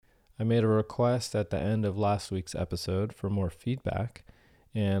I made a request at the end of last week's episode for more feedback,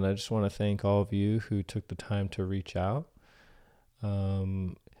 and I just want to thank all of you who took the time to reach out.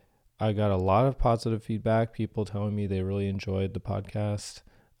 I got a lot of positive feedback, people telling me they really enjoyed the podcast.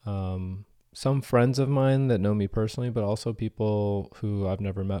 Some friends of mine that know me personally, but also people who I've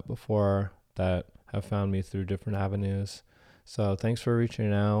never met before that have found me through different avenues. So thanks for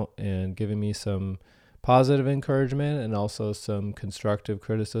reaching out and giving me some positive encouragement and also some constructive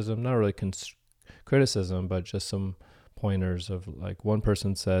criticism. Not really criticism, but just some pointers of, like, one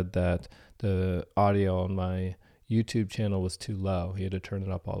person said that the audio on my YouTube channel was too low. He had to turn it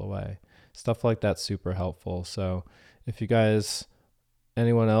up all the way. Stuff like that's super helpful. So if you guys,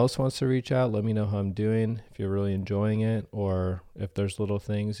 anyone else wants to reach out, let me know how I'm doing, if you're really enjoying it, or if there's little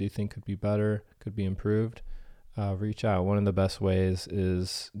things you think could be better, could be improved. Reach out. One of the best ways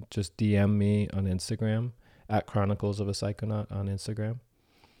is just DM me on Instagram at Chronicles of a Psychonaut on Instagram.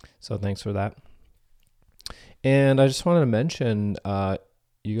 So thanks for that. And I just wanted to mention,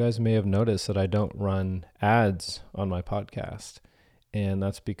 you guys may have noticed that I don't run ads on my podcast. And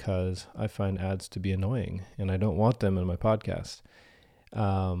that's because I find ads to be annoying and I don't want them in my podcast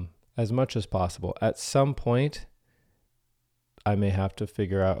as much as possible. At some point, I may have to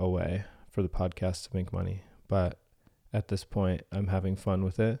figure out a way for the podcast to make money. But at this point, I'm having fun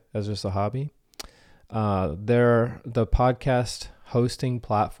with it as just a hobby. The podcast hosting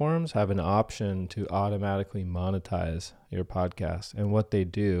platforms have an option to automatically monetize your podcast. And what they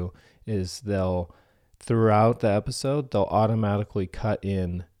do is throughout the episode, they'll automatically cut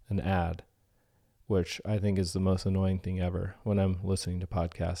in an ad, which I think is the most annoying thing ever when I'm listening to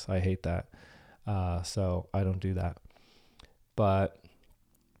podcasts. I hate that. So I don't do that. But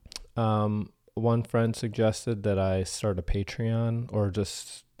one friend suggested that I start a Patreon or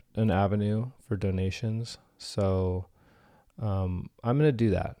just an avenue for donations. So I'm going to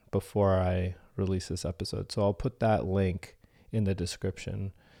do that before I release this episode. So I'll put that link in the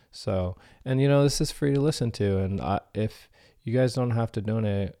description. So, and this is free to listen to. And if you guys don't have to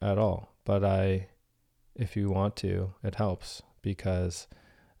donate at all, but if you want to, it helps because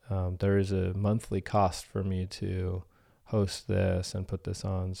there is a monthly cost for me to host this and put this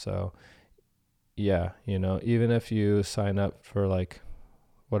on. So yeah, even if you sign up for like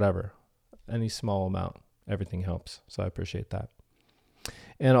whatever, any small amount, everything helps. So I appreciate that.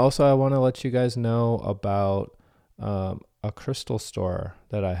 And also I want to let you guys know about a crystal store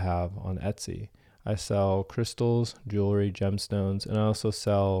that I have on Etsy. I sell crystals, jewelry, gemstones, and I also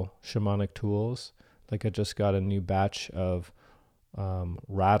sell shamanic tools. Like I just got a new batch of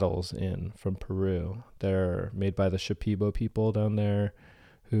rattles in from Peru. They're made by the Shipibo people down there,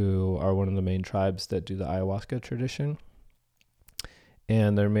 who are one of the main tribes that do the ayahuasca tradition.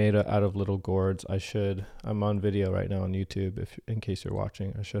 And they're made out of little gourds. I'm on video right now on YouTube. In case you're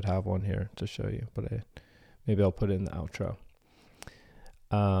watching, I should have one here to show you, but maybe I'll put it in the outro.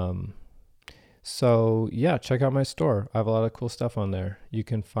 So yeah, check out my store. I have a lot of cool stuff on there. You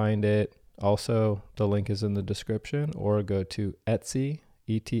can find it. Also, the link is in the description, or go to Etsy,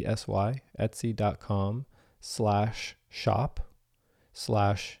 ETSY,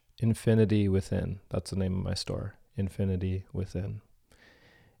 etsy.com/shop/Infinity Within. That's the name of my store, Infinity Within.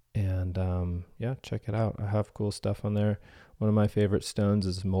 And yeah, check it out. I have cool stuff on there. One of my favorite stones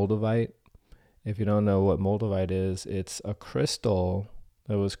is moldavite. If you don't know what moldavite is, it's a crystal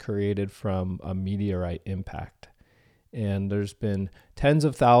that was created from a meteorite impact. And there's been tens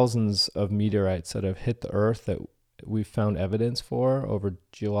of thousands of meteorites that have hit the earth that we've found evidence for over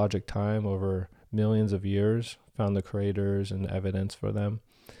geologic time, over millions of years, found the craters and evidence for them.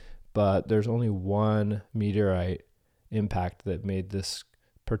 But there's only one meteorite impact that made this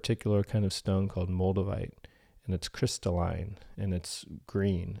particular kind of stone called moldavite. And it's crystalline and it's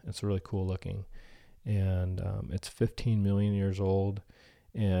green. It's really cool looking. And it's 15 million years old.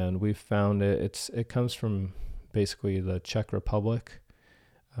 And we've found it. It comes from basically the Czech Republic.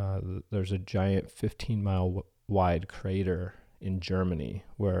 There's a giant 15-mile wide crater in Germany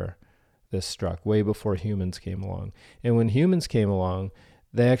where this struck way before humans came along. And when humans came along,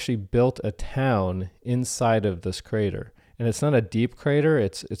 they actually built a town inside of this crater. And it's not a deep crater.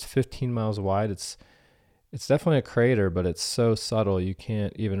 It's 15 miles wide. It's definitely a crater, but it's so subtle you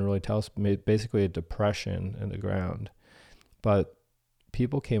can't even really tell. It's basically a depression in the ground. But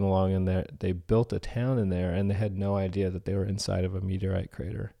people came along and they built a town in there, and they had no idea that they were inside of a meteorite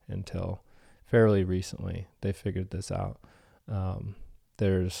crater until fairly recently. They figured this out.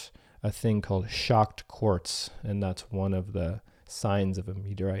 There's a thing called shocked quartz, and that's one of the signs of a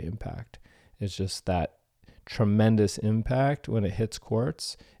meteorite impact. It's just that tremendous impact. When it hits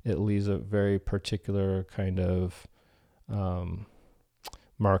quartz, it leaves a very particular kind of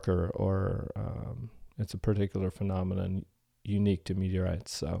marker, or it's a particular phenomenon unique to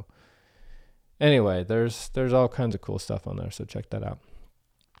meteorites. So anyway, there's all kinds of cool stuff on there, so check that out.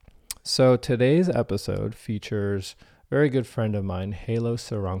 So today's episode features a very good friend of mine, Halo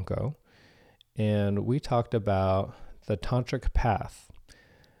Saranko, and we talked about the tantric path.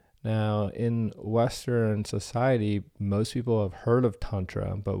 Now, in Western society, most people have heard of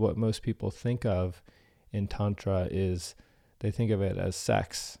Tantra, but what most people think of in Tantra is they think of it as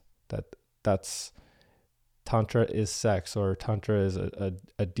sex. That's Tantra is sex, or Tantra is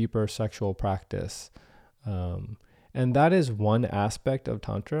a deeper sexual practice. And that is one aspect of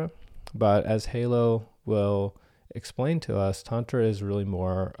Tantra. But as Halo will explain to us, Tantra is really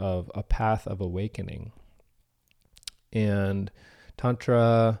more of a path of awakening. And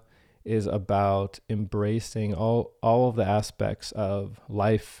Tantra is about embracing all of the aspects of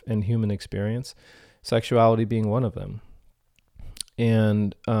life and human experience, sexuality being one of them.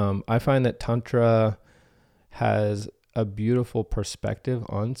 And I find that Tantra has a beautiful perspective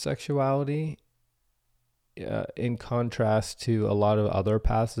on sexuality, in contrast to a lot of other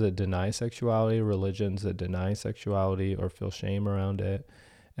paths that deny sexuality, religions that deny sexuality or feel shame around it.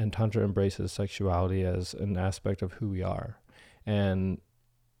 And Tantra embraces sexuality as an aspect of who we are. And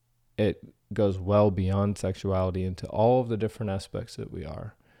it goes well beyond sexuality into all of the different aspects that we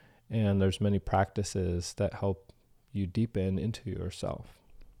are. And there's many practices that help you deepen into yourself.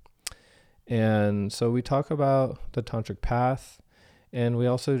 And so we talk about the tantric path, and we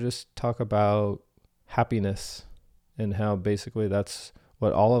also just talk about happiness and how basically that's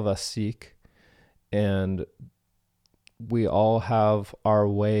what all of us seek. And we all have our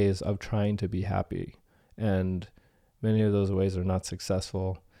ways of trying to be happy. And many of those ways are not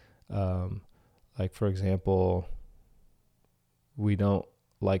successful. Like, for example, we don't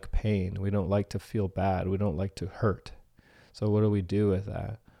like pain. We don't like to feel bad. We don't like to hurt. So what do we do with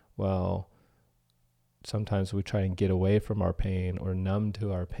that? Well, sometimes we try and get away from our pain, or numb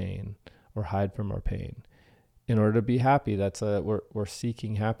to our pain, or hide from our pain. In order to be happy, we're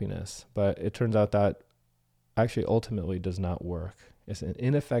seeking happiness. But it turns out that actually ultimately does not work. It's an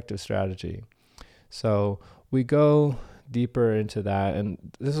ineffective strategy. So we go deeper into that, and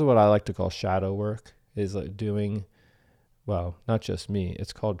this is what I like to call shadow work, is like doing, well, not just me,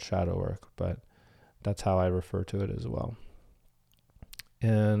 it's called shadow work, but that's how I refer to it as well.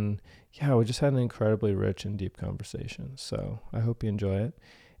 And yeah, we just had an incredibly rich and deep conversation, so I hope you enjoy it.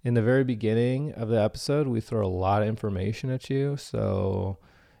 In the very beginning of the episode, we throw a lot of information at you, so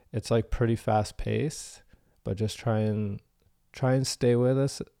it's like pretty fast paced, but just try and stay with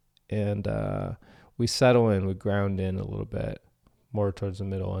us, and we settle in, we ground in a little bit more towards the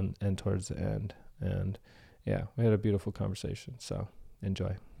middle and towards the end. And yeah, we had a beautiful conversation, so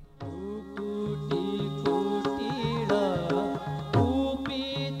enjoy.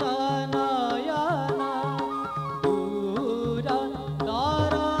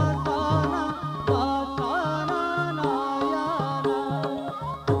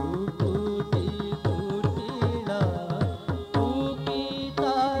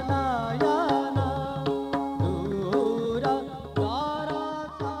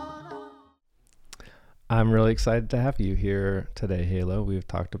 I'm really excited to have you here today, Halo. We've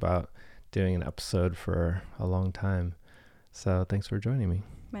talked about doing an episode for a long time, so thanks for joining me.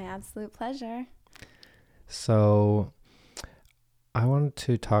 My absolute pleasure. So I wanted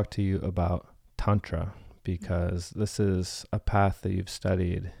to talk to you about Tantra, because this is a path that you've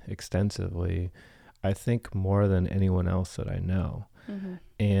studied extensively, I think more than anyone else that I know. Mm-hmm.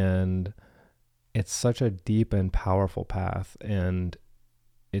 And it's such a deep and powerful path, and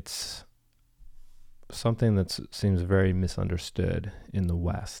it's something that seems very misunderstood in the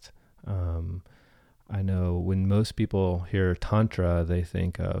West. I know when most people hear Tantra, they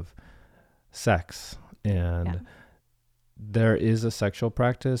think of sex, and there is a sexual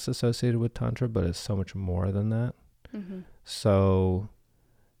practice associated with Tantra, but it's so much more than that. Mm-hmm. So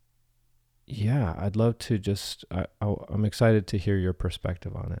yeah, I'd love to just, I'm excited to hear your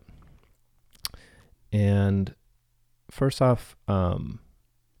perspective on it. And first off,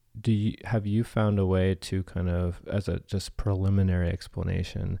 have you found a way to kind of, as a just preliminary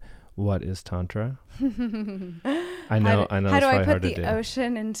explanation, what is Tantra? I know. How do I put the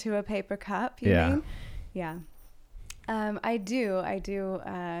ocean into a paper cup? You mean? Yeah. I do.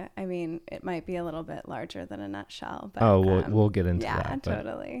 I mean, it might be a little bit larger than a nutshell, but we'll get into that.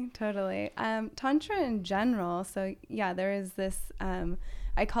 Yeah, totally. Tantra in general. So yeah, there is this.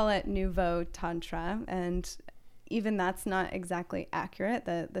 I call it Nouveau Tantra, and even that's not exactly accurate,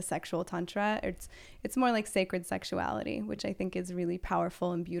 the sexual tantra. It's more like sacred sexuality, which I think is really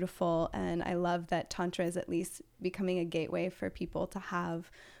powerful and beautiful. And I love that tantra is at least becoming a gateway for people to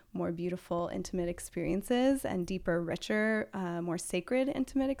have more beautiful, intimate experiences and deeper, richer, more sacred,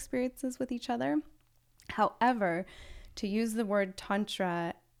 intimate experiences with each other. However, to use the word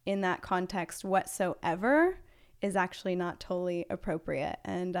tantra in that context whatsoever is actually not totally appropriate.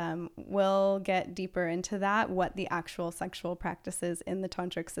 And we'll get deeper into that, what the actual sexual practices in the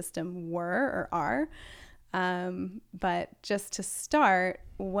tantric system were or are. But just to start,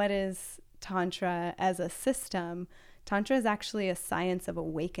 what is tantra as a system? Tantra is actually a science of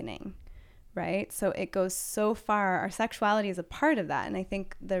awakening, right? So it goes so far. Our sexuality is a part of that. And I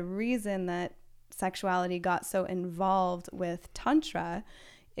think the reason that sexuality got so involved with tantra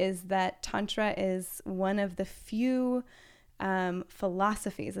is that tantra is one of the few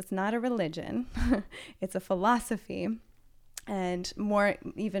philosophies. It's not a religion. It's a philosophy. And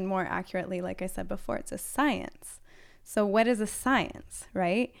even more accurately, like I said before, it's a science. So what is a science,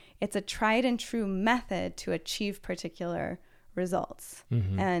 right? It's a tried and true method to achieve particular results.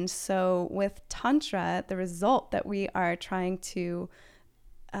 Mm-hmm. And so with tantra, the result that we are trying to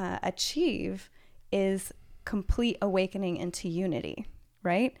achieve is complete awakening into unity,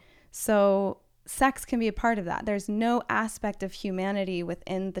 right? So sex can be a part of that. There's no aspect of humanity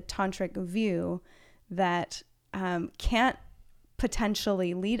within the tantric view that can't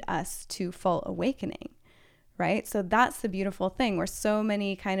potentially lead us to full awakening, right? So that's the beautiful thing, where so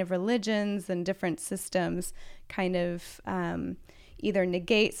many kind of religions and different systems kind of either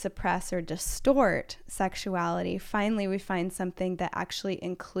negate, suppress, or distort sexuality. Finally, we find something that actually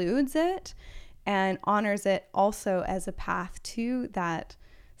includes it and honors it also as a path to that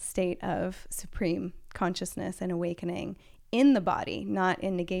state of supreme consciousness and awakening in the body, not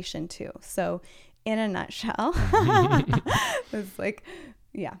in negation too. So in a nutshell, it's like,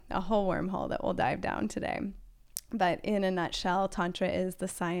 yeah, a whole wormhole that we'll dive down today. But in a nutshell, tantra is the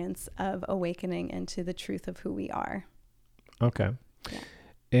science of awakening into the truth of who we are. Okay. Yeah.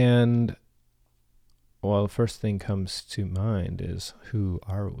 And well, the first thing comes to mind is, who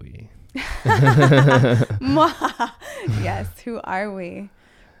are we? Yes, who are we?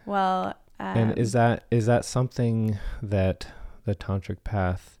 Well, and is that something that the tantric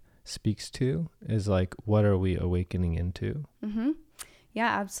path speaks to? Is like, what are we awakening into? Mm-hmm. Yeah,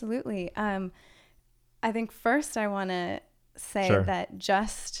 absolutely. I think first I want to say Sure. that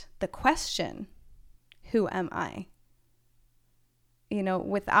just the question, who am I?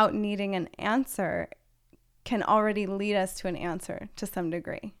 Without needing an answer, can already lead us to an answer to some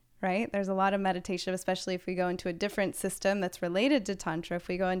degree, right? There's a lot of meditation, especially if we go into a different system that's related to Tantra. If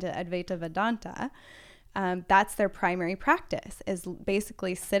we go into Advaita Vedanta, that's their primary practice, is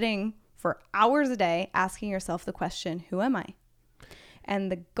basically sitting for hours a day, asking yourself the question, who am I?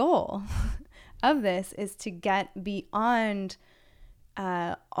 And the goal of this is to get beyond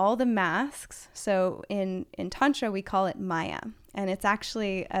all the masks. So in Tantra, we call it Maya, and it's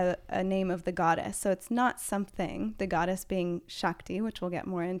actually a name of the goddess. So it's not something, the goddess being Shakti, which we'll get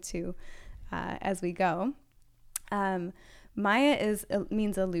more into as we go. Maya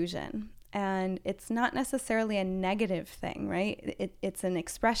means illusion, and it's not necessarily a negative thing, right? It's an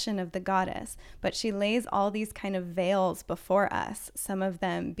expression of the goddess, but she lays all these kind of veils before us, some of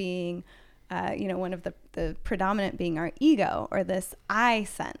them being one of the predominant being our ego, or this I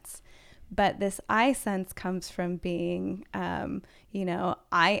sense. But this I sense comes from being, I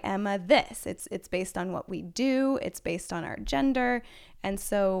am a this. It's based on what we do. It's based on our gender. And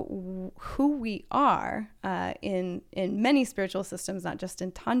so who we are in many spiritual systems, not just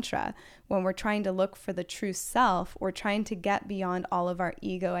in Tantra, when we're trying to look for the true self, we're trying to get beyond all of our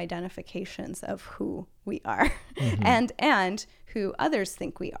ego identifications of who we are mm-hmm. and who others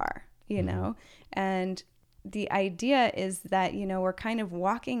think we are. And the idea is that, we're kind of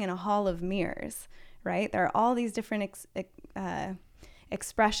walking in a hall of mirrors, right? There are all these different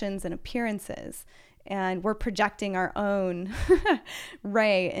expressions and appearances, and we're projecting our own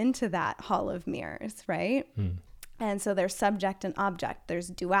ray into that hall of mirrors, right? And so there's subject and object, there's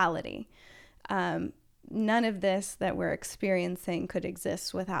duality. None of this that we're experiencing could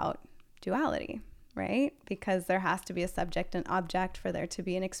exist without duality, right? Because there has to be a subject and object for there to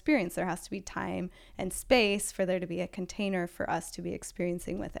be an experience. There has to be time and space for there to be a container for us to be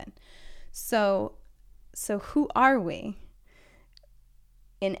experiencing within. So who are we?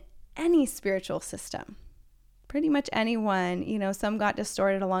 In any spiritual system, pretty much anyone, some got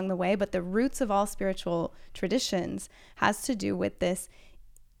distorted along the way, but the roots of all spiritual traditions has to do with this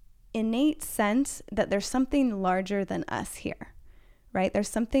innate sense that there's something larger than us here. right? There's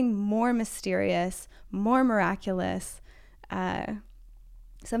something more mysterious, more miraculous,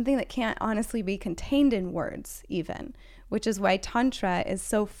 something that can't honestly be contained in words even, which is why Tantra is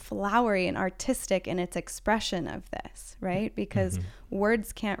so flowery and artistic in its expression of this, right? Because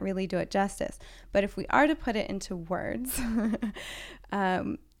words can't really do it justice. But if we are to put it into words,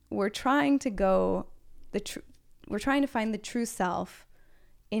 we're trying to find the true self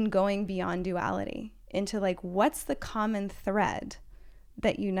in going beyond duality into like, what's the common thread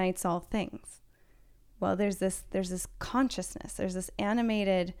that unites all things? Well, there's this consciousness, there's this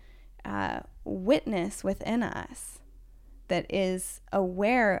animated witness within us that is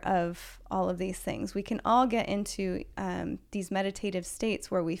aware of all of these things. We can all get into these meditative states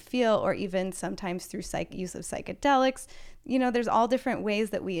where we feel, or even sometimes through use of psychedelics, there's all different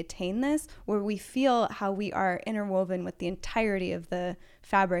ways that we attain this, where we feel how we are interwoven with the entirety of the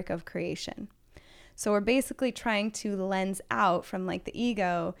fabric of creation. So we're basically trying to lens out from like the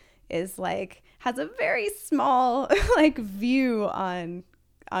ego is like, has a very small like view on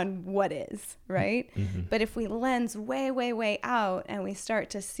what is, right? But if we lens way, way, way out and we start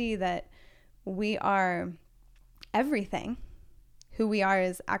to see that we are everything, who we are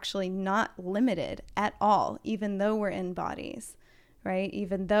is actually not limited at all, even though we're in bodies, right?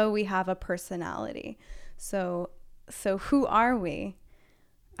 Even though we have a personality. So who are we?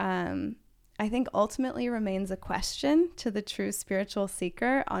 I think ultimately remains a question to the true spiritual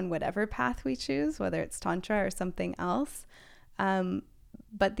seeker on whatever path we choose, whether it's Tantra or something else.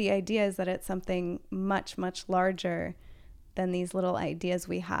 But the idea is that it's something much, much larger than these little ideas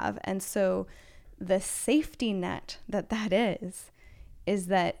we have. And so the safety net that is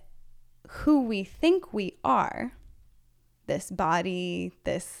that who we think we are, this body,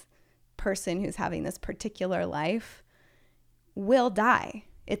 this person who's having this particular life, will die.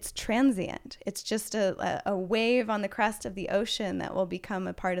 It's transient. It's just a wave on the crest of the ocean that will become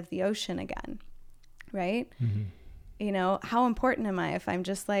a part of the ocean again, right? How important am I if I'm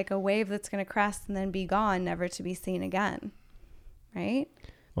just like a wave that's going to crest and then be gone, never to be seen again, right?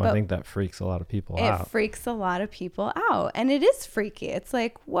 Well, I think that freaks a lot of people out. It freaks a lot of people out. And it is freaky. It's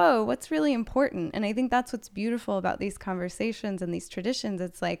like, whoa, what's really important? And I think that's what's beautiful about these conversations and these traditions.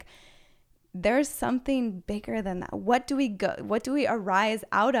 It's like, there's something bigger than that. What do we arise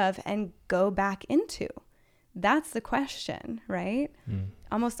out of and go back into? That's the question, right?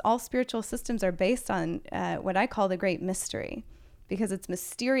 Almost all spiritual systems are based on what I call the great mystery, because it's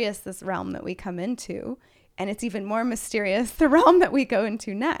mysterious, this realm that we come into, and it's even more mysterious, the realm that we go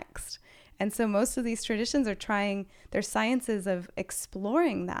into next. And so most of these traditions are trying their sciences of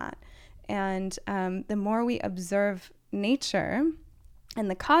exploring that. And the more we observe nature and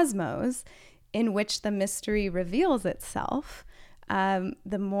the cosmos in which the mystery reveals itself,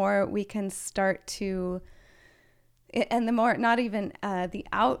 the more we can start to, and the more, not even the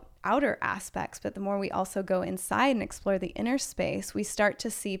outer aspects, but the more we also go inside and explore the inner space, we start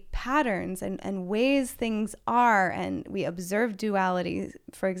to see patterns and ways things are. And we observe duality,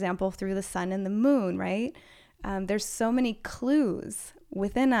 for example, through the sun and the moon, right? There's so many clues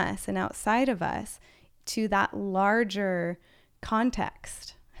within us and outside of us to that larger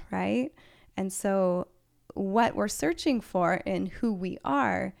context, right? And so what we're searching for in who we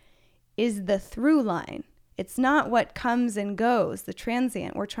are is the through line. It's not what comes and goes, the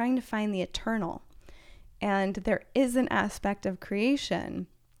transient. We're trying to find the eternal. And there is an aspect of creation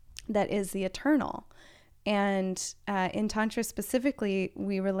that is the eternal. And in Tantra specifically,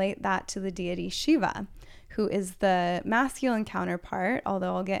 we relate that to the deity Shiva, who is the masculine counterpart,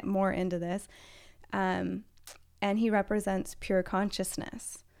 although I'll get more into this. And he represents pure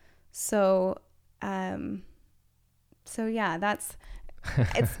consciousness. So yeah, that's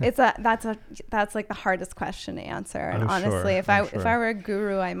like the hardest question to answer. And honestly, if I were a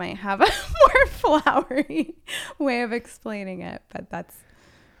guru, I might have a more flowery way of explaining it, but that's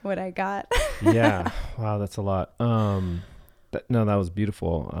what I got. Yeah. Wow. That's a lot. That was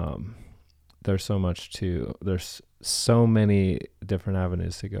beautiful. There's so many different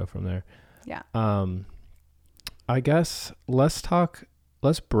avenues to go from there. Yeah. I guess let's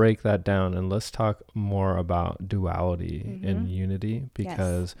break that down and let's talk more about duality and unity,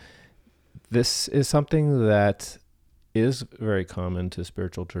 because this is something that is very common to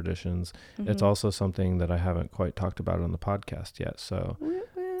spiritual traditions. It's also something that I haven't quite talked about on the podcast yet. So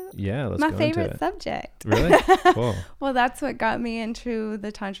yeah, let's go into it. My favorite subject. Really? Cool. Well, that's what got me into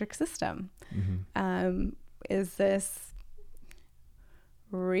the tantric system. Is this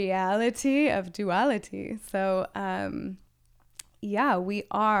reality of duality. So, yeah, we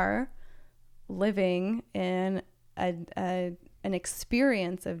are living in an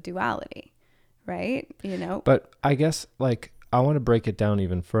experience of duality, right? But I guess, like, I want to break it down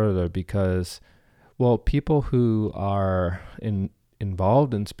even further because, well, people who are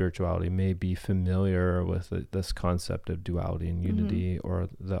involved in spirituality may be familiar with this concept of duality and unity or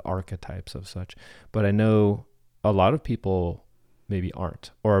the archetypes of such. But I know a lot of people maybe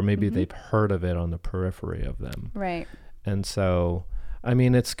aren't, or maybe they've heard of it on the periphery of them. Right. And so, I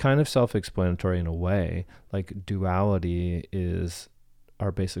mean, it's kind of self-explanatory in a way. Like duality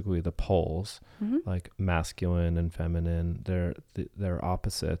are basically the poles, like masculine and feminine. They're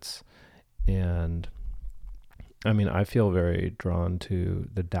opposites. And I mean, I feel very drawn to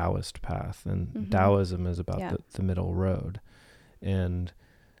the Taoist path, and Taoism is about the middle road. And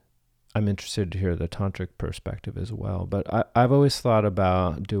I'm interested to hear the tantric perspective as well. But I've always thought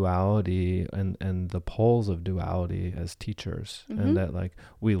about duality and the poles of duality as teachers, and that like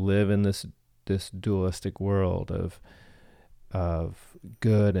we live in this dualistic world of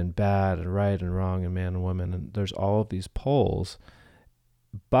good and bad and right and wrong and man and woman, and there's all of these poles,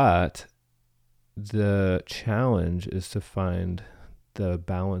 but the challenge is to find the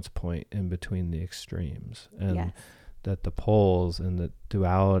balance point in between the extremes, and that the poles and the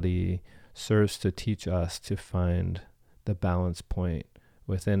duality serves to teach us to find the balance point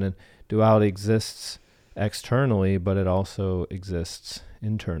within. And duality exists externally, but it also exists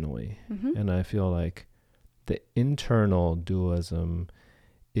internally. And I feel like the internal dualism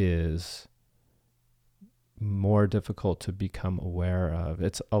is more difficult to become aware of.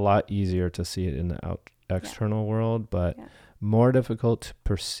 It's a lot easier to see it in the external world, but more difficult to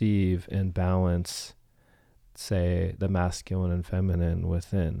perceive and balance, say, the masculine and feminine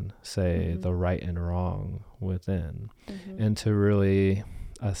within, say, the right and wrong within, and to really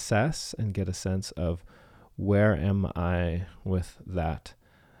assess and get a sense of where am I with that,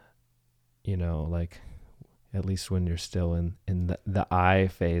 you know, like at least when you're still in the I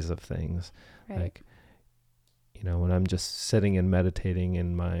phase of things, like, you know, when I'm just sitting and meditating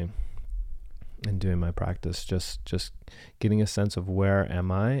and doing my practice, just getting a sense of where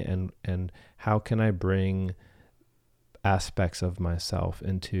am I and how can I bring aspects of myself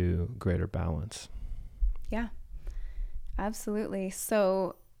into greater balance. Yeah, absolutely.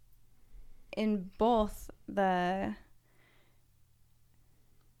 So in both I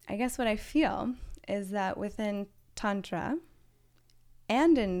guess what I feel is that within Tantra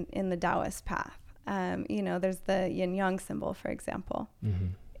and in the Taoist path, you know, there's the yin yang symbol, for example.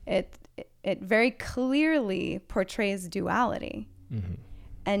 It very clearly portrays duality.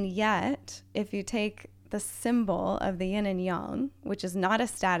 And yet, if you take the symbol of the yin and yang, which is not a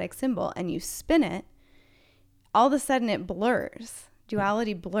static symbol, and you spin it, all of a sudden it blurs.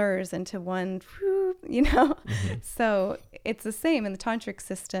 Duality blurs into one, you know? So it's the same in the tantric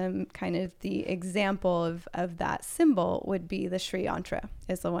system. Kind of the example of that symbol would be the Sri Yantra,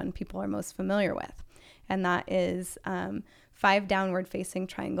 is the one people are most familiar with. And that is 5 downward facing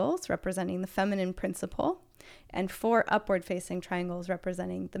triangles representing the feminine principle, and 4 upward facing triangles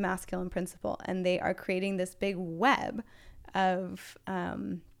representing the masculine principle. And they are creating this big web of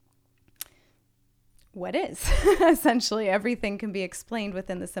what is. Essentially, everything can be explained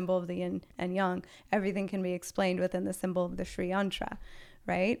within the symbol of the yin and yang. Everything can be explained within the symbol of the Sri Yantra,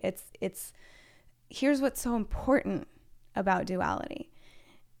 right? It's here's what's so important about duality.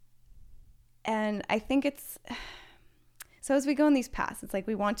 And I think so as we go in these paths, it's like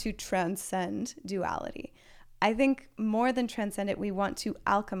we want to transcend duality. I think more than transcend it, we want to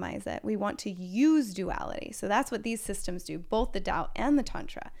alchemize it. We want to use duality. So that's what these systems do, both the Tao and the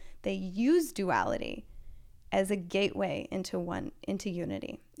Tantra. They use duality as a gateway into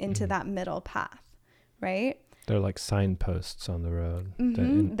unity, into that middle path, right? They're like signposts on the road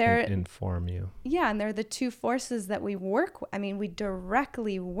that inform you. Yeah, and they're the two forces that we work with. I mean, we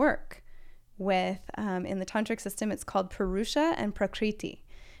directly work with, in the tantric system, it's called Purusha and Prakriti.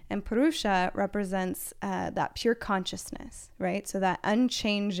 And Purusha represents that pure consciousness, right? So that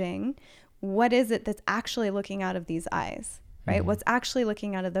unchanging, what is it that's actually looking out of these eyes, right? What's actually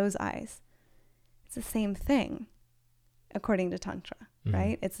looking out of those eyes? It's the same thing, according to Tantra,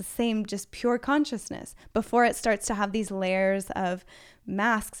 right? It's the same, just pure consciousness before it starts to have these layers of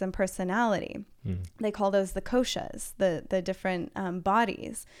masks and personality. They call those the koshas, the different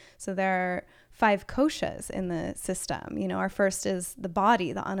bodies. So there are 5 koshas in the system. You know, our first is the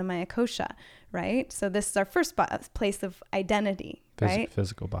body, the Annamaya kosha, right? So this is our first place of identity, right?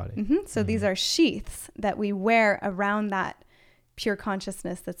 Physical body. So these are sheaths that we wear around that pure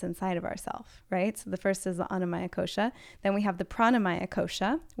consciousness that's inside of ourselves, right? So the first is the Annamaya kosha. Then we have the Pranamaya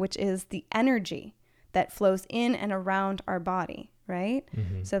kosha, which is the energy that flows in and around our body, right?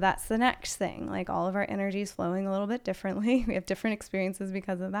 So that's the next thing. Like all of our energy is flowing a little bit differently. We have different experiences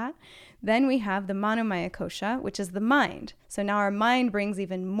because of that. Then we have the Manomaya Kosha, which is the mind. So now our mind brings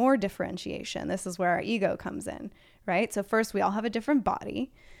even more differentiation. This is where our ego comes in, right? So first, we all have a different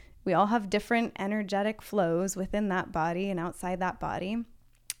body. We all have different energetic flows within that body and outside that body.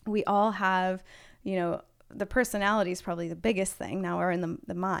 We all have, you know, the personality is probably the biggest thing. Now we're in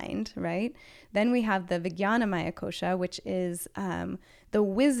the mind, right? Then we have the Vijnanamaya Kosha, which is the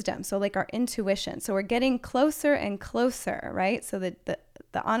wisdom. So like our intuition. So we're getting closer and closer, right? So the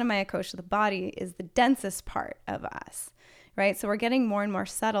Annamaya Kosha, the body, is the densest part of us, right? So we're getting more and more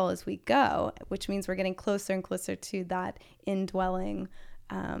subtle as we go, which means we're getting closer and closer to that indwelling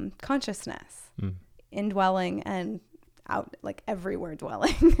consciousness, indwelling and out, like everywhere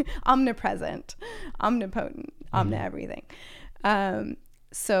dwelling, omnipresent, omnipotent, omni-everything.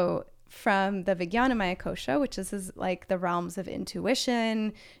 So from the Vijnanamaya Kosha, which is like the realms of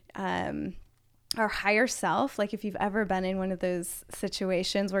intuition, our higher self, like if you've ever been in one of those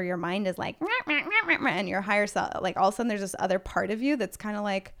situations where your mind is like, and your higher self, like all of a sudden there's this other part of you that's kind of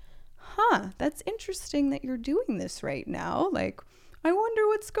like, that's interesting that you're doing this right now. Like, I wonder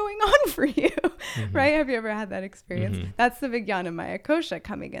what's going on for you, right? Have you ever had that experience? That's the Vijnanamaya Kosha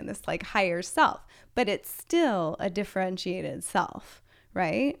coming in, this like higher self, but it's still a differentiated self,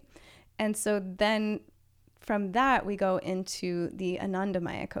 right? And so then from that, we go into the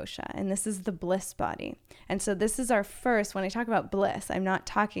Anandamaya Kosha, and this is the bliss body. And so this is our first, when I talk about bliss, I'm not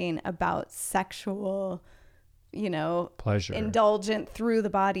talking about sexual, you know, pleasure, indulgent through the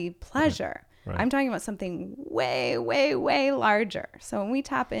body pleasure. Right. I'm talking about something way, way, way larger. So when we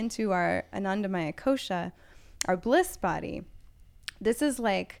tap into our Anandamaya Kosha, our bliss body, this is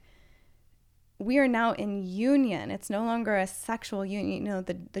like we are now in union. It's no longer a sexual union. You know,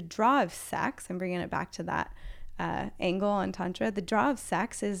 the draw of sex, I'm bringing it back to that angle on Tantra. The draw of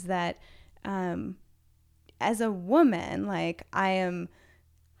sex is that as a woman, like I am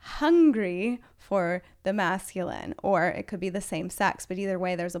hungry for the masculine, or it could be the same sex, but either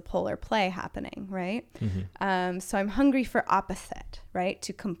way there's a polar play happening, right? So I'm hungry for opposite, right?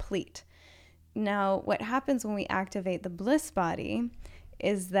 To complete. Now what happens when we activate the bliss body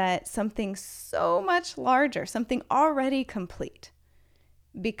is that something so much larger, something already complete,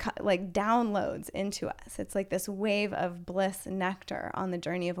 like downloads into us. It's like this wave of bliss nectar on the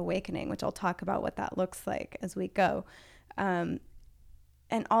journey of awakening, which I'll talk about what that looks like as we go.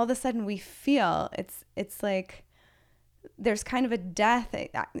 And all of a sudden we feel it's like there's kind of a death.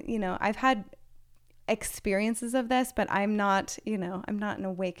 You know, I've had experiences of this, but I'm not an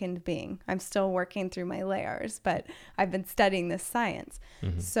awakened being. I'm still working through my layers, but I've been studying this science.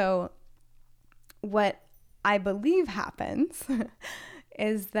 So what I believe happens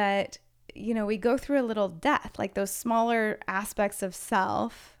is that, you know, we go through a little death, like those smaller aspects of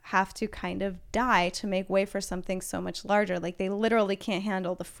self have to kind of die to make way for something so much larger. Like they literally can't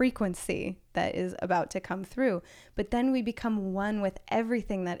handle the frequency that is about to come through. But then we become one with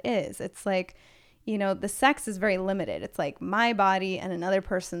everything that is. It's like, you know, the sex is very limited. It's like my body and another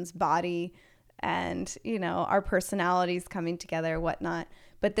person's body and, you know, our personalities coming together, whatnot.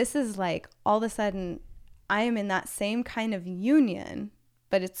 But this is like all of a sudden I am in that same kind of union,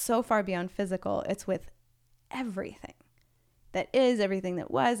 but it's so far beyond physical. It's with everything that is, everything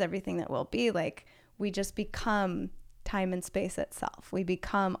that was, everything that will be. Like we just become time and space itself. We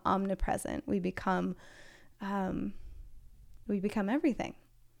become omnipresent. We become everything.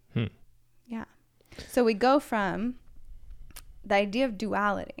 Yeah. So we go from the idea of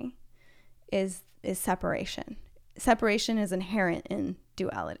duality is separation. Separation is inherent in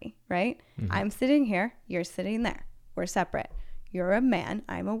duality, right? I'm sitting here, you're sitting there. We're separate. You're a man,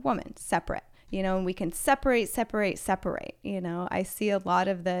 I'm a woman, separate, you know, and we can separate, you know. I see a lot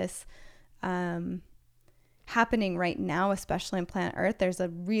of this happening right now, especially in planet Earth. There's a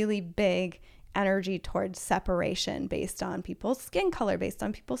really big energy towards separation based on people's skin color, based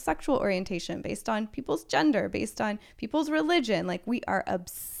on people's sexual orientation, based on people's gender, based on people's religion. Like we are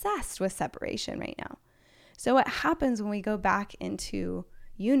obsessed with separation right now. So what happens when we go back into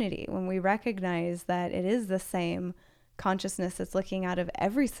unity, when we recognize that it is the same consciousness that's looking out of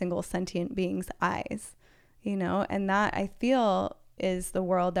every single sentient being's eyes, you know, and that I feel is the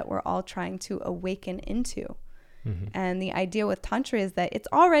world that we're all trying to awaken into. And the idea with Tantra is that it's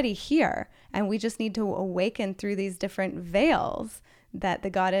already here and we just need to awaken through these different veils that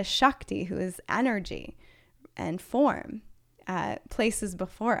the goddess Shakti, who is energy and form, places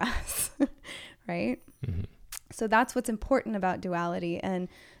before us, right? So that's what's important about duality. And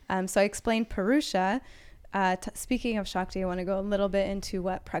so I explained Purusha. Speaking of Shakti, I want to go a little bit into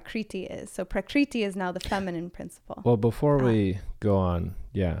what Prakriti is. So Prakriti is now the feminine principle. Well, before we go on,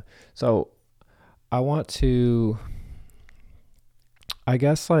 so I want to, I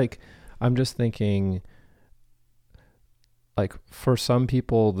guess, like, I'm just thinking, like, for some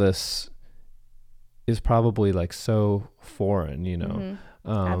people, this is probably like so foreign, you know?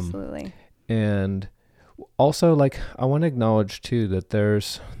 Absolutely. And also, like, I want to acknowledge too that there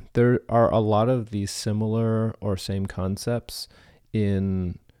are a lot of these similar or same concepts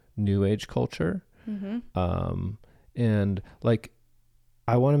in New Age culture. And like,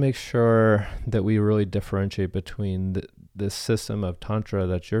 I want to make sure that we really differentiate between this system of Tantra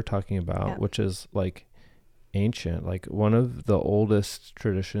that you're talking about, which is like ancient, like one of the oldest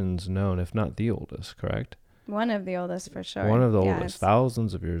traditions known, if not the oldest, correct? One of the oldest, for sure. One of the oldest,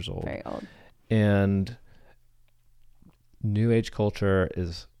 thousands of years old. Very old. And New Age culture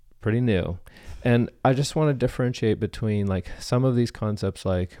is pretty new. And I just want to differentiate between like some of these concepts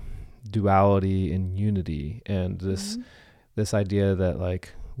like duality and unity, and this idea that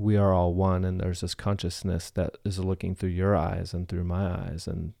like we are all one, and there's this consciousness that is looking through your eyes and through my eyes,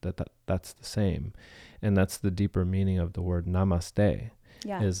 and that's the same. And that's the deeper meaning of the word namaste.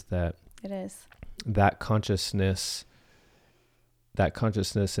 Is that it is that consciousness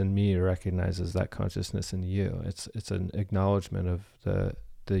in me recognizes that consciousness in you. It's an acknowledgement of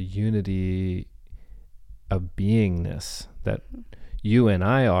the unity of beingness that you and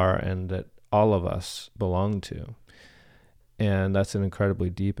I are, and that all of us belong to. And that's an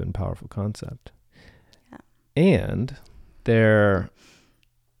incredibly deep and powerful concept. And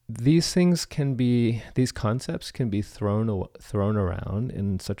these concepts can be thrown around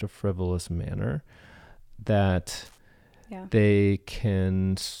in such a frivolous manner that they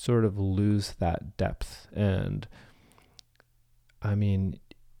can sort of lose that depth. And I mean,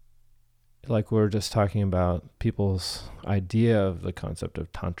 like we're just talking about people's idea of the concept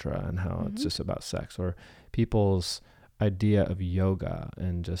of Tantra and how it's just about sex, or people's idea of yoga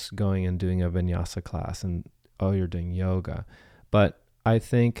and just going and doing a vinyasa class and, oh, you're doing yoga. But I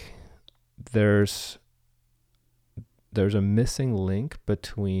think there's a missing link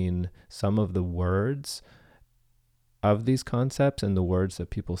between some of the words of these concepts and the words that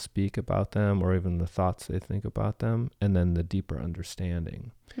people speak about them, or even the thoughts they think about them, and then the deeper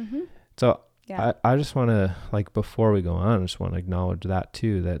understanding. So I just want to, like, before we go on, I just want to acknowledge that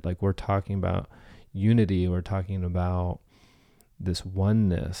too, that like we're talking about unity, we're talking about this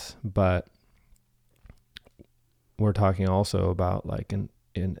oneness, but we're talking also about like an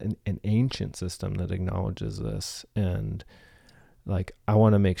ancient system that acknowledges this. And like, I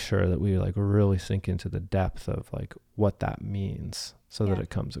want to make sure that we like really sink into the depth of like what that means, so that it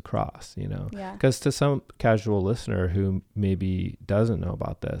comes across, you know, because to some casual listener who maybe doesn't know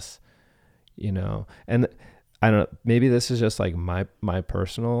about this, you know, and I don't know, maybe this is just like my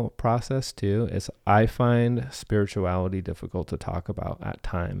personal process too, is I find spirituality difficult to talk about at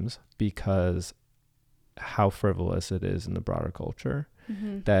times because how frivolous it is in the broader culture,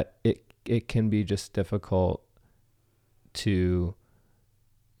 that it can be just difficult to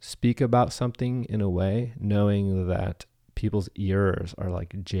speak about something in a way, knowing that people's ears are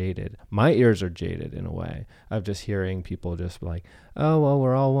like jaded. My ears are jaded in a way of just hearing people just like, oh, well,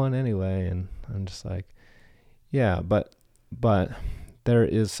 we're all one anyway. And I'm just like, yeah, but there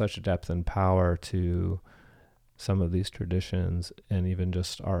is such a depth and power to some of these traditions, and even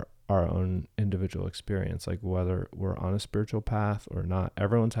just our own individual experience, like whether we're on a spiritual path or not,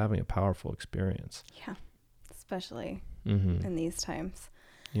 everyone's having a powerful experience. Yeah, especially in these times.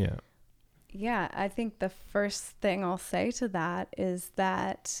 Yeah, I think the first thing I'll say to that is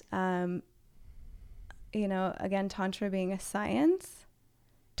that, you know, again, Tantra being a science,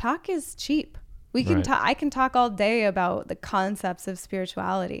 talk is cheap. We can talk. I can talk all day about the concepts of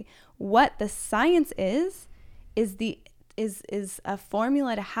spirituality. What the science is a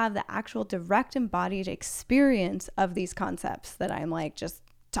formula to have the actual direct embodied experience of these concepts that I'm like just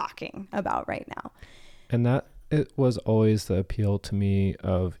talking about right now. And that it was always the appeal to me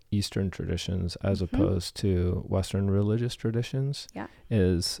of Eastern traditions as opposed to Western religious traditions.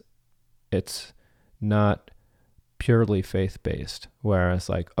 Is it's not purely faith-based, whereas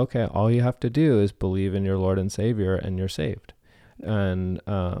like, okay, all you have to do is believe in your Lord and Savior and you're saved. And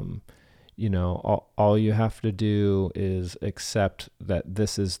you know, all you have to do is accept that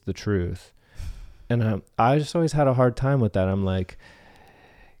this is the truth. And I just always had a hard time with that. I'm like,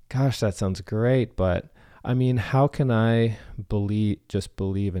 gosh, that sounds great, but I mean, how can I just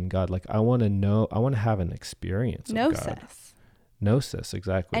believe in God? Like, I want to have an experience of God. Gnosis,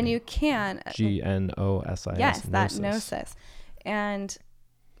 exactly. And you can. Gnosis. Yes, that gnosis. And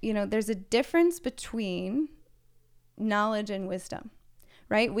there's a difference between knowledge and wisdom,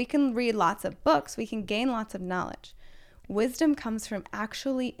 right? We can read lots of books, we can gain lots of knowledge. Wisdom comes from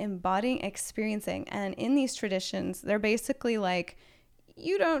actually embodying, experiencing. And in these traditions, they're basically like,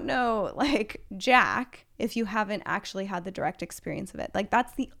 you don't know like Jack if you haven't actually had the direct experience of it. Like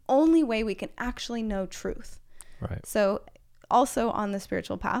that's the only way we can actually know truth. Right. So also on the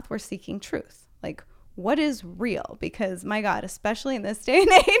spiritual path, we're seeking truth. Like what is real? Because my God, especially in this day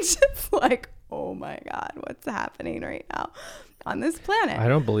and age, it's like, oh my God, what's happening right now on this planet? I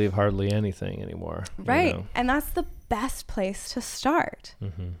don't believe hardly anything anymore. Right. And that's the best place to start.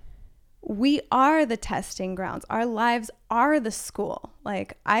 Mm-hmm. We are the testing grounds. Our lives are the school.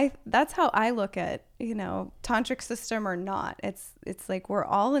 Like that's how I look at, tantric system or not. It's like we're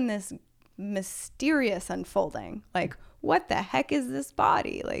all in this mysterious unfolding. Like, what the heck is this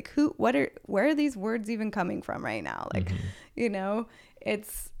body? Like where are these words even coming from right now? Like,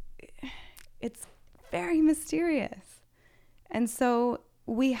 it's very mysterious. And so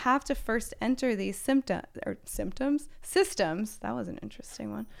we have to first enter these systems. That was an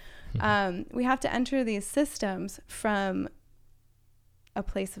interesting one. We have to enter these systems from a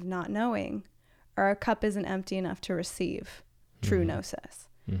place of not knowing, or our cup isn't empty enough to receive true gnosis.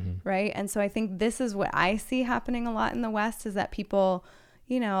 Mm-hmm. Right. And so I think this is what I see happening a lot in the West, is that people,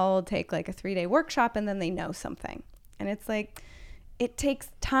 take like a 3-day workshop and then they know something. And it's like, it takes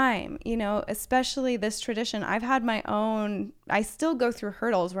time, especially this tradition. I've had my own, I still go through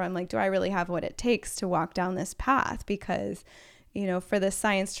hurdles where I'm like, do I really have what it takes to walk down this path? Because, for the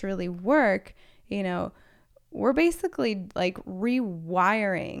science to really work, we're basically like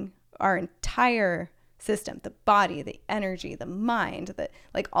rewiring our entire system, the body, the energy, the mind,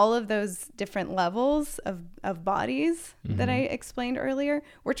 like all of those different levels of bodies that I explained earlier.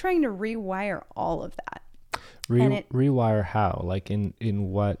 We're trying to rewire all of that. Rewire how? Like in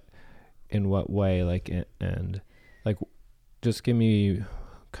what way? Like, and like, just give me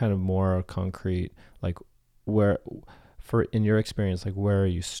kind of more concrete, like where, for in your experience, like where are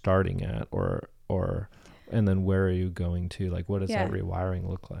you starting at, or and then where are you going to? Like, what does that rewiring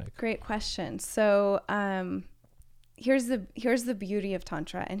look like? Great question. So here's the beauty of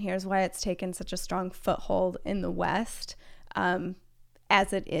Tantra, and here's why it's taken such a strong foothold in the West,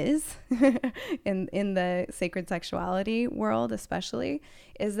 as it is in the sacred sexuality world especially,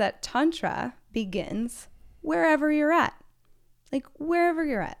 is that Tantra begins wherever you're at. Like wherever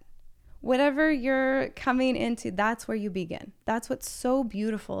you're at. Whatever you're coming into, that's where you begin. That's what's so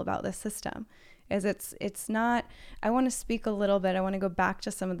beautiful about this system, is it's not, I want to speak a little bit, I want to go back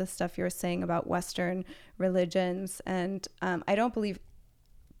to some of the stuff you were saying about Western religions. And I don't believe,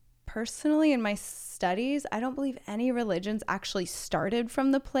 personally in my studies, I don't believe any religions actually started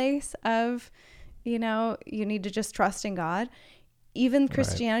from the place of, you need to just trust in God. Even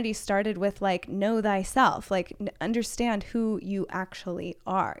Christianity started with like, know thyself, like understand who you actually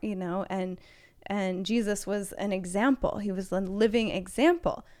are, and Jesus was an example. He was a living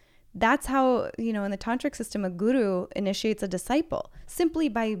example. That's how, in the tantric system, a guru initiates a disciple simply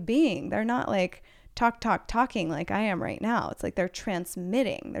by being. They're not like talking like I am right now. It's like they're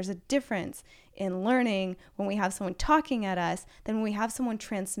transmitting. There's a difference in learning when we have someone talking at us than when we have someone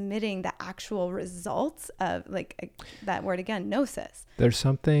transmitting the actual results of, like, that word again, gnosis. There's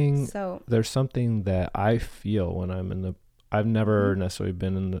something that I feel when I'm I've never necessarily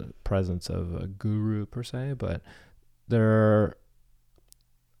been in the presence of a guru per se, but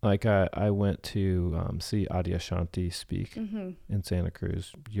I went to see Adyashanti speak in Santa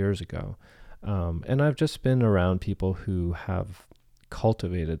Cruz years ago. And I've just been around people who have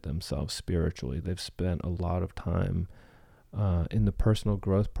cultivated themselves spiritually. They've spent a lot of time in the personal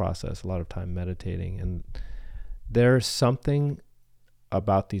growth process, a lot of time meditating. And there's something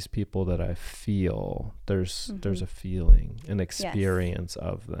about these people that I feel. There's a feeling, an experience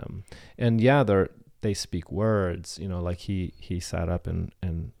of them. And they speak words, like he sat up and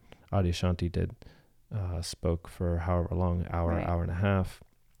Adyashanti did spoke for however long, hour and a half.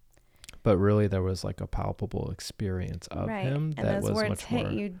 But really, there was like a palpable experience of him that was much more. And those words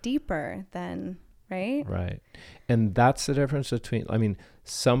hit you deeper than, right? Right. And that's the difference between,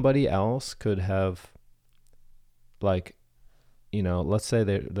 somebody else could have, like, let's say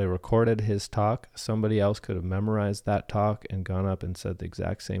they recorded his talk. Somebody else could have memorized that talk and gone up and said the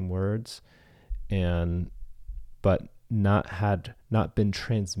exact same words, but not been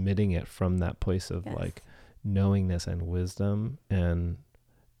transmitting it from that place of like knowingness and wisdom, and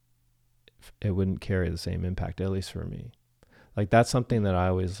it wouldn't carry the same impact, at least for me. Like, that's something that I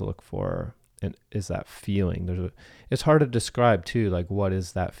always look for, and is that feeling. It's hard to describe too, like, what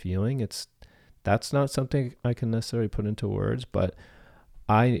is that feeling? That's not something I can necessarily put into words, but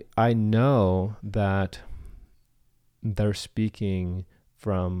I know that they're speaking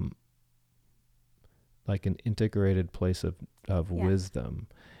from like an integrated place of wisdom,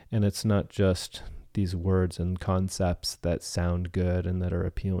 and it's not just these words and concepts that sound good and that are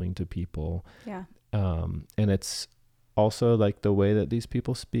appealing to people. Yeah. And it's also like the way that these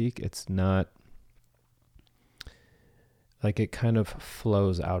people speak, it's not like, it kind of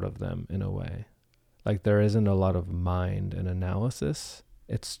flows out of them in a way. Like there isn't a lot of mind and analysis.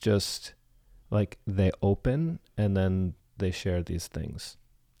 It's just like they open and then they share these things.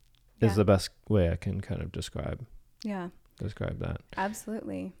 Is the best way I can kind of describe that.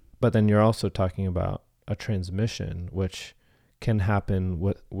 Absolutely. But then you're also talking about a transmission, which can happen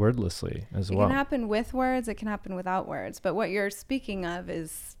wordlessly as well. It can happen with words. It can happen without words. But what you're speaking of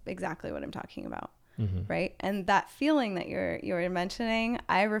is exactly what I'm talking about, right? And that feeling that you're mentioning,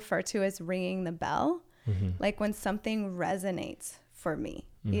 I refer to as ringing the bell. Like when something resonates for me,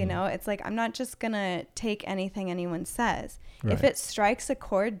 you know, it's like, I'm not just going to take anything anyone says. Right. If it strikes a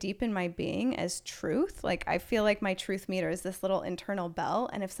chord deep in my being as truth, like I feel like my truth meter is this little internal bell.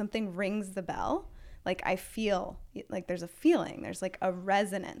 And if something rings the bell, like I feel like there's a feeling, there's like a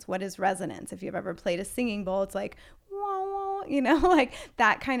resonance. What is resonance? If you've ever played a singing bowl, it's like, wah, wah, you know, like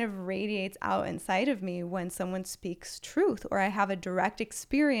that kind of radiates out inside of me when someone speaks truth, or I have a direct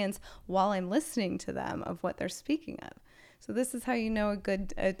experience while I'm listening to them of what they're speaking of. So this is how you know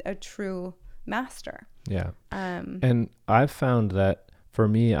a true master. Yeah. And I've found that for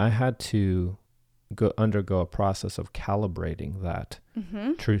me, I had to undergo a process of calibrating that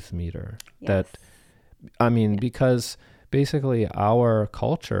truth meter. Yes. Because basically our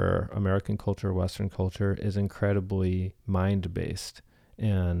culture, American culture, Western culture, is incredibly mind-based.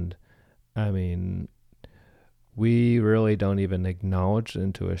 And I mean, we really don't even acknowledge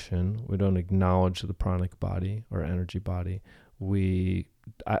intuition. We don't acknowledge the pranic body or energy body. We're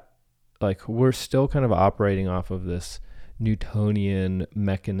still kind of operating off of this Newtonian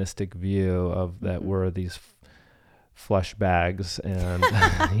mechanistic view of that we're these flesh bags, and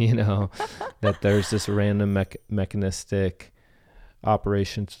you know, that there's this random mechanistic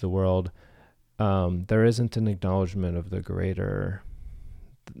operation to the world. There isn't an acknowledgement of the greater,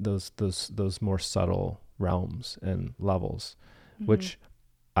 those more subtle realms and levels, which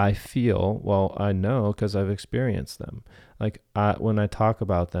I feel, well, I know because I've experienced them. Like when I talk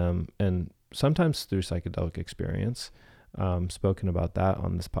about them, and sometimes through psychedelic experience, spoken about that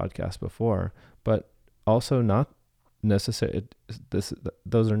on this podcast before, but also not necessary.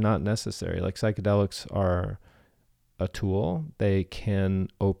 Those are not necessary. Like psychedelics are a tool. They can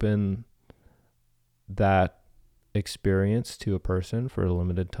open that experience to a person for a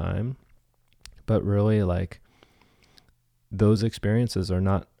limited time, but really, like, those experiences are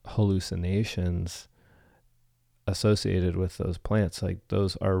not hallucinations associated with those plants. Like,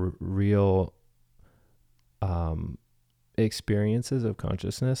 those are real experiences of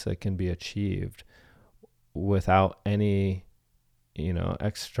consciousness that can be achieved without any,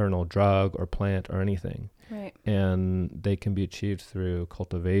 external drug or plant or anything. Right. And they can be achieved through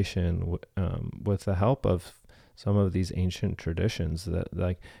cultivation with the help of some of these ancient traditions that,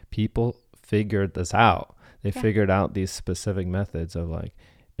 like, people figured this out. They figured out these specific methods of, like,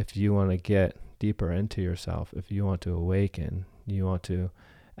 if you want to get deeper into yourself, if you want to awaken, you want to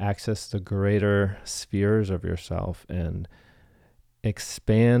access the greater spheres of yourself and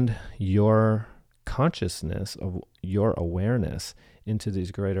expand your consciousness of your awareness into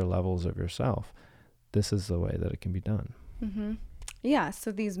these greater levels of yourself. This is the way that it can be done. Mm-hmm. Yeah.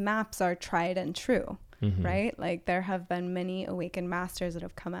 So these maps are tried and true, right? Like, there have been many awakened masters that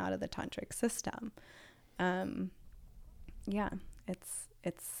have come out of the tantric system.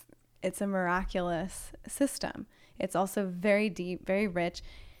 It's a miraculous system. It's also very deep, very rich,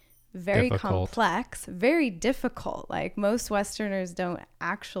 very complex, very difficult. Like, most Westerners don't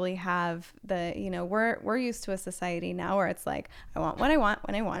actually have we're used to a society now where it's like, I want what I want,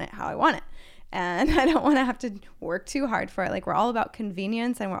 when I want it, how I want it. And I don't want to have to work too hard for it. Like, we're all about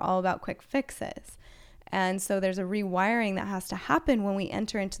convenience and we're all about quick fixes. And so there's a rewiring that has to happen when we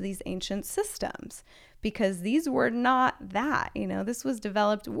enter into these ancient systems, because these were not that. This was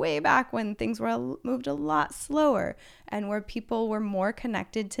developed way back when things were moved a lot slower and where people were more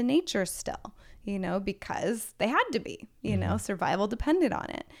connected to nature still, because they had to be, survival depended on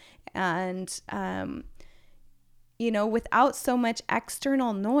it. And, without so much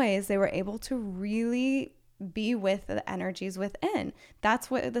external noise, they were able to really be with the energies within. That's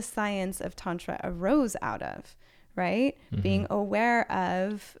what the science of Tantra arose out of, right? Being aware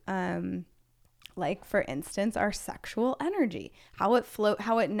of like, for instance, our sexual energy, how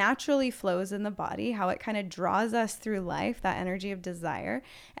it naturally flows in the body, how it kind of draws us through life, that energy of desire,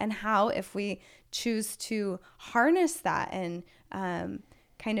 and how if we choose to harness that and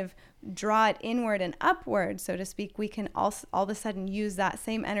kind of draw it inward and upward, so to speak, we can also all of a sudden use that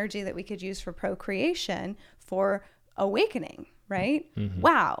same energy that we could use for procreation for awakening, right? Mm-hmm.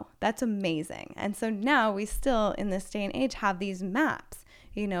 Wow, that's amazing. And so now we still, in this day and age, have these maps,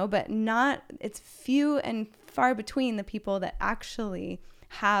 but it's few and far between the people that actually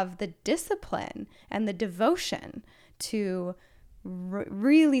have the discipline and the devotion to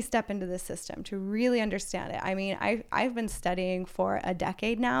really step into this system, to really understand it. I mean, I've been studying for a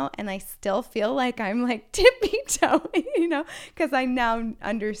decade now, and I still feel like I'm like tippy-toeing, because I now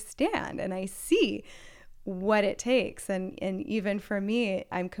understand and I see what it takes. And even for me,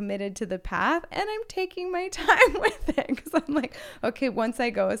 I'm committed to the path, and I'm taking my time with it, because I'm like, okay, once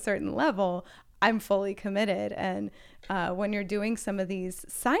I go a certain level, I'm fully committed. And when you're doing some of these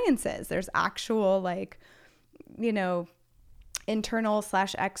sciences, there's actual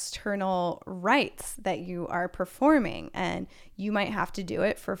internal/external rites that you are performing, and you might have to do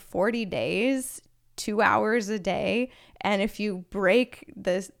it for 40 days, 2 hours a day. And if you break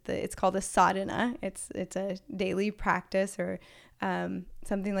it's called a sadhana, it's a daily practice or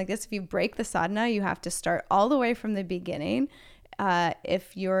something like this. If you break the sadhana, you have to start all the way from the beginning.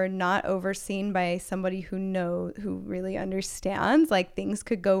 If you're not overseen by somebody who really understands, like, things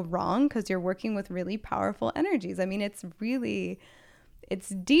could go wrong because you're working with really powerful energies. I mean, it's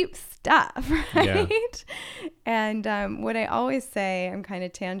deep stuff, right? Yeah. And what I always say, I'm kind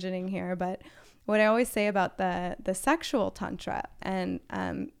of tangenting here, but what I always say about the sexual tantra and,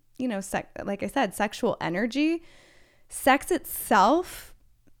 like I said, sexual energy, sex itself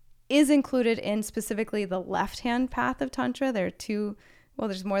is included in specifically the left-hand path of Tantra.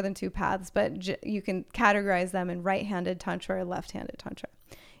 There's more than two paths, but you can categorize them in right-handed Tantra or left-handed Tantra.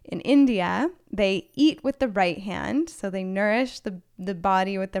 In India, they eat with the right hand, so they nourish the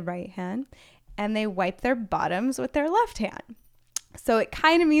body with the right hand, and they wipe their bottoms with their left hand. So it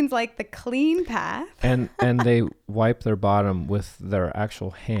kind of means like the clean path. And they wipe their bottom with their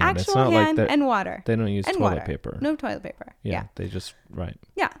actual hand. It's not hand like and water. They don't use toilet paper. No toilet paper. Yeah. They just, right.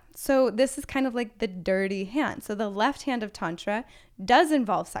 Yeah. So this is kind of like the dirty hand. So the left hand of Tantra does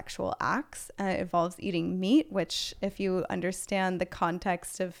involve sexual acts. It involves eating meat, which, if you understand the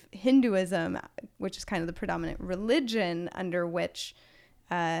context of Hinduism, which is kind of the predominant religion under which,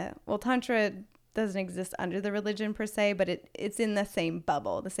 Tantra doesn't exist under the religion per se, but it's in the same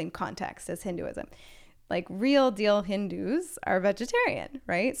bubble, the same context as Hinduism. Like, real deal Hindus are vegetarian,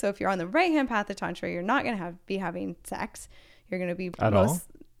 right? So if you're on the right hand path of Tantra, you're not going to be having sex. You're going to be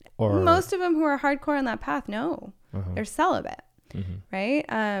most of them who are hardcore on that path, no, they're celibate, right?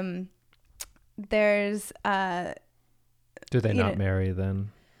 There's do they not marry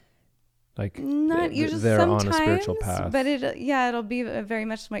then? Like, not usually, they're on a spiritual path, but it'll be very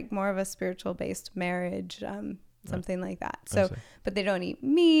much like more of a spiritual based marriage, something like that. So, but they don't eat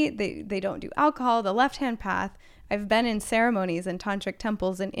meat. They don't do alcohol. The left hand path. I've been in ceremonies in tantric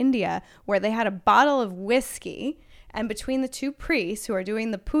temples in India where they had a bottle of whiskey, and between the two priests who are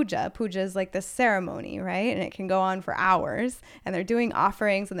doing the puja is like the ceremony, right? And it can go on for hours, and they're doing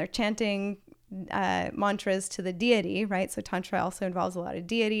offerings and they're chanting mantras to the deity, right? So Tantra also involves a lot of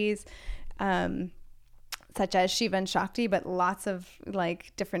deities, such as Shiva and Shakti, but lots of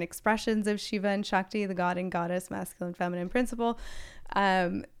like different expressions of Shiva and Shakti, the god and goddess, masculine, feminine principle.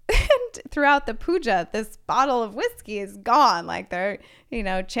 And throughout the puja, this bottle of whiskey is gone. Like, they're,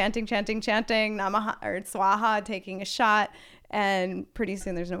 chanting, Namaha or Swaha, taking a shot, and pretty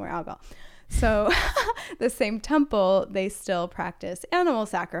soon there's no more alcohol. So the same temple, they still practice animal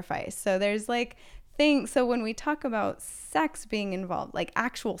sacrifice. So there's like things. So when we talk about sex being involved, like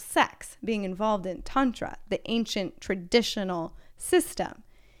actual sex being involved in Tantra, the ancient traditional system,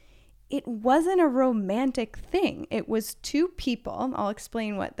 it wasn't a romantic thing. It was two people. I'll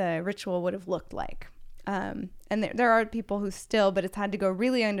explain what the ritual would have looked like. And there are people who still, but it's had to go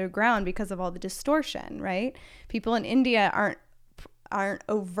really underground because of all the distortion, right? People in India aren't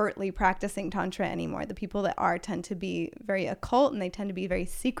overtly practicing Tantra anymore. The people that are tend to be very occult, and they tend to be very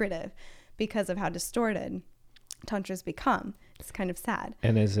secretive because of how distorted Tantra's become. It's kind of sad.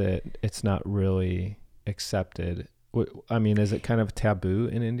 And it's not really accepted. I mean, is it kind of taboo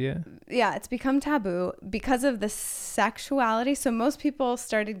in India? Yeah, it's become taboo because of the sexuality. So most people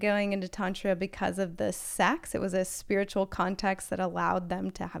started going into Tantra because of the sex. It was a spiritual context that allowed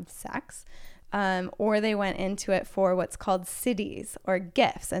them to have sex. Or they went into it for what's called siddhis or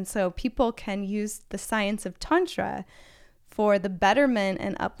gifts. And so people can use the science of Tantra for the betterment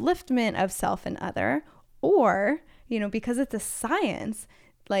and upliftment of self and other, or, you know, because it's a science,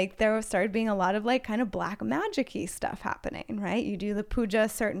 like there started being a lot of like kind of black magic-y stuff happening, right? You do the puja a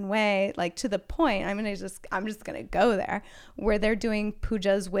certain way, like to the point, I'm just gonna go there, where they're doing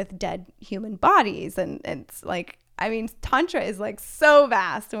pujas with dead human bodies, and it's like, I mean, Tantra is like so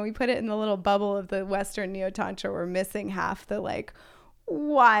vast. When we put it in the little bubble of the Western Neo-Tantra, we're missing half the like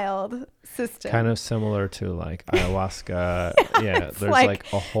wild system. Kind of similar to like ayahuasca. Yeah, there's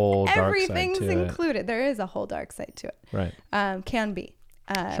like a whole dark side to it. Everything's included. There is a whole dark side to it. Right. Can be.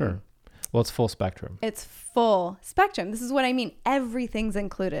 Sure. Well, it's full spectrum. It's full spectrum. This is what I mean. Everything's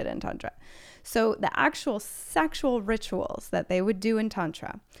included in Tantra. So the actual sexual rituals that they would do in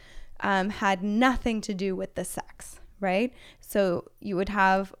Tantra had nothing to do with the sex, right? So you would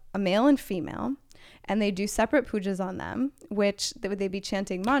have a male and female, and they do separate pujas on them, which they'd be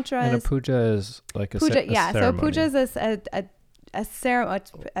chanting mantras. And a puja is like a ceremony. So a puja is a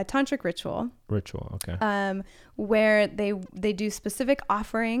tantric ritual. Okay. Where they do specific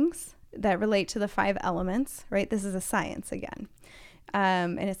offerings that relate to the 5 elements, right? This is a science again.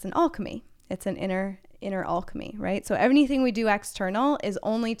 And it's an alchemy. It's an inner alchemy, right? So anything we do external is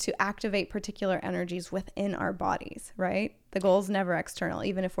only to activate particular energies within our bodies, right? The goal is never external,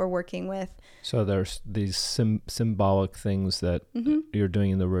 even if we're working with. So there's these symbolic things that you're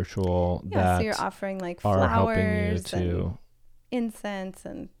doing in the ritual that so you're offering like are flowers helping you to and incense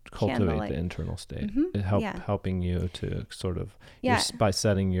and cultivate candlelight. the internal state. It helping you to sort of by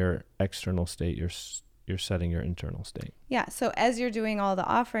setting your external state, you're setting your internal state. Yeah. So as you're doing all the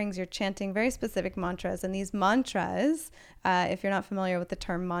offerings, you're chanting very specific mantras. And these mantras, if you're not familiar with the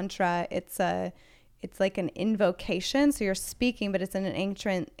term mantra, it's like an invocation. So you're speaking, but it's in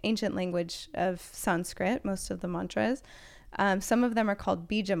an ancient language of Sanskrit, most of the mantras. Some of them are called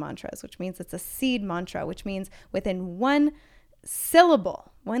bija mantras, which means it's a seed mantra, which means within one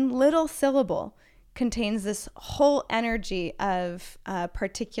little syllable contains this whole energy of a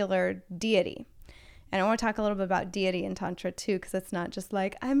particular deity. And I want to talk a little bit about deity in Tantra too, because it's not just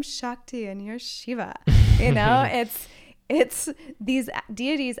like, I'm Shakti and you're Shiva. You know, it's these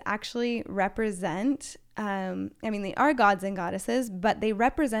deities actually represent, they are gods and goddesses, but they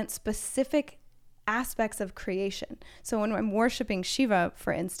represent specific aspects of creation. So when I'm worshiping Shiva,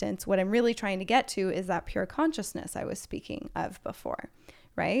 for instance, what I'm really trying to get to is that pure consciousness I was speaking of before.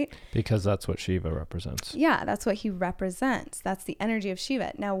 Right? Because that's what Shiva represents. Yeah, that's what he represents. That's the energy of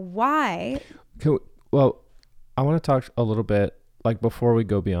Shiva. Now, why? Well, I want to talk a little bit, like before we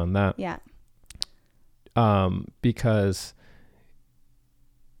go beyond that. Yeah. Because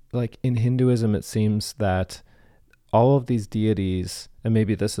like in Hinduism, it seems that all of these deities, and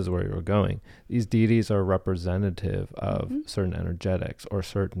maybe this is where you're going, these deities are representative of certain energetics or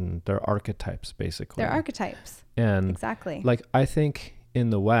they're archetypes, basically. They're archetypes. And exactly. Like, I think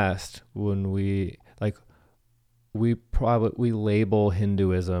in the West, when we label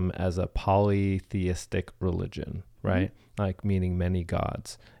Hinduism as a polytheistic religion, right? Like meaning many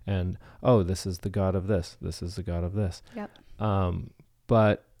gods. And, this is the god of this. This is the god of this. Yep.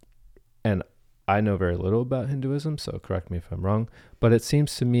 And I know very little about Hinduism, so correct me if I'm wrong, but it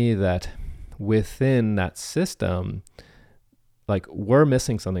seems to me that within that system, like we're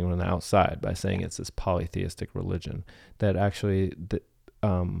missing something from the outside by saying it's this polytheistic religion, that actually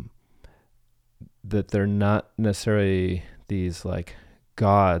that they're not necessarily these like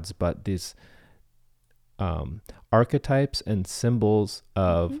gods, but these archetypes and symbols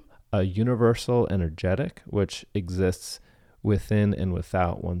of a universal energetic which exists within and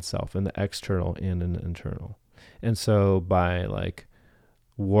without oneself, in the external and in the internal. And so by like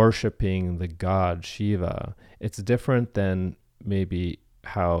worshiping the god Shiva, it's different than maybe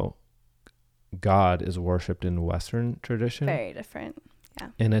how God is worshipped in Western tradition. Very different. Yeah.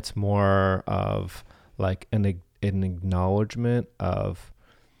 And it's more of like an acknowledgement of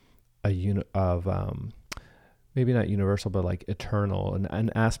maybe not universal, but like eternal, an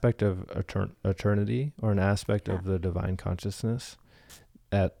aspect of eternity, or an aspect of the divine consciousness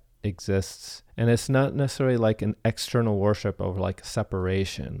that exists. And it's not necessarily like an external worship of like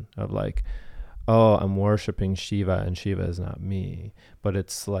separation of like, I'm worshiping Shiva and Shiva is not me, but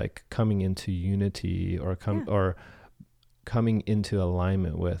it's like coming into unity or coming into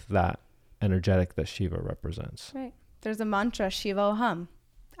alignment with that energetic that Shiva represents. Right. There's a mantra, Shivoham.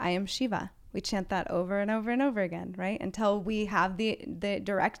 I am Shiva. We chant that over and over and over again, right? Until we have the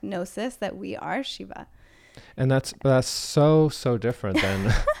direct gnosis that we are Shiva. And that's so different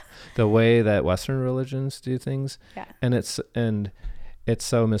than the way that Western religions do things. Yeah. And it's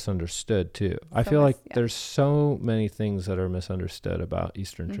so misunderstood too. I feel like there's so many things that are misunderstood about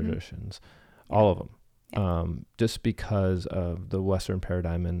Eastern traditions. All of them. just because of the Western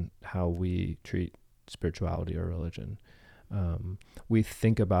paradigm and how we treat spirituality or religion. We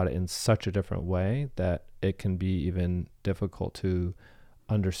think about it in such a different way that it can be even difficult to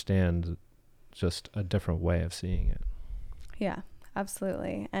understand just a different way of seeing it. Yeah,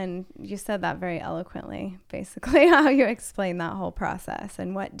 absolutely. And you said that very eloquently, basically, how you explain that whole process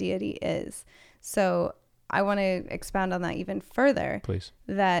and what deity is. So I want to expound on that even further. Please.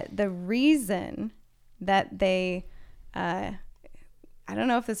 That the reason that they, I don't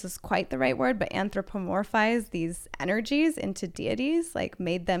know if this is quite the right word, but anthropomorphize these energies into deities, like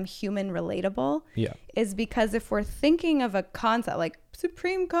made them human relatable, is because if we're thinking of a concept like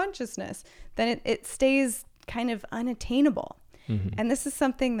supreme consciousness, then it stays kind of unattainable. Mm-hmm. And this is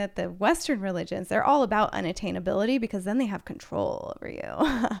something that the Western religions, they're all about unattainability because then they have control over you.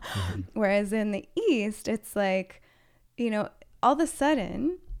 Mm-hmm. Whereas in the East, it's like, all of a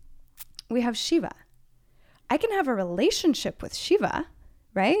sudden we have Shiva. I can have a relationship with Shiva,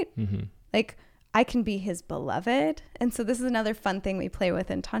 right? Mm-hmm. Like I can be his beloved. And so this is another fun thing we play with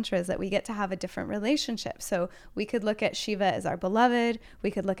in Tantra, is that we get to have a different relationship. So we could look at Shiva as our beloved.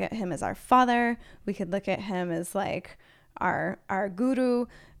 We could look at him as our father. We could look at him as like our guru,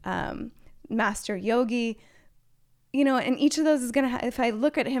 master yogi, and each of those is going to if I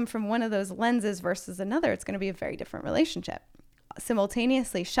look at him from one of those lenses versus another, it's going to be a very different relationship.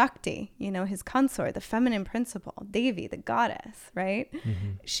 Simultaneously, Shakti, his consort, the feminine principle, Devi, the goddess, right?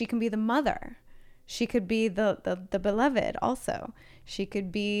 Mm-hmm. She can be the mother. She could be the beloved also. She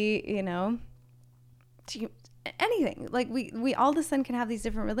could be, anything. Like we all of a sudden can have these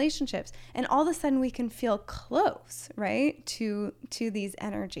different relationships, and all of a sudden we can feel close, right? To these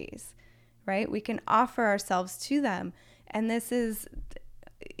energies, right? We can offer ourselves to them. And this is,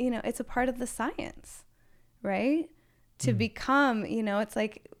 it's a part of the science, right? To become, it's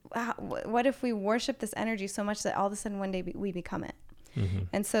like, what if we worship this energy so much that all of a sudden one day we become it? Mm-hmm.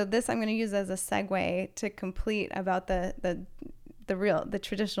 And so this I'm going to use as a segue to complete about the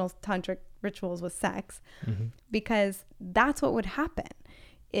traditional tantric rituals with sex, mm-hmm. because that's what would happen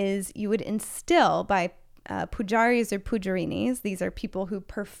is you would instill by pujaris or pujarinis. These are people who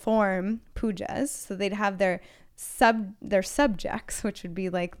perform pujas. So they'd have their subjects, which would be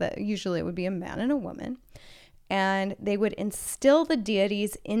like usually it would be a man and a woman. And they would instill the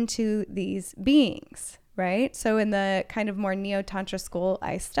deities into these beings, right? So in the kind of more neo-tantra school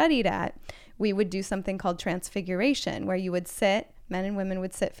I studied at, we would do something called transfiguration, where you would sit, men and women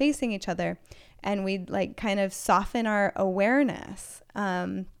would sit facing each other, and we'd like kind of soften our awareness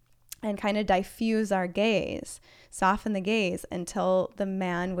and kind of diffuse our gaze, soften the gaze until the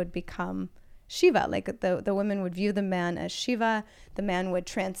man would become Shiva. Like the women would view the man as Shiva, the man would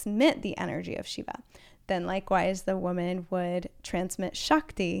transmit the energy of Shiva. Then likewise, the woman would transmit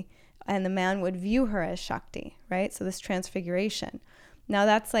Shakti and the man would view her as Shakti, right? So this transfiguration. Now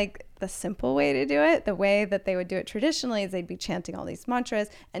that's like the simple way to do it. The way that they would do it traditionally is they'd be chanting all these mantras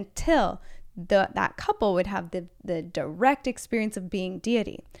until that couple would have the direct experience of being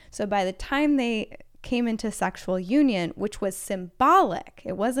deity. So by the time they came into sexual union, which was symbolic,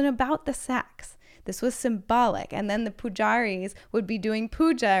 it wasn't about the sex. This was symbolic. And then the pujaris would be doing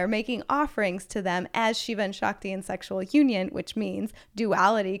puja or making offerings to them as Shiva and Shakti in sexual union, which means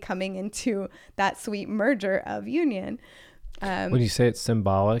duality coming into that sweet merger of union. When you say it's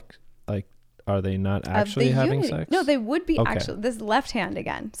symbolic, like, are they not actually having sex? No, they would be actually. This left hand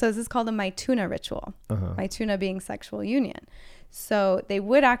again. So this is called a Maituna ritual. Uh-huh. Maituna being sexual union. So they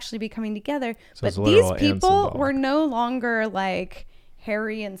would actually be coming together. So but these people were no longer like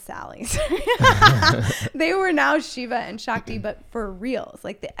Harry and Sally's. They were now Shiva and Shakti, but for reals.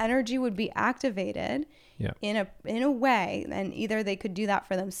 Like the energy would be activated in a way, and either they could do that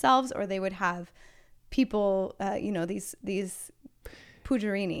for themselves or they would have people, these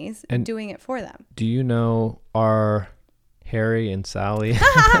pujarinis and doing it for them. Do you know, are Harry and Sally?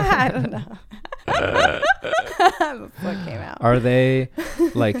 I don't know. That's what came out. Are they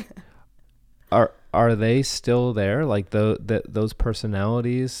like? Are they still there, like those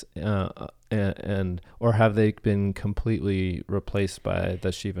personalities, and or have they been completely replaced by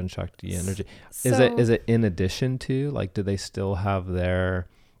the Shiva and Shakti energy? Is it in addition to, like, do they still have their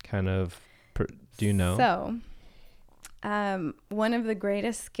kind of? Do you know? So, one of the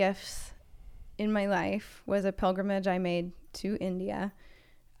greatest gifts in my life was a pilgrimage I made to India,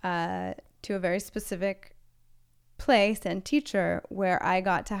 to a very specific place and teacher where I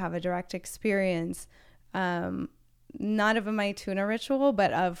got to have a direct experience, not of a Maituna ritual,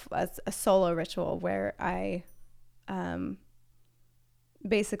 but of a solo ritual where I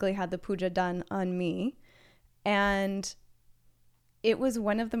basically had the puja done on me. And it was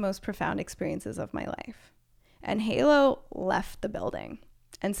one of the most profound experiences of my life. And Halo left the building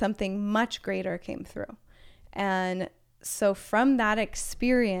and something much greater came through. And so from that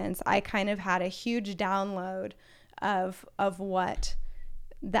experience, I kind of had a huge download of what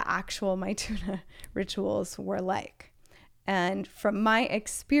the actual Maituna rituals were like. And from my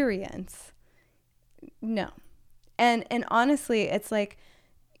experience, no. And honestly, it's like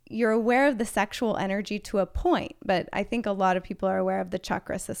you're aware of the sexual energy to a point, but I think a lot of people are aware of the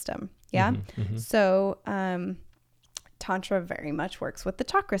chakra system. Yeah. Mm-hmm, mm-hmm. So Tantra very much works with the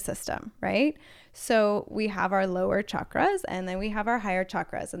chakra system, right? So we have our lower chakras and then we have our higher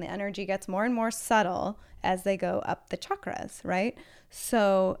chakras, and the energy gets more and more subtle as they go up the chakras, right?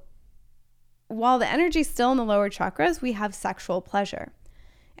 So while the energy is still in the lower chakras, we have sexual pleasure.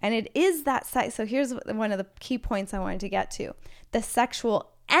 And it is that so here's one of the key points I wanted to get to. The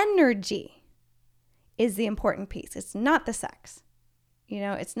sexual energy is the important piece. It's not the sex.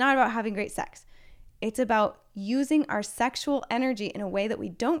 It's not about having great sex. It's about using our sexual energy in a way that we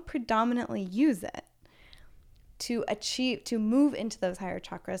don't predominantly use it to move into those higher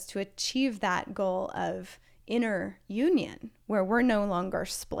chakras, to achieve that goal of inner union where we're no longer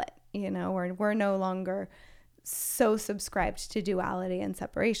split, where we're no longer so subscribed to duality and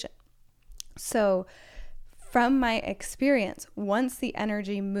separation. So from my experience, once the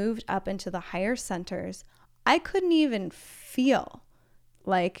energy moved up into the higher centers, I couldn't even feel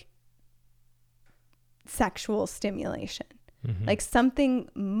like sexual stimulation. Mm-hmm. Like something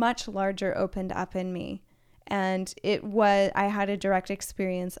much larger opened up in me. And I had a direct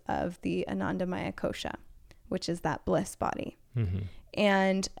experience of the Anandamaya Kosha, which is that bliss body. Mm-hmm.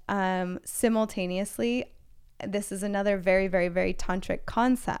 And simultaneously, this is another very, very, very tantric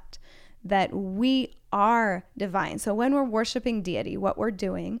concept, that we are divine. So when we're worshiping deity, what we're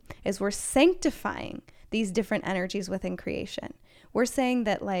doing is we're sanctifying these different energies within creation. We're saying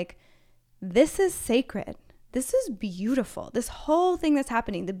that like, this is sacred. This is beautiful. This whole thing that's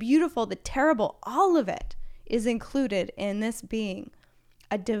happening, the beautiful, the terrible, all of it is included in this being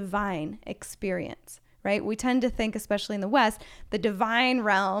a divine experience, right? We tend to think, especially in the West, the divine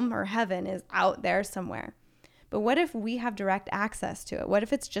realm or heaven is out there somewhere. But what if we have direct access to it? What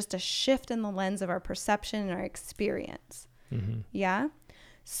if it's just a shift in the lens of our perception and our experience? Mm-hmm. Yeah?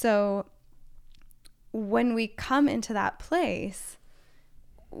 So when we come into that place,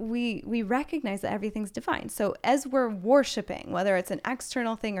 we recognize that everything's divine. So as we're worshiping, whether it's an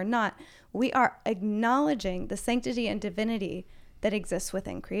external thing or not, we are acknowledging the sanctity and divinity that exists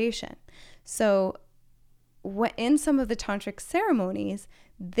within creation. So in some of the tantric ceremonies,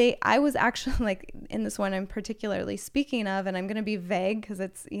 I was actually like in this one I'm particularly speaking of, and I'm going to be vague because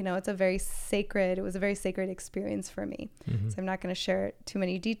it was a very sacred experience for me. Mm-hmm. So I'm not going to share too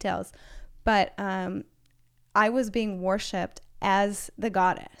many details, but I was being worshipped as the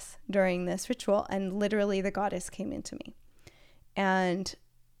goddess during this ritual, and literally the goddess came into me. And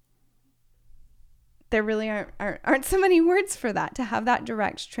there really aren't so many words for that, to have that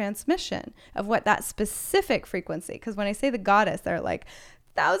direct transmission of what that specific frequency, because when I say the goddess, there are like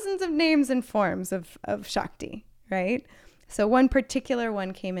thousands of names and forms of Shakti, right? So one particular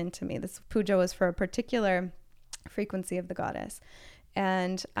one came into me. This puja was for a particular frequency of the goddess.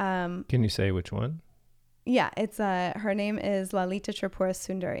 And can you say which one? Yeah, it's her name is Lalita Tripura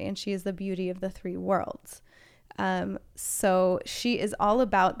Sundari, and she is the beauty of the three worlds. So she is all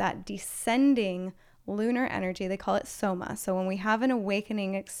about that descending lunar energy. They call it soma. So when we have an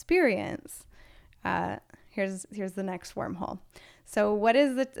awakening experience, here's the next wormhole. So what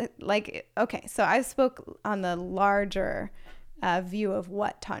is it like? Okay, so I spoke on the larger view of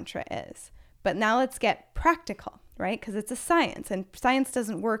what Tantra is, but now let's get practical, right? Because it's a science, and science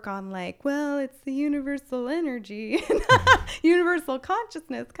doesn't work on like, well, it's the universal energy, universal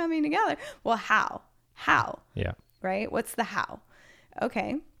consciousness coming together. Well, how? Yeah. Right? What's the how?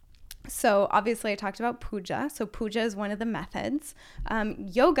 Okay. So obviously I talked about puja. So puja is one of the methods.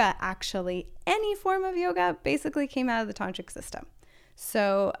 Yoga, actually, any form of yoga basically came out of the tantric system.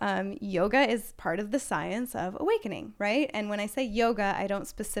 So yoga is part of the science of awakening, right? And when I say yoga, I don't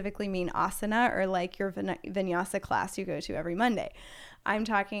specifically mean asana or like your vinyasa class you go to every Monday. I'm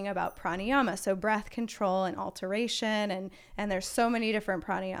talking about pranayama, so breath control and alteration, and there's so many different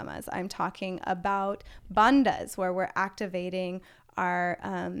pranayamas. I'm talking about bandhas, where we're activating our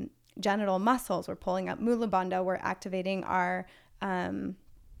genital muscles. We're pulling up Mula Bandha. We're activating our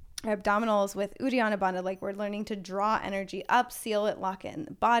abdominals with Uddiyana Bandha, like we're learning to draw energy up, seal it, lock it in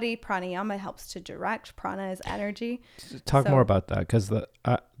the body. Pranayama helps to direct. Prana is energy. Talk more about that, because the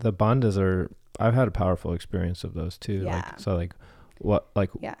bandhas are, I've had a powerful experience of those too. Yeah.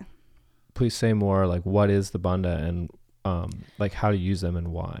 Please say more, like what is the bandha and like how to use them and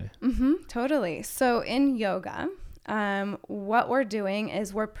why. Totally. So in yoga, what we're doing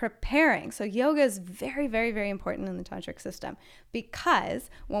is we're preparing. So yoga is very, very, very important in the tantric system, because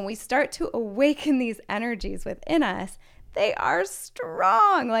when we start to awaken these energies within us, they are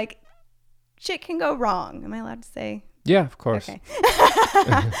strong. Like, shit can go wrong. Am I allowed to say? Yeah, of course. Okay.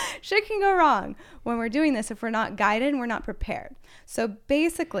 Shit can go wrong when we're doing this if we're not guided and we're not prepared. So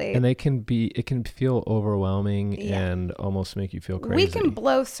basically, and it can feel overwhelming and almost make you feel crazy. We can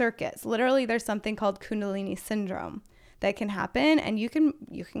blow circuits. Literally, there's something called Kundalini syndrome that can happen, and you can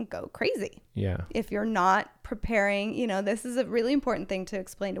go crazy. Yeah. If you're not preparing, this is a really important thing to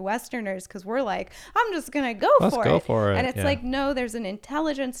explain to Westerners, because we're like, I'm just going to Let's go for it. And it's like, no, there's an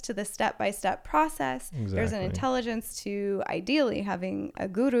intelligence to the step-by-step process. Exactly. There's an intelligence to ideally having a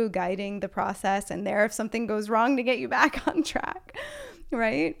guru guiding the process and there if something goes wrong to get you back on track,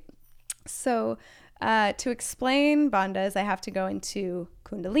 right? So to explain bandhas, I have to go into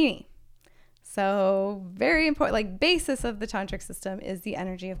Kundalini. So very important, like basis of the tantric system is the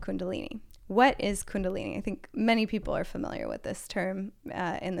energy of Kundalini. What is Kundalini? I think many people are familiar with this term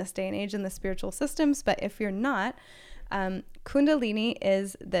in this day and age in the spiritual systems, but if you're not, Kundalini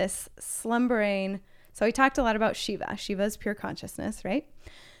is this slumbering. So we talked a lot about Shiva. Shiva is pure consciousness, right?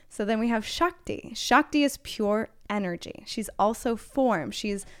 So then we have Shakti. Shakti is pure energy. She's also form.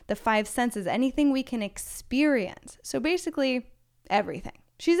 She's the five senses, anything we can experience. So basically everything.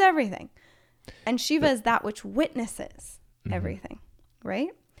 She's everything. And Shiva is that which witnesses everything, right?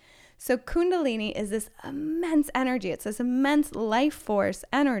 So Kundalini is this immense energy. It's this immense life force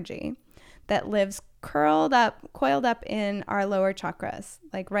energy that lives coiled up in our lower chakras,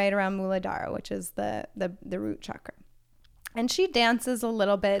 like right around Muladhara, which is the root chakra. And she dances a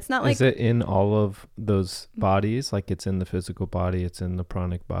little bit. It's not like... Is it in all of those bodies? Like it's in the physical body, it's in the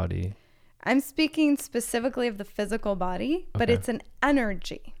pranic body? I'm speaking specifically of the physical body, but it's an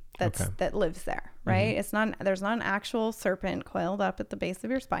energy that lives there, right? It's not, there's not an actual serpent coiled up at the base of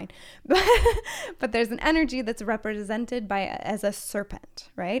your spine, but there's an energy that's represented as a serpent,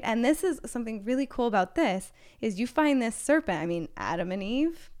 right? And this is something really cool about this is you find this serpent, I mean, Adam and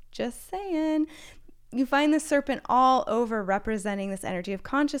Eve, just saying, you find this serpent all over representing this energy of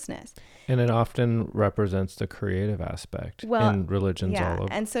consciousness. And it often represents the creative aspect in religions all over.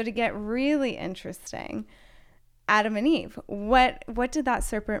 And so to get really interesting, Adam and Eve, what did that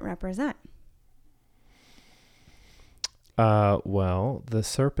serpent represent? Well, the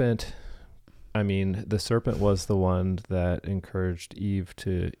serpent was the one that encouraged Eve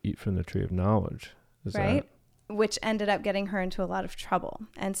to eat from the tree of knowledge. Right? Which ended up getting her into a lot of trouble.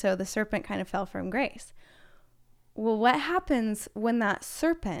 And so the serpent kind of fell from grace. Well, what happens when that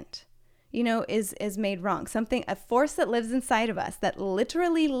serpent, is made wrong? A force that lives inside of us that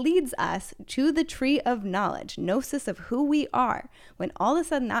literally leads us to the tree of knowledge, gnosis of who we are. When all of a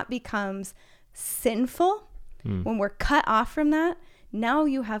sudden that becomes sinful, when we're cut off from that, now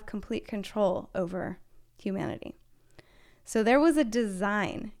you have complete control over humanity. So there was a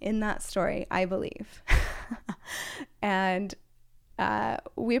design in that story, I believe. And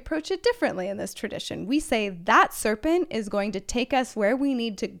we approach it differently in this tradition. We say that serpent is going to take us where we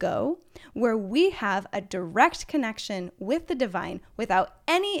need to go, where we have a direct connection with the divine without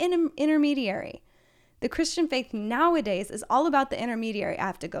any intermediary. The Christian faith nowadays is all about the intermediary. I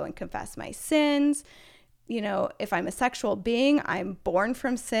have to go and confess my sins. If I'm a sexual being, I'm born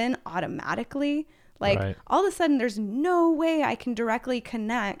from sin automatically. All of a sudden, there's no way I can directly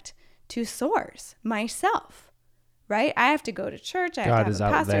connect to source myself. Right? I have to go to church. I have to have a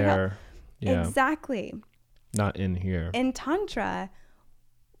pastor. God is out there. Yeah. Exactly. Not in here. In Tantra,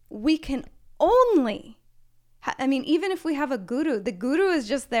 we can only, even if we have a guru, the guru is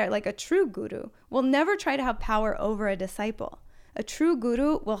just there, like a true guru will never try to have power over a disciple. A true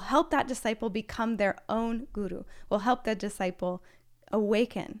guru will help that disciple become their own guru, will help that disciple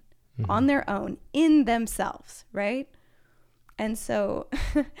awaken on their own in themselves, right? And so...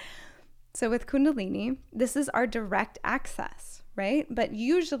 So with Kundalini, this is our direct access, right? But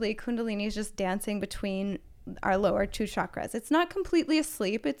usually Kundalini is just dancing between our lower two chakras. It's not completely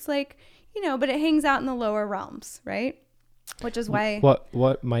asleep. It's like, but it hangs out in the lower realms, right? Which is why...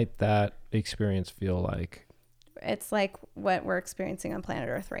 What might that experience feel like? It's like what we're experiencing on planet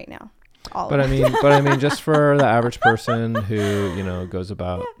Earth right now. But I mean, just for the average person who, goes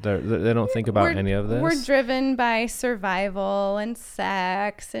about, they don't think about any of this. We're driven by survival and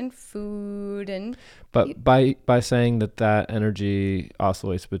sex and food and. But by saying that energy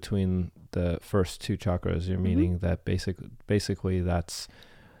oscillates between the first two chakras, you're meaning that basically that's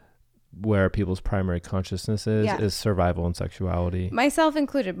where people's primary consciousness is survival and sexuality. Myself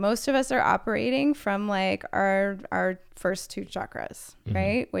included. Most of us are operating from like our first two chakras,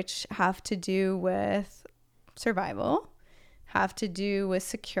 right? Which have to do with survival, have to do with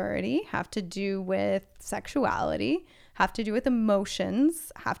security, have to do with sexuality, have to do with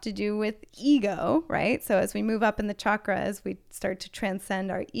emotions, have to do with ego, right? So as we move up in the chakras, we start to transcend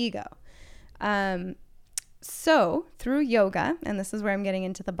our ego. So through yoga, and this is where I'm getting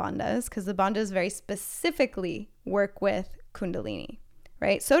into the bandhas, because the bandhas very specifically work with Kundalini,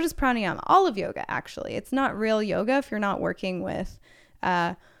 right? So does pranayama, all of yoga, actually. It's not real yoga if you're not working with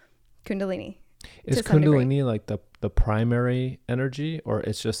Kundalini. Is Kundalini like the primary energy, or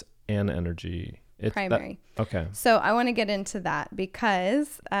it's just an energy? It's primary. Okay. So I want to get into that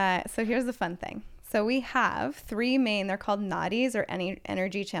because, so here's the fun thing. So we have three main, they're called nadis, or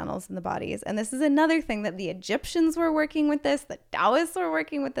energy channels in the bodies. And this is another thing that the Egyptians were working with this, the Taoists were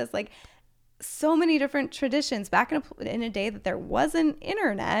working with this, like so many different traditions back in a day that there wasn't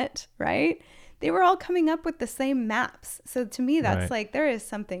internet, right? They were all coming up with the same maps. So to me, that's like, there is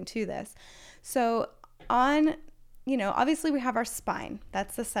something to this. So on, obviously we have our spine.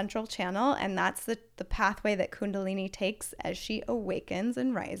 That's the central channel. And that's the pathway that Kundalini takes as she awakens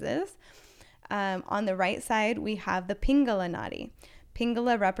and rises. On the right side, we have the Pingala Nadi.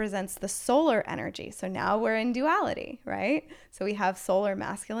 Pingala represents the solar energy. So now we're in duality, right? So we have solar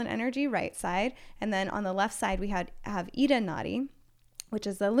masculine energy, right side. And then on the left side, we have Ida Nadi, which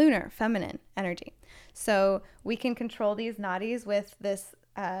is the lunar feminine energy. So we can control these nadis with this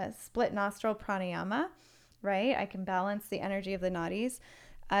split nostril pranayama, right? I can balance the energy of the nadis.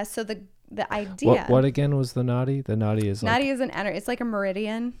 So the idea... What again was the nadi? The nadi is like... Nadi is an energy. It's like a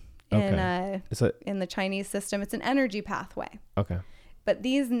meridian. In the Chinese system, it's an energy pathway. Okay. But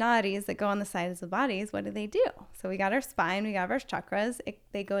these nadis that go on the sides of the bodies, what do? So we got our spine, we got our chakras.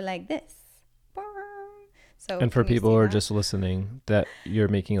 They go like this. So and for people who are just listening, that you're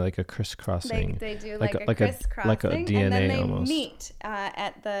making like a crisscrossing. They do like a crisscrossing. Like a DNA and then they almost. meet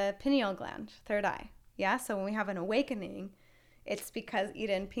at the pineal gland, third eye. Yeah. So when we have an awakening, it's because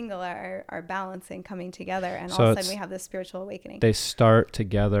Ida and Pingala are balancing, coming together, and all of a sudden we have this spiritual awakening. They start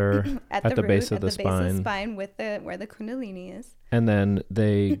together at the base of the spine. Base of the spine with where the Kundalini is. And then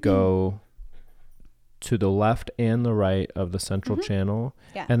they go to the left and the right of the central channel.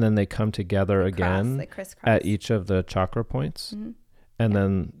 Yeah. And then they come together again at each of the chakra points. And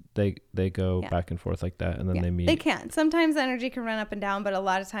then they go back and forth like that, and then they meet. They can. Sometimes energy can run up and down, but a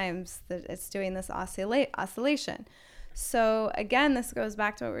lot of times it's doing this oscillation. So again, this goes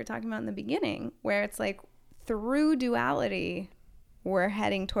back to what we were talking about in the beginning, where it's like through duality, we're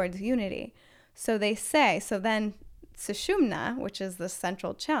heading towards unity. So they say, so then Sushumna, which is the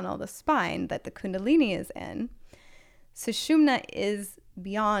central channel, the spine that the Kundalini is in, Sushumna is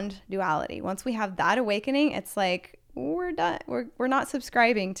beyond duality. Once we have that awakening, it's like we're done. We're not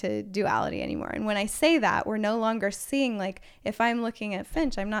subscribing to duality anymore. And when I say that, we're no longer seeing, like, if I'm looking at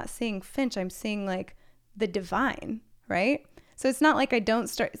Finch, I'm not seeing Finch, I'm seeing like the divine. Right? So it's not like I don't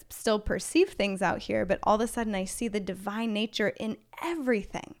still perceive things out here, but all of a sudden I see the divine nature in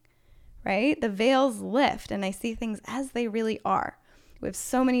everything, right? The veils lift and I see things as they really are. We have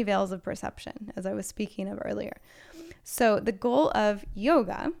so many veils of perception, as I was speaking of earlier. So the goal of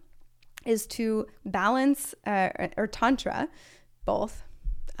yoga is to balance, or tantra, both,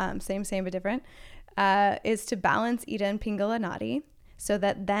 same but different, is to balance Ida and Pingala Nadi. So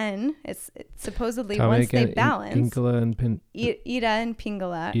that then it's supposedly once they balance, Ida and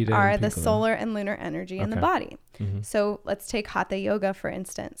Pingala are the solar and lunar energy in the body. So let's take Hatha yoga, for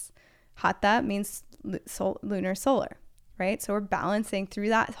instance. Hatha means lunar solar, right? So we're balancing through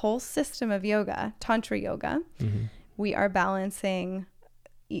that whole system of yoga, Tantra yoga. We are balancing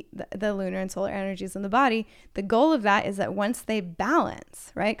the lunar and solar energies in the body. The goal of that is that once they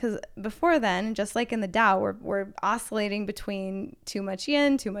balance, right? Because before then, just like in the Tao, we're oscillating between too much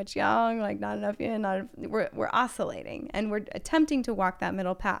yin, too much yang, like not enough yin, we're oscillating, and we're attempting to walk that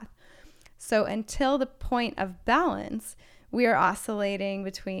middle path. So until the point of balance, we are oscillating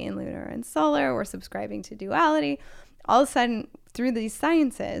between lunar and solar. We're subscribing to duality. All of a sudden, through these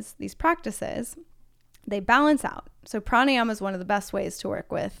sciences, these practices, they balance out. So pranayama is one of the best ways to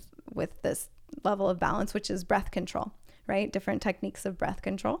work with this level of balance, which is breath control, right? Different techniques of breath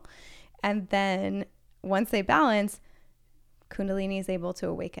control. And then once they balance, Kundalini is able to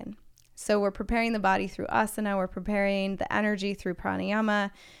awaken. So we're preparing the body through asana. We're preparing the energy through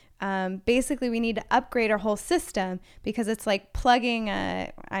pranayama. Basically, we need to upgrade our whole system because it's like plugging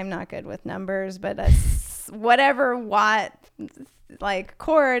I'm not good with numbers, but whatever watt like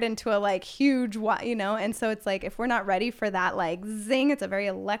cord into a like huge, you know, and so it's like if we're not ready for that like zing, it's a very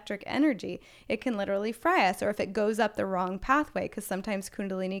electric energy, it can literally fry us. Or if it goes up the wrong pathway, because sometimes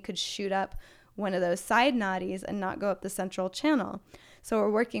Kundalini could shoot up one of those side nadis and not go up the central channel. So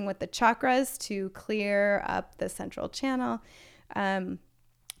we're working with the chakras to clear up the central channel.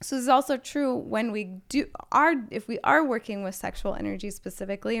 So this is also true when if we are working with sexual energy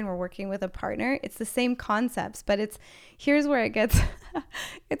specifically and we're working with a partner, it's the same concepts, but here's where it gets,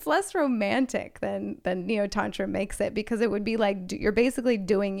 it's less romantic than Neo-Tantra makes it, because it would be like, you're basically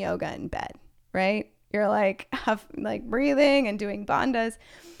doing yoga in bed, right? You're like breathing and doing bandhas.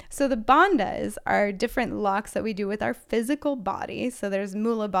 So the bandhas are different locks that we do with our physical body. So there's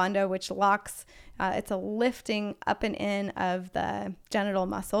Mula Bandha, which locks, it's a lifting up and in of the genital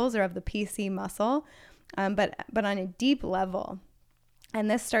muscles or of the PC muscle, but on a deep level. And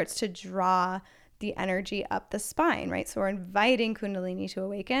this starts to draw the energy up the spine, right? So we're inviting Kundalini to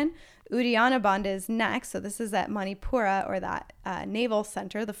awaken. Uddiyana Bandha is next. So this is that Manipura, or that navel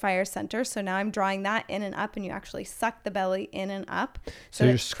center, the fire center. So now I'm drawing that in and up, and you actually suck the belly in and up. So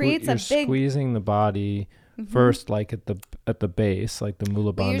you're squeezing the body first, like at the base, like the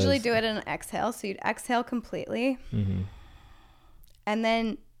Mula Bandha. We usually do it in an exhale. So you'd exhale completely. And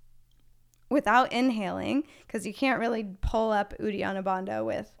then without inhaling, because you can't really pull up Uddiyana Bandha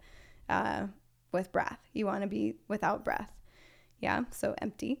with breath. You want to be without breath. Yeah, so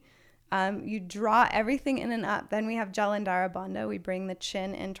empty. You draw everything in and up. Then we have Jalandhara Bandha. We bring the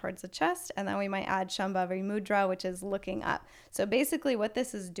chin in towards the chest, and then we might add Shambhavi Mudra, which is looking up. So basically what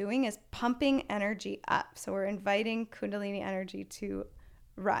this is doing is pumping energy up. So we're inviting Kundalini energy to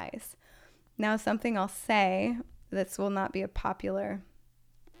rise. Now, something I'll say, this will not be a popular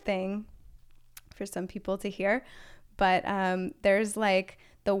thing for some people to hear, but there's like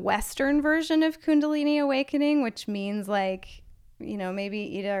the Western version of Kundalini awakening, which means like, you know,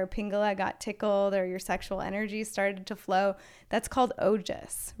 maybe Ida or Pingala got tickled or your sexual energy started to flow. That's called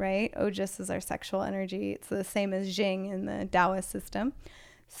Ojas, right? Ojas is our sexual energy. It's the same as Jing in the Taoist system.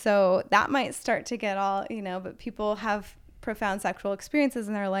 So that might start to get all, you know, but people have profound sexual experiences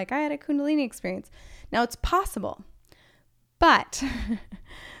and they're like, I had a Kundalini experience. Now it's possible, but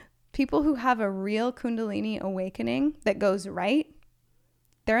people who have a real Kundalini awakening that goes right,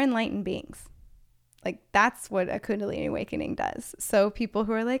 they're enlightened beings. Like that's what a Kundalini awakening does. So people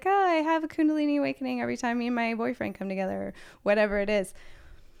who are like, oh, I have a Kundalini awakening every time me and my boyfriend come together, or whatever it is.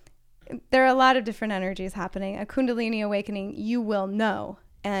 There are a lot of different energies happening. A Kundalini awakening, you will know.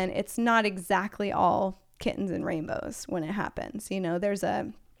 And it's not exactly all kittens and rainbows when it happens. You know, there's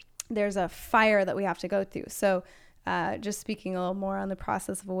a fire that we have to go through. So just speaking a little more on the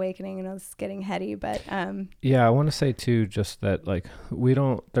process of awakening, you know, it's getting heady, but yeah, I want to say too, just that like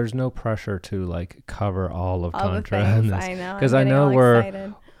there's no pressure to like cover all of Tantra. I know, because I know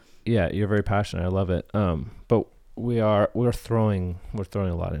you're very passionate. I love it. But we're throwing a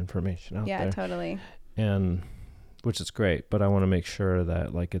lot of information out there. Yeah, totally. And which is great, but I want to make sure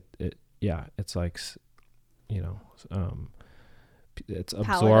that like it's like, you know, it's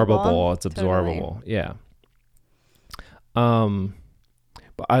absorbable. It's absorbable. Totally. Yeah.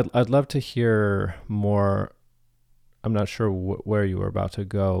 But I'd love to hear more. I'm not sure where you were about to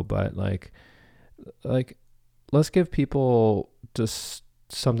go, but like let's give people just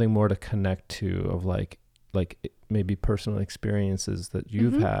something more to connect to, of like maybe personal experiences that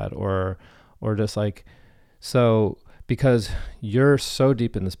you've had, or just like, so because you're so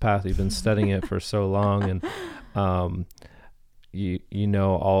deep in this path, you've been studying it for so long, and you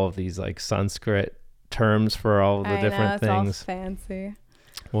know all of these like Sanskrit terms for all of the different things. It's all fancy.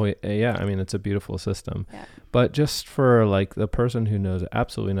 Well, yeah, I mean, it's a beautiful system. Yeah. But just for like the person who knows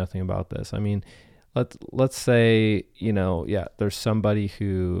absolutely nothing about this, I mean, let's say, you know, yeah, there's somebody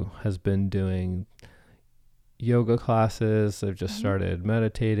who has been doing yoga classes, they've just started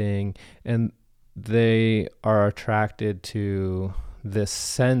meditating, and they are attracted to this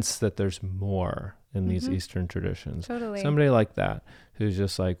sense that there's more in these Eastern traditions. Totally. Somebody like that who's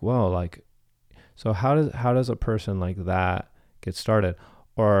just like, well, like, so how does a person like that get started?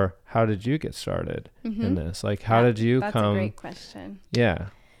 Or how did you get started in this? Like, how did you come? That's a great question. Yeah.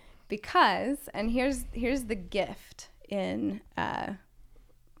 Because, and here's the gift in,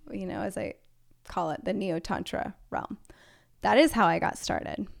 you know, as I call it, the Neo-Tantra realm. That is how I got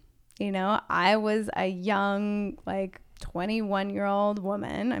started. You know, I was a young, like 21-year-old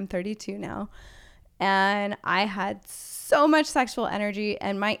woman. I'm 32 now. And I had so much sexual energy,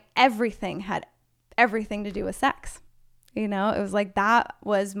 and my everything had everything to do with sex. You know, it was like that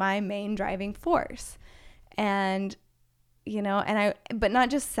was my main driving force. And, you know, but not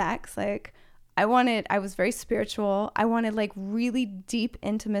just sex, like I was very spiritual. I wanted like really deep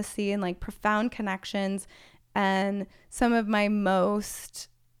intimacy and like profound connections. And some of my most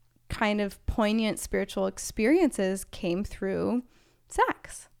kind of poignant spiritual experiences came through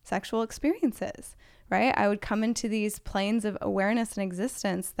sexual experiences, right? I would come into these planes of awareness and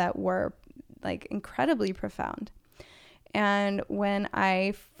existence that were like incredibly profound. And when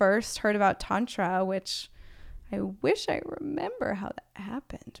I first heard about Tantra, which I wish I remember how that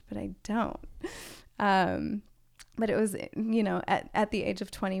happened, but I don't. But it was, at the age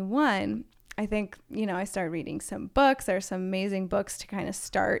of 21, I think, I started reading some books. There are some amazing books to kind of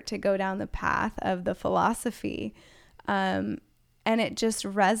start to go down the path of the philosophy. And it just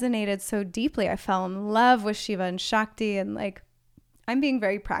resonated so deeply. I fell in love with Shiva and Shakti. And like, I'm being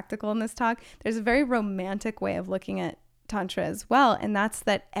very practical in this talk. There's a very romantic way of looking at Tantra as well. And that's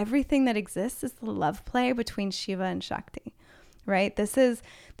that everything that exists is the love play between Shiva and Shakti, right? This is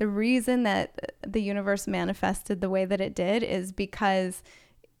the reason that the universe manifested the way that it did, is because,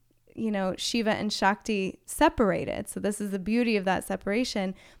 Shiva and Shakti separated. So this is the beauty of that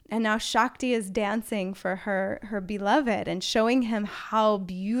separation. And now Shakti is dancing for her beloved and showing him how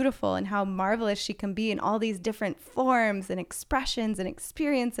beautiful and how marvelous she can be in all these different forms and expressions and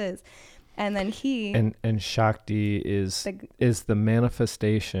experiences. And then and Shakti is the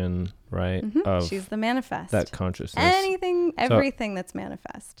manifestation, right? Mm-hmm. Of she's the manifest. That consciousness. Everything that's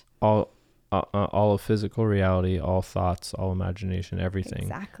manifest. All of physical reality, all thoughts, all imagination, everything.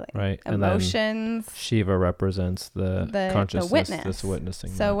 Exactly. Right. Emotions. And then Shiva represents the consciousness, the witness. This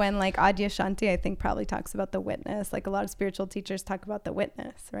witnessing. So when like Adyashanti, I think probably talks about the witness, like a lot of spiritual teachers talk about the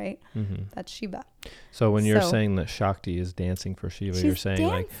witness, right? Mm-hmm. That's Shiva. So when you're saying that Shakti is dancing for Shiva, you're saying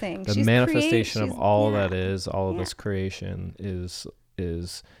dancing. Like the manifestation of all that is, all of this creation is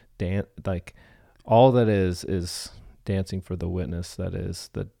like all that is dancing for the witness that is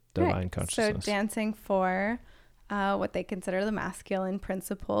the divine consciousness. So dancing for what they consider the masculine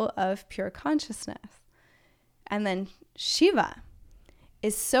principle of pure consciousness. And then Shiva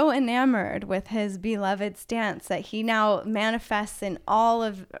is so enamored with his beloved's dance that he now manifests in all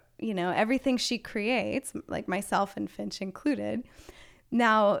of, everything she creates, like myself and Finch included.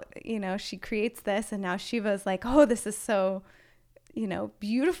 Now, she creates this, and now Shiva is like, oh, this is so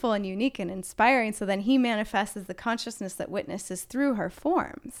beautiful and unique and inspiring. So then he manifests as the consciousness that witnesses through her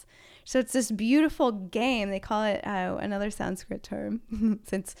forms. So it's this beautiful game. They call it another Sanskrit term,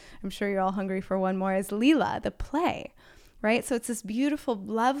 since I'm sure you're all hungry for one more, is Leela, the play, right? So it's this beautiful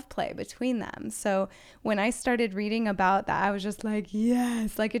love play between them. So when I started reading about that, I was just like,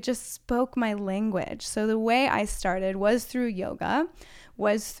 yes, like it just spoke my language. So the way I started was through yoga,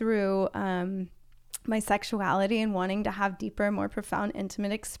 was through my sexuality and wanting to have deeper, more profound,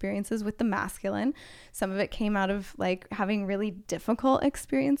 intimate experiences with the masculine. Some of it came out of like having really difficult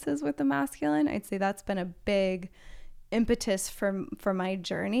experiences with the masculine. I'd say that's been a big impetus for my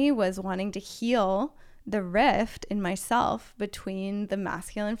journey, was wanting to heal the rift in myself between the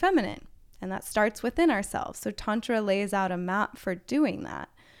masculine and feminine. And that starts within ourselves. So Tantra lays out a map for doing that,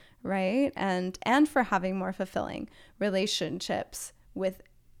 right? And for having more fulfilling relationships with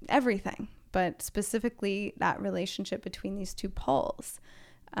everything, but specifically that relationship between these two poles,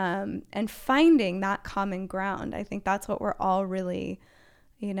 and finding that common ground. I think that's what we're all really,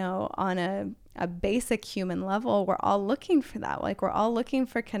 on a basic human level, we're all looking for that. Like we're all looking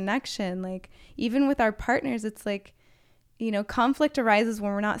for connection. Like even with our partners, it's like, conflict arises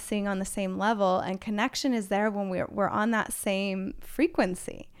when we're not seeing on the same level, and connection is there when we're on that same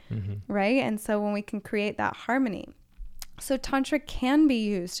frequency, right? And so when we can create that harmony. So Tantra can be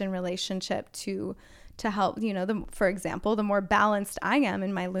used in relationship to help, for example, the more balanced I am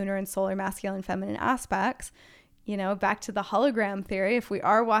in my lunar and solar masculine feminine aspects, back to the hologram theory, if we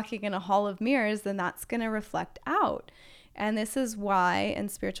are walking in a hall of mirrors, then that's going to reflect out. And this is why in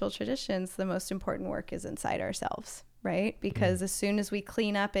spiritual traditions, the most important work is inside ourselves, right? Because as soon as we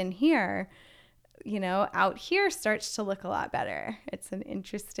clean up in here, out here starts to look a lot better. It's an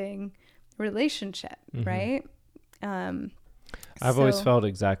interesting relationship, right? I've always felt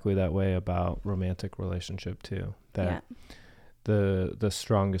exactly that way about romantic relationship too, that the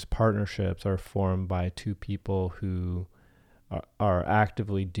strongest partnerships are formed by two people who are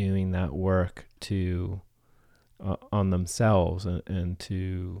actively doing that work to on themselves and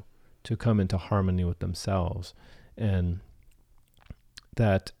to come into harmony with themselves, and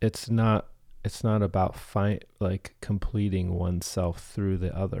that it's not about completing oneself through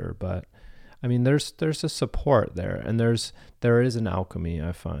the other, but I mean, there's a support there, and there is an alchemy,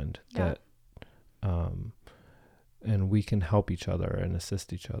 I find, that, and we can help each other and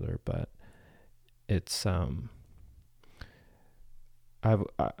assist each other, but it's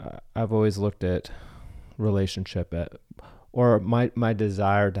I've always looked at relationship or my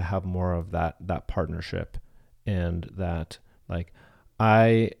desire to have more of that partnership, and that like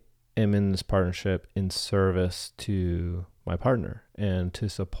I am in this partnership in service to my partner and to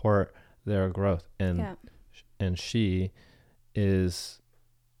support their growth, and she is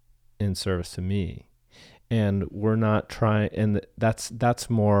in service to me, and we're not trying, and that's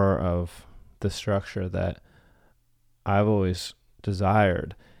more of the structure that I've always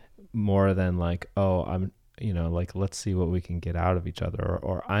desired, more than like, oh, I'm, like, let's see what we can get out of each other,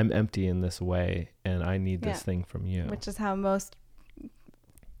 or I'm empty in this way and I need this thing from you. Which is how most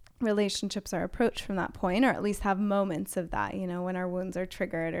relationships are approached from that point, or at least have moments of that, when our wounds are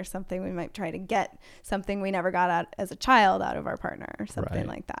triggered or something, we might try to get something we never got out as a child out of our partner or something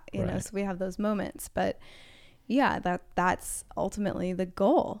like that, so we have those moments. But that's ultimately the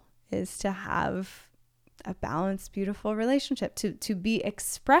goal, is to have a balanced, beautiful relationship, to be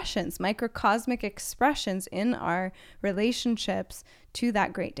expressions, microcosmic expressions in our relationships to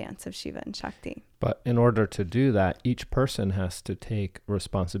that great dance of Shiva and Shakti. But in order to do that, each person has to take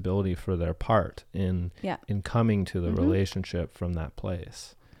responsibility for their part in coming to the relationship from that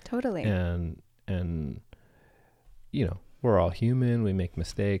place. Totally. And we're all human, we make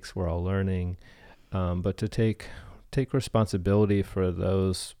mistakes, we're all learning, but to take responsibility for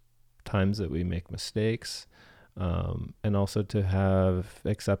those times that we make mistakes, and also to have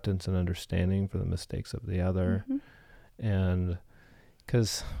acceptance and understanding for the mistakes of the other. And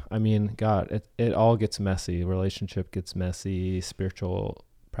because God, it all gets messy. Relationship gets messy, spiritual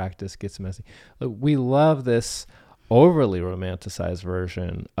practice gets messy. We love this overly romanticized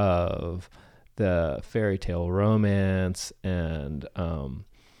version of the fairy tale romance and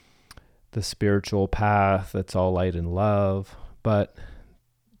the spiritual path that's all light and love, but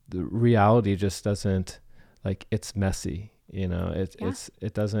the reality just doesn't, like, it's messy,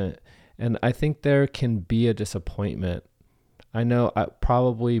 it doesn't. And I think there can be a disappointment. I know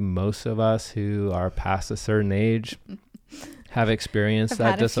probably most of us who are past a certain age have experienced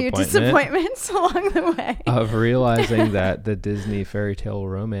that disappointment. I've had a few disappointments along the way of realizing that the Disney fairy tale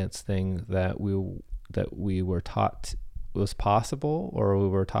romance thing that we were taught was possible, or we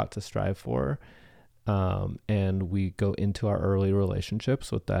were taught to strive for, and we go into our early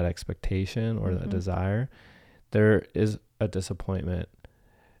relationships with that expectation or that desire, there is a disappointment.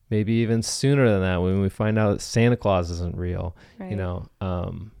 Maybe even sooner than that, when we find out that Santa Claus isn't real, and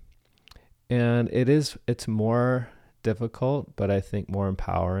it's more difficult, but I think more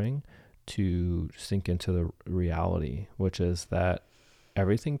empowering to sink into the reality, which is that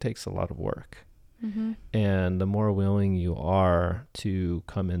everything takes a lot of work. And the more willing you are to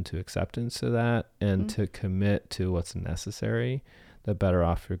come into acceptance to that and to commit to what's necessary, the better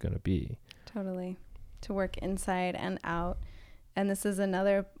off you're going to be. Totally. To work inside and out. And this is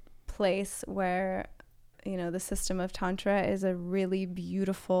another place where, the system of Tantra is a really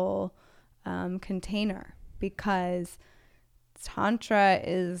beautiful container, because Tantra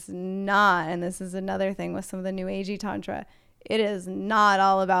is not, and this is another thing with some of the New Agey Tantra, it is not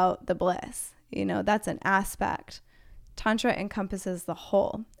all about the bliss. That's an aspect. Tantra encompasses the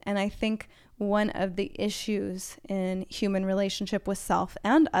whole. And I think one of the issues in human relationship with self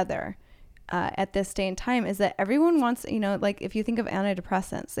and other at this day and time is that everyone wants, like if you think of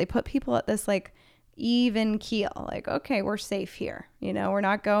antidepressants, they put people at this like even keel, like, okay, we're safe here. We're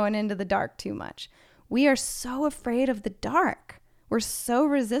not going into the dark too much. We are so afraid of the dark. We're so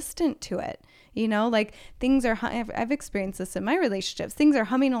resistant to it. Like things are, I've experienced this in my relationships. Things are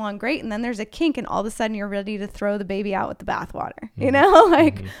humming along great, and then there's a kink, and all of a sudden you're ready to throw the baby out with the bathwater,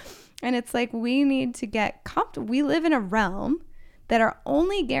 and it's like, we need to get comfortable. We live in a realm that our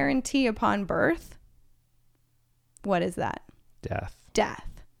only guarantee upon birth, what is that? Death.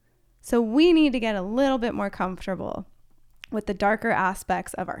 So we need to get a little bit more comfortable with the darker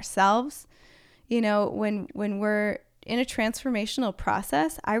aspects of ourselves. When we're in a transformational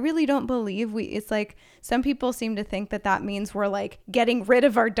process, I really don't believe it's like, some people seem to think that means we're like getting rid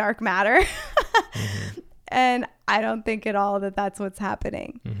of our dark matter. And I don't think at all that that's what's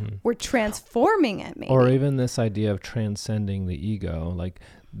happening. We're transforming it, maybe. Or even this idea of transcending the ego. Like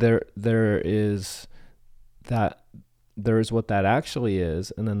there is what that actually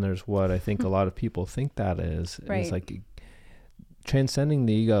is. And then there's what I think a lot of people think that is. Right. It's like transcending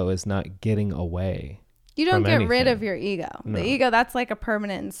the ego is not getting away. You don't get rid of your ego. No. The ego, that's like a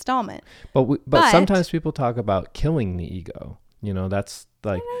permanent installment. But sometimes people talk about killing the ego. That's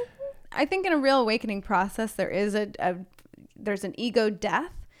like, I think in a real awakening process, there is there's an ego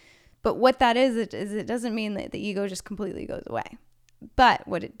death. But what that is it doesn't mean that the ego just completely goes away. But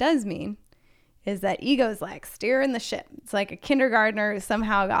what it does mean is that ego's like steering the ship. It's like a kindergartner who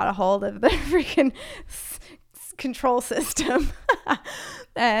somehow got a hold of the freaking control system.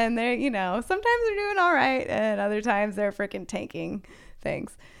 And they're, sometimes they're doing all right, and other times they're freaking tanking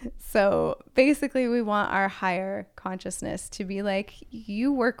things. So basically, we want our higher consciousness to be like,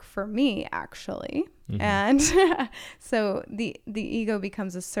 you work for me, actually. Mm-hmm. And so the ego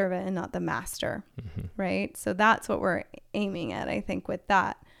becomes a servant and not the master, mm-hmm. right? So that's what we're aiming at, I think, with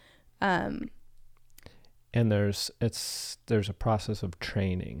that. And there's a process of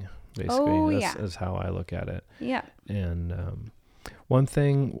training, basically. Is how I look at it. Yeah. And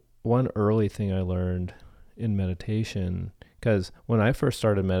one early thing I learned in meditation, because when I first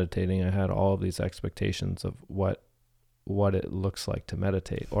started meditating, I had all of these expectations of what it looks like to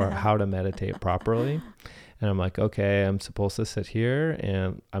meditate or how to meditate properly. And I'm like, okay, I'm supposed to sit here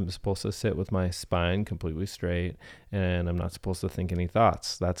and I'm supposed to sit with my spine completely straight and I'm not supposed to think any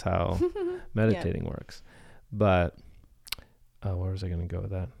thoughts. That's how meditating works. But where was I going to go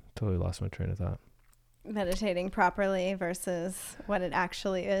with that? Totally lost my train of thought. Meditating properly versus what it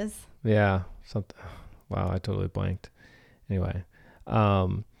actually is. Yeah. Wow, I totally blanked. Anyway,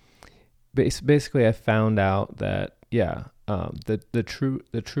 basically I found out that, the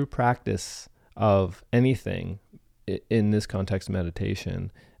true practice of anything in this context,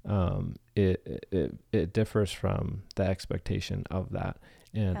 meditation, it differs from the expectation of that.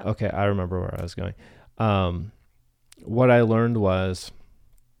 And okay, I remember where I was going. What I learned was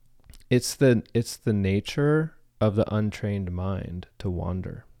it's the nature of the untrained mind to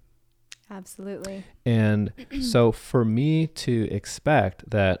wander. Absolutely. And so for me to expect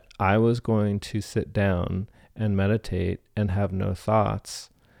that I was going to sit down and meditate and have no thoughts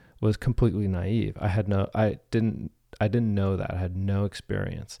was completely naive. I didn't know that. I had no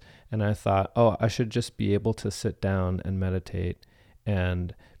experience. And I thought, I should just be able to sit down and meditate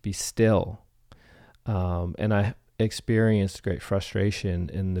and be still. And I experienced great frustration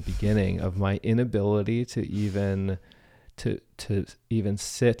in the beginning of my inability to even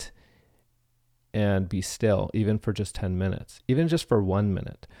sit and be still, even for just 10 minutes, even just for 1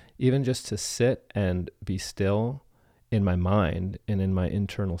 minute, even just to sit and be still in my mind and in my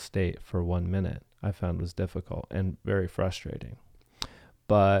internal state for 1 minute, I found was difficult and very frustrating.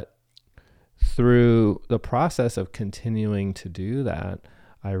 But through the process of continuing to do that,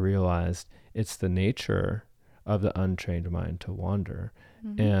 I realized it's the nature of the untrained mind to wander.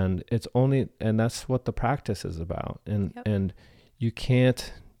 Mm-hmm. And that's what the practice is about. And you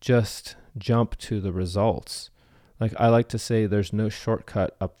can't just jump to the results. Like I like to say, there's no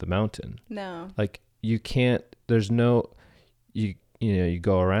shortcut up the mountain. No. Like you can't, there's no, you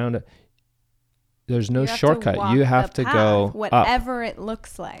go around it. There's no shortcut. You have to go whatever it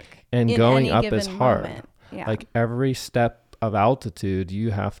looks like. And going up is hard. Moment. Yeah. Like every step of altitude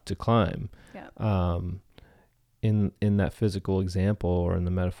you have to climb. Yeah. In that physical example or in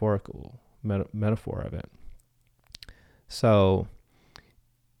the metaphorical metaphor of it. So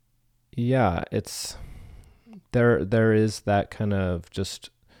yeah, it's there is that kind of just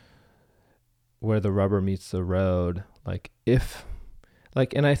where the rubber meets the road.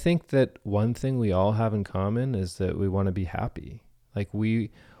 And I think that one thing we all have in common is that we want to be happy. Like we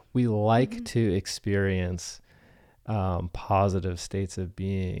like mm-hmm. to experience positive states of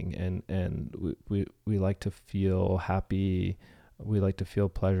being, and we like to feel happy. We like to feel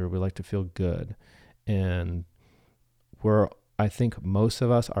pleasure. We like to feel good. And I think most of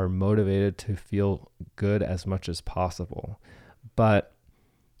us are motivated to feel good as much as possible. But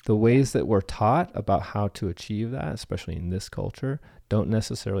the ways that we're taught about how to achieve that, especially in this culture, don't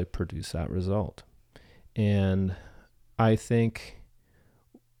necessarily produce that result. And I think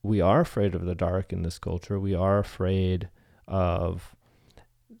we are afraid of the dark in this culture. We are afraid of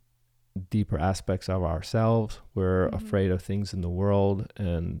deeper aspects of ourselves. We're mm-hmm. afraid of things in the world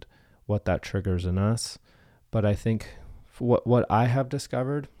and what that triggers in us. But I think what I have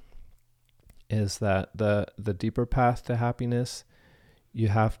discovered is that the deeper path to happiness, you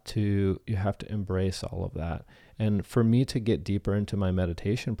have to embrace all of that. And for me to get deeper into my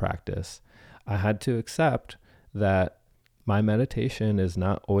meditation practice, I had to accept that my meditation is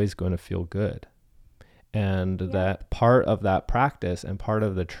not always going to feel good. And that part of that practice and part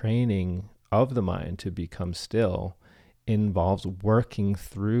of the training of the mind to become still involves working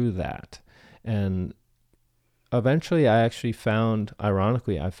through that. And eventually I found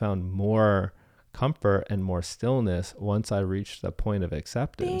more comfort and more stillness once I reached the point of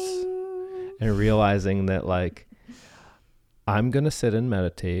acceptance. Ding. And realizing that I'm going to sit and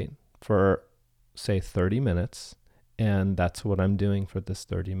meditate for say 30 minutes. And that's what I'm doing for this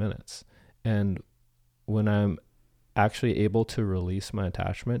 30 minutes. And when I'm actually able to release my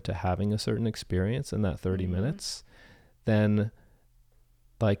attachment to having a certain experience in that 30 minutes, then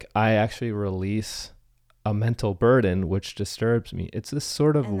like I actually release a mental burden which disturbs me. It's this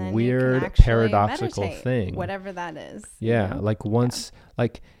sort of weird paradoxical thing, whatever that is. Yeah, like once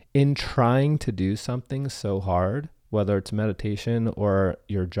like in trying to do something so hard, whether it's meditation or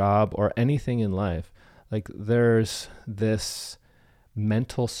your job or anything in life, like there's this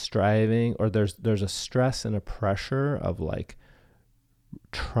mental striving, or there's a stress and a pressure of like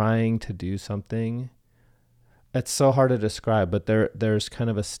trying to do something. It's so hard to describe, but there's kind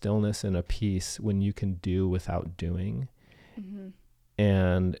of a stillness and a peace when you can do without doing.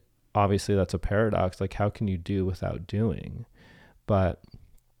 And obviously that's a paradox. Like, how can you do without doing? But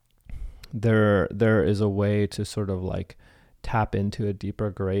there is a way to sort of like tap into a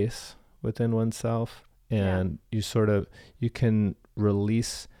deeper grace within oneself, and you can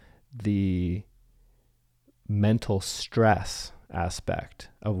release the mental stress aspect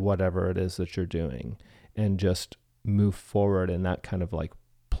of whatever it is that you're doing and just move forward in that kind of like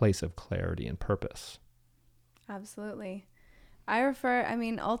place of clarity and purpose. Absolutely.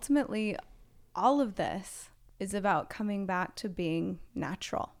 Ultimately all of this is about coming back to being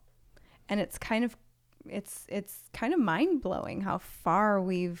natural. And it's kind of mind-blowing how far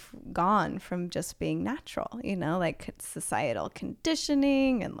we've gone from just being natural, like societal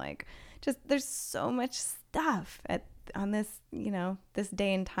conditioning, and like just there's so much stuff on this, this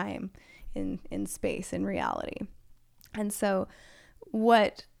day and time in space, in reality. And so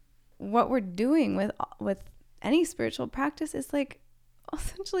what we're doing with any spiritual practice is like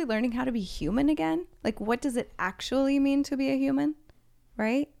essentially learning how to be human again. Like, what does it actually mean to be a human,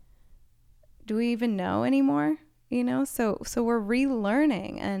 right? Do we even know anymore? So we're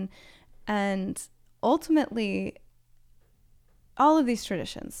relearning, and ultimately all of these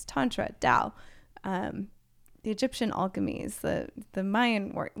traditions, Tantra, Tao, the Egyptian alchemies, the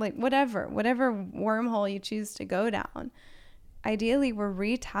Mayan work, like whatever wormhole you choose to go down, ideally we're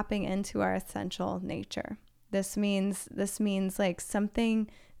re-tapping into our essential nature. This means like something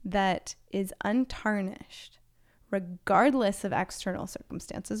that is untarnished, regardless of external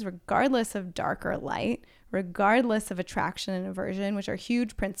circumstances, regardless of dark or light, regardless of attraction and aversion, which are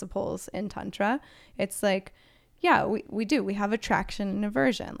huge principles in Tantra. It's like, yeah, we have attraction and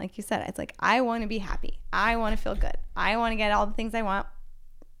aversion. Like you said, it's like, I want to be happy. I want to feel good. I want to get all the things I want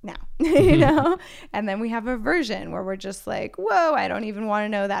now, And then we have aversion, where we're just like, whoa, I don't even want to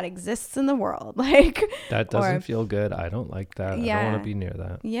know that exists in the world. Like, that doesn't feel good. I don't like that. I don't want to be near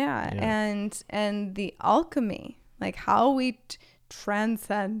that. Yeah. And the alchemy, like how we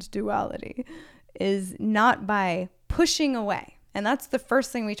transcend duality, is not by pushing away. And that's the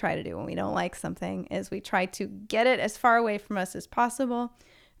first thing we try to do when we don't like something, is we try to get it as far away from us as possible,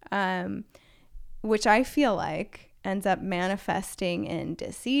 which I feel like ends up manifesting in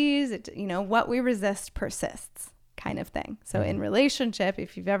disease. What we resist persists, kind of thing. So in relationship,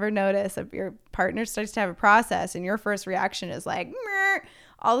 if you've ever noticed, if your partner starts to have a process and your first reaction is like, meh,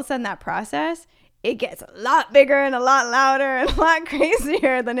 all of a sudden that process, it gets a lot bigger and a lot louder and a lot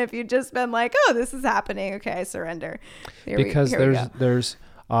crazier than if you'd just been like, oh, this is happening. Okay, I surrender. Because there's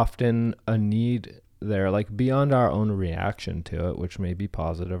often a need there, like beyond our own reaction to it, which may be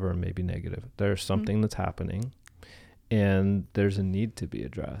positive or maybe negative. There's something that's happening, and there's a need to be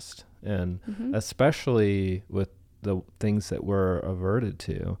addressed. And especially with the things that we're averted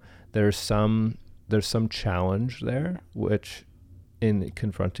to, there's some challenge there, which in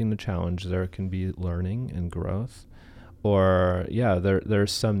confronting the challenge, there can be learning and growth, or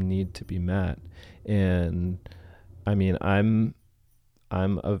there's some need to be met. And I mean, I'm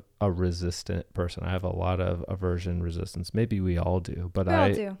a resistant person. I have a lot of aversion, resistance. Maybe we all do, but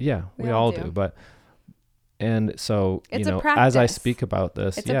we all do. But and so, it's as I speak about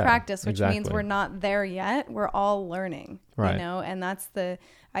this, it's a practice, which means we're not there yet. We're all learning, right? And that's the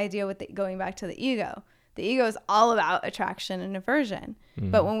idea with going back to the ego. The ego is all about attraction and aversion.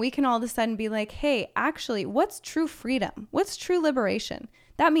 But when we can all of a sudden be like, hey, actually, what's true freedom? What's true liberation?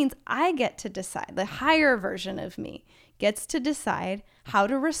 That means I get to decide. The higher version of me gets to decide how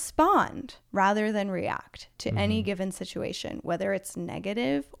to respond rather than react to any given situation, whether it's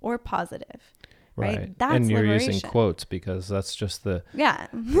negative or positive. Right. That's and you're liberation. Using quotes because that's just that's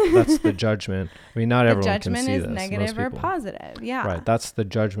the judgment. I mean, not everyone can see this. The judgment is negative or positive. Yeah. Right. That's the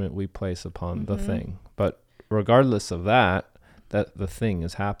judgment we place upon the thing. But regardless of that the thing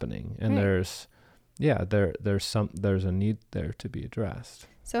is happening, and there's a need there to be addressed.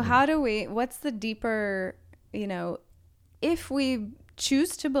 So what's the deeper, if we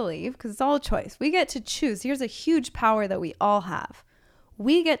choose to believe, because it's all a choice, we get to choose. Here's a huge power that we all have.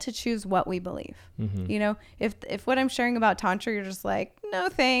 we get to choose what we believe. Mm-hmm. You know, if what I'm sharing about Tantra, you're just like, no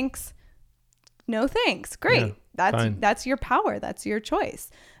thanks. No thanks. Great. Yeah, that's your power. That's your choice.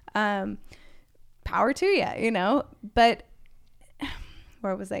 Power to you, you know, but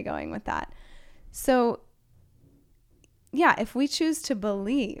where was I going with that? So yeah, if we choose to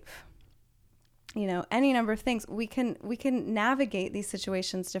believe, you know, any number of things, we can navigate these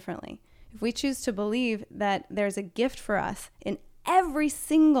situations differently. If we choose to believe that there's a gift for us in every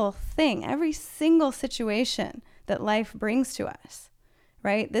single thing, every single situation that life brings to us,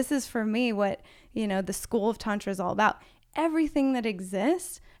 right? This is for me what, you know, the school of Tantra is all about. Everything that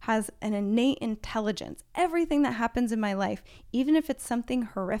exists has an innate intelligence. Everything that happens in my life, even if it's something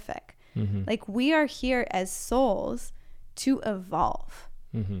horrific, like we are here as souls to evolve.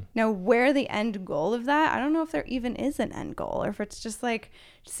 Now, where the end goal of that, I don't know if there even is an end goal, or if it's just like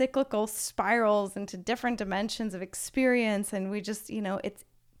cyclical spirals into different dimensions of experience, and we just, you know, it's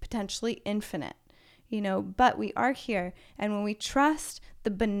potentially infinite, you know, but we are here. And when we trust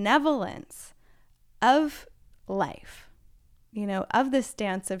the benevolence of life, you know, of this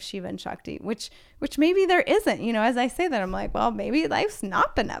dance of Shiva and Shakti, which maybe there isn't, you know, as I say that, I'm like, well, maybe life's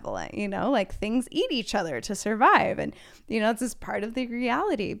not benevolent, you know, like things eat each other to survive. And, you know, it's just part of the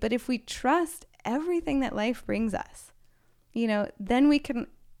reality. But if we trust everything that life brings us, you know, then we can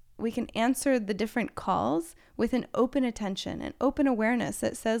answer the different calls with an open attention and open awareness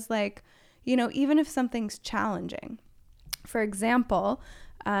that says, like, you know, even if something's challenging. For example,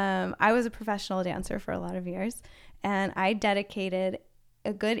 I was a professional dancer for a lot of years, and I dedicated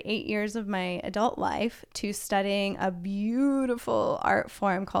a good 8 years of my adult life to studying a beautiful art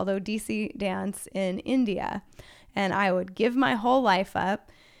form called Odissi dance in India. And I would give my whole life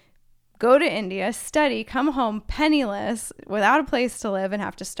up, go to India, study, come home penniless, without a place to live, and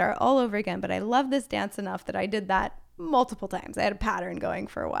have to start all over again. But I love this dance enough that I did that multiple times. I had a pattern going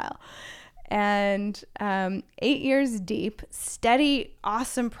for a while. And 8 years deep, steady,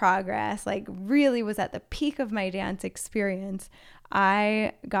 awesome progress, like really was at the peak of my dance experience,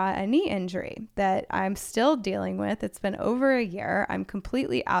 I got a knee injury that I'm still dealing with. It's been over a year. I'm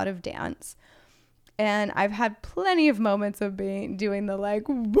completely out of dance. And I've had plenty of moments of doing the like,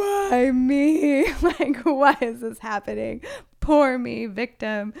 why me? Like, why is this happening? Poor me,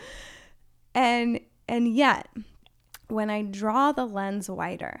 victim. And yet, when I draw the lens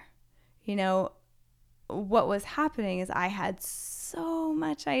wider, you know, what was happening is I had so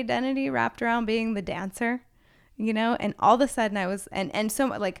much identity wrapped around being the dancer, you know, and all of a sudden I was, and so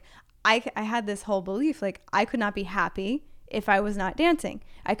like, I had this whole belief, like I could not be happy if I was not dancing.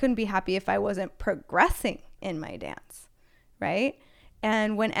 I couldn't be happy if I wasn't progressing in my dance, right?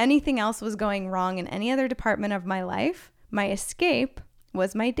 And when anything else was going wrong in any other department of my life, my escape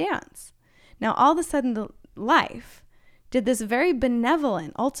was my dance. Now, all of a sudden, the life did this very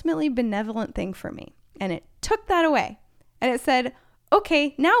benevolent, ultimately benevolent thing for me. And it took that away. And it said,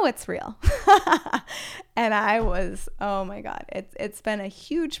 okay, now it's real. And I was, oh my God, it's been a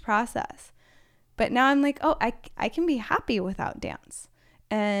huge process. But now I'm like, oh, I can be happy without dance.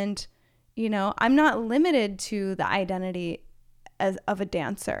 And, you know, I'm not limited to the identity of a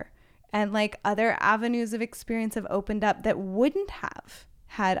dancer. And like other avenues of experience have opened up that wouldn't have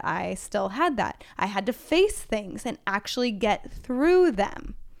had I still had that. I had to face things and actually get through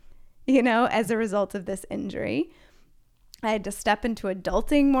them, you know, as a result of this injury. I had to step into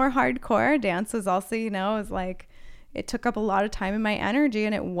adulting more hardcore. Dance was also, you know, it was like, it took up a lot of time and my energy,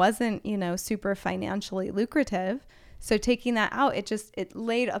 and it wasn't, you know, super financially lucrative. So taking that out, it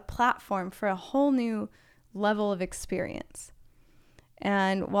laid a platform for a whole new level of experience.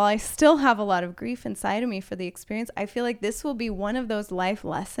 And while I still have a lot of grief inside of me for the experience, I feel like this will be one of those life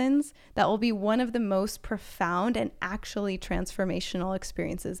lessons that will be one of the most profound and actually transformational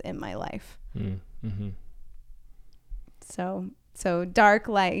experiences in my life. Mm-hmm. So dark,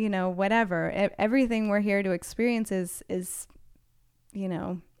 light, you know, whatever, everything we're here to experience is, you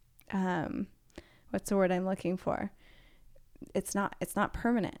know, what's the word I'm looking for? It's not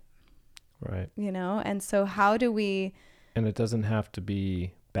permanent. Right. You know? And so how do we... And it doesn't have to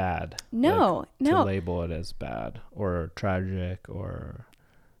be bad. No. To label it as bad or tragic or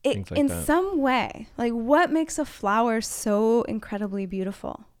things like in that. In some way, like what makes a flower so incredibly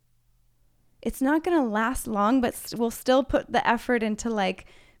beautiful? It's not going to last long, but we'll still put the effort into like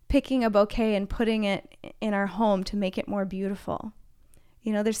picking a bouquet and putting it in our home to make it more beautiful.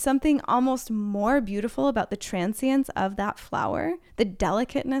 You know, there's something almost more beautiful about the transience of that flower, the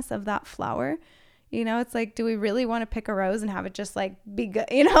delicateness of that flower. You know, it's like, do we really want to pick a rose and have it just like be good?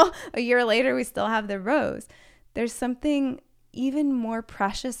 You know, a year later, we still have the rose. There's something even more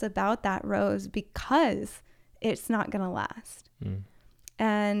precious about that rose because it's not going to last.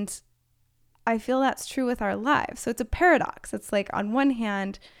 And I feel that's true with our lives. So it's a paradox. It's like, on one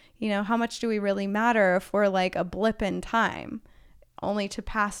hand, you know, how much do we really matter if we're like a blip in time, only to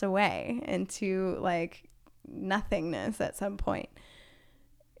pass away into like nothingness at some point?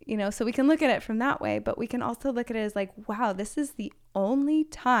 You know, so we can look at it from that way, but we can also look at it as like, wow, this is the only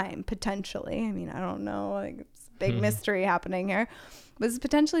time potentially. I mean, I don't know, like it's a big mystery happening here, but this is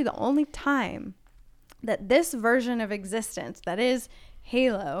potentially the only time that this version of existence, that is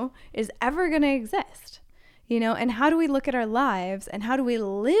Halo, is ever going to exist. You know, and how do we look at our lives and how do we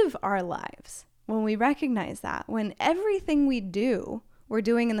live our lives when we recognize that, when everything we do, we're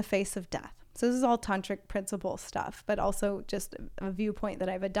doing in the face of death? So this is all tantric principle stuff, but also just a viewpoint that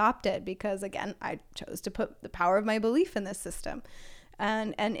I've adopted because, again, I chose to put the power of my belief in this system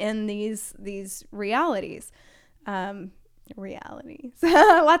and in these realities. Lots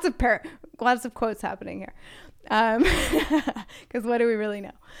of quotes happening here. Because what do we really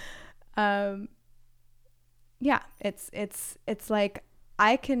know? Yeah, it's like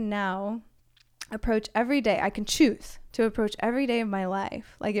I can now approach every day. I can choose to approach every day of my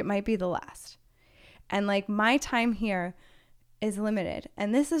life like it might be the last. And like my time here is limited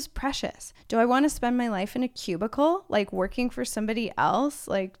and this is precious. Do I want to spend my life in a cubicle, like working for somebody else,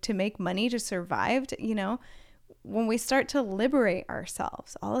 like to make money to survive? You know, when we start to liberate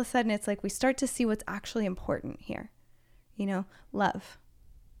ourselves, all of a sudden it's like we start to see what's actually important here. You know, love,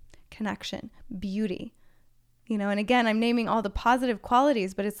 connection, beauty, you know, and again, I'm naming all the positive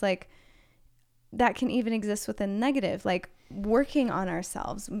qualities, but it's like, that can even exist within negative, like working on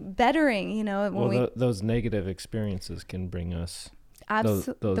ourselves, bettering, you know. When those negative experiences can bring us those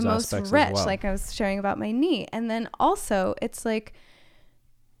the most aspects rich, as well. like I was sharing about my knee. And then also it's like,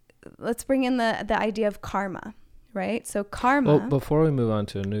 let's bring in the idea of karma, right? So karma. Well, before we move on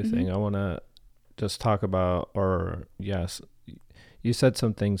to a new thing, I want to just talk about, you said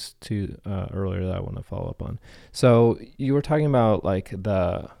some things too earlier that I want to follow up on. So you were talking about like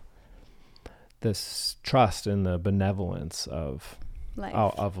this trust in the benevolence of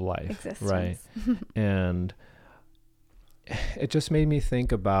life, existence. Right? And it just made me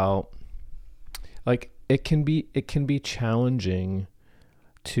think about like it can be challenging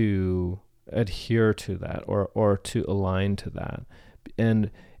to adhere to that or to align to that, and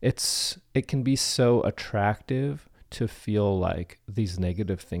it can be so attractive to feel like these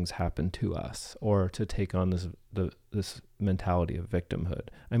negative things happen to us or to take on this mentality of victimhood.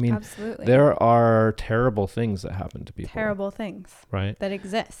 I mean, absolutely, there are terrible things that happen to people. Terrible things, right? That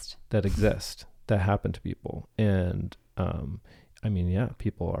exist, that happen to people. And I mean, yeah,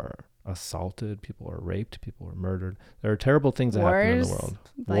 people are assaulted, people are raped, people are murdered. There are terrible things that happen in the world.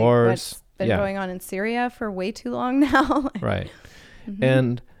 Like Wars. What's been going on in Syria for way too long now. Right.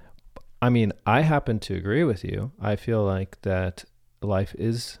 And I mean, I happen to agree with you. I feel like that life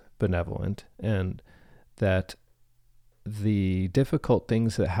is benevolent and that the difficult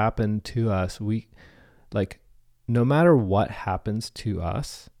things that happen to us, we like, no matter what happens to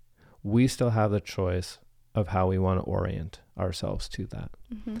us, we still have the choice of how we want to orient ourselves to that.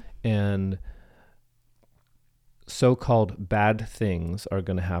 And so-called bad things are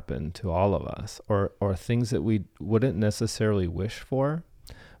going to happen to all of us, or things that we wouldn't necessarily wish for,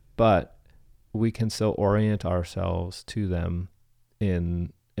 but we can still orient ourselves to them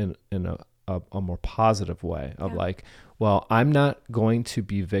in a more positive way of like, well, I'm not going to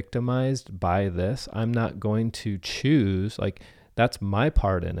be victimized by this. I'm not going to choose, like, that's my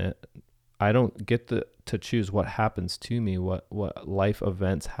part in it. I don't get to choose what happens to me, what life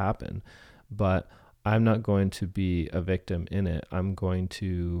events happen, but I'm not going to be a victim in it. I'm going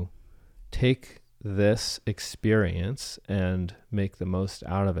to take this experience and make the most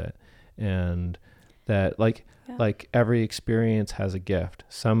out of it. And that like every experience has a gift.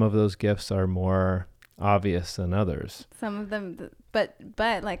 Some of those gifts are more obvious than others. Some of them, but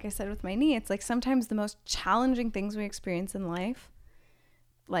like I said with my knee, it's like sometimes the most challenging things we experience in life,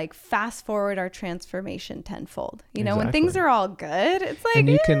 like fast forward our transformation tenfold. You know, when things are all good, it's like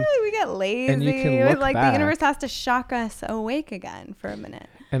we get lazy. And you can look like back. The universe has to shock us awake again for a minute.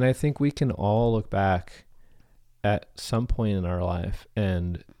 And I think we can all look back at some point in our life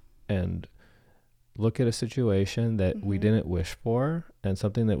and look at a situation that we didn't wish for and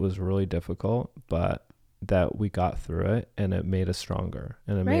something that was really difficult, but that we got through it and it made us stronger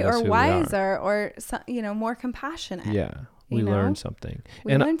and it made us who wiser or more compassionate. Yeah. We learned something.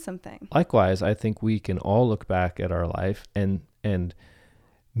 We learned something. Likewise, I think we can all look back at our life and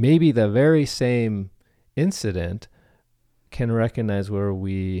maybe the very same incident can recognize where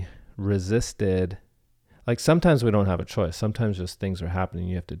we resisted like sometimes we don't have a choice. Sometimes just things are happening.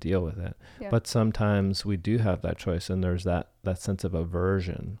 You have to deal with it. Yeah. But sometimes we do have that choice, and there's that sense of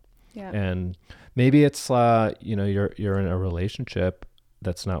aversion. Yeah. And maybe it's, you're in a relationship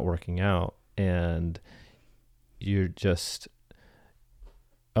that's not working out, and you're just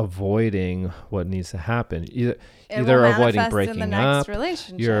avoiding what needs to happen. Either avoiding breaking up,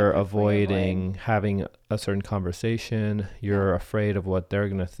 you're avoiding having a certain conversation, you're afraid of what they're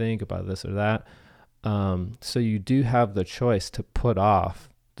going to think about this or that. So you do have the choice to put off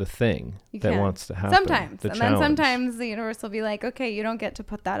the thing that wants to happen. Sometimes. And then sometimes the universe will be like, okay, you don't get to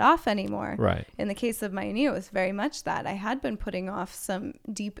put that off anymore. Right. In the case of my knee, it was very much that. I had been putting off some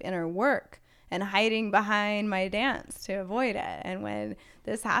deep inner work and hiding behind my dance to avoid it. And when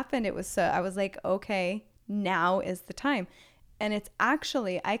this happened, I was like, okay, now is the time. And it's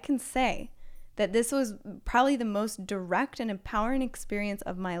actually, I can say that this was probably the most direct and empowering experience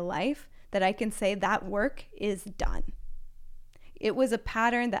of my life, that I can say that work is done. It was a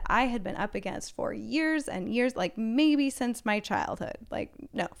pattern that I had been up against for years and years, like maybe since my childhood. Like,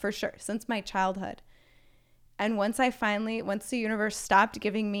 no, for sure, since my childhood. And once the universe stopped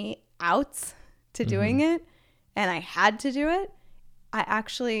giving me outs to doing it, and I had to do it,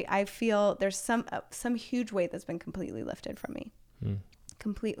 I feel there's some huge weight that's been completely lifted from me.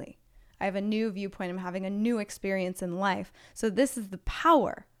 Completely. I have a new viewpoint. I'm having a new experience in life. So this is the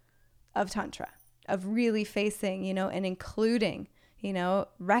power of Tantra, of really facing, and including,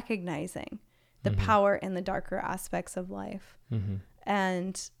 recognizing the power in the darker aspects of life.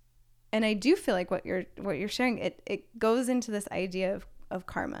 And I do feel like what you're sharing, it goes into this idea of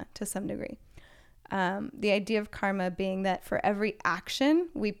karma to some degree. The idea of karma being that for every action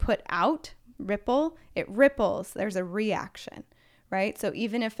we put out, it ripples, there's a reaction, right? So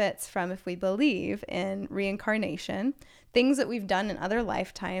even if we believe in reincarnation, things that we've done in other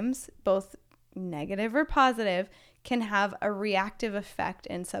lifetimes, both negative or positive, can have a reactive effect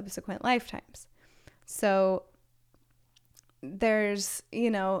in subsequent lifetimes. So there's,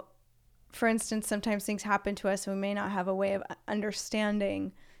 for instance, sometimes things happen to us and we may not have a way of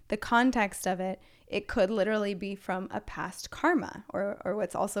understanding the context of it. It could literally be from a past karma or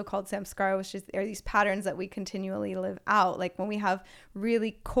what's also called samskara, which are these patterns that we continually live out. Like when we have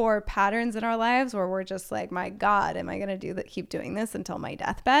really core patterns in our lives where we're just like, my God, am I going to keep doing this until my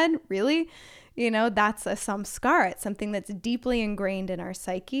deathbed? Really? That's a samskara. It's something that's deeply ingrained in our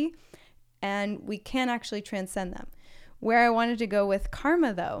psyche, and we can't actually transcend them. Where I wanted to go with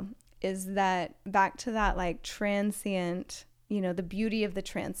karma, though, is that back to that like transient, the beauty of the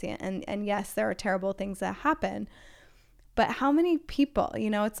transient. And yes, there are terrible things that happen, but how many people,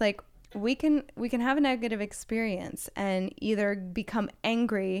 it's like we can have a negative experience and either become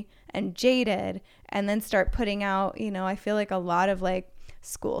angry and jaded and then start putting out, I feel like a lot of like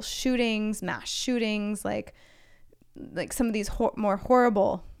school shootings, mass shootings, like some of these more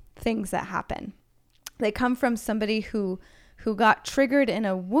horrible things that happen. They come from somebody who got triggered in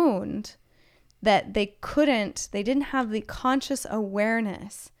a wound that they didn't have the conscious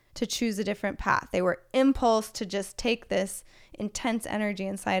awareness to choose a different path. They were impulsed to just take this intense energy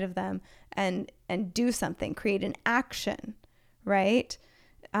inside of them and do something, create an action, right?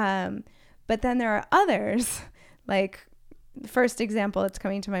 But then there are others, like the first example that's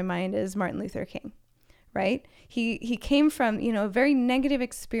coming to my mind is Martin Luther King, right? He came from, a very negative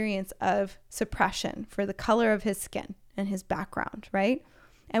experience of suppression for the color of his skin and his background, right?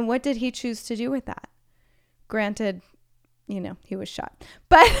 And what did he choose to do with that? Granted, he was shot.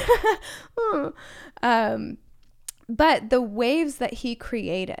 But but the waves that he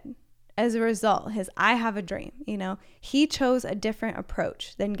created as a result, I have a dream, he chose a different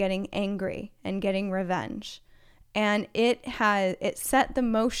approach than getting angry and getting revenge. And it set the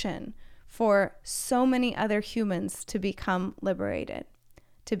motion for so many other humans to become liberated,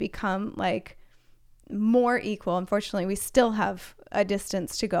 to become like more equal. Unfortunately, we still have a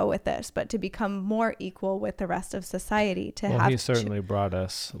distance to go with this, but to become more equal with the rest of society. He certainly brought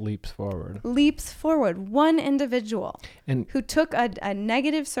us leaps forward. One individual who took a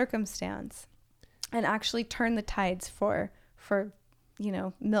negative circumstance and actually turned the tides for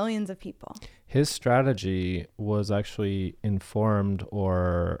millions of people. His strategy was actually informed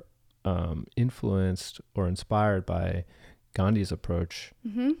or influenced or inspired by Gandhi's approach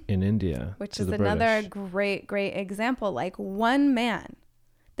in India, which is another great example. Like one man,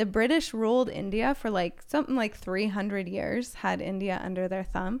 the British ruled India for something like 300 years, had India under their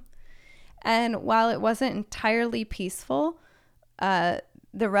thumb. And while it wasn't entirely peaceful, the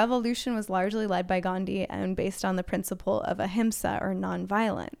revolution was largely led by Gandhi and based on the principle of ahimsa or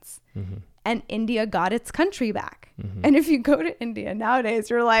nonviolence. and India got its country back. Mm-hmm. And if you go to India nowadays,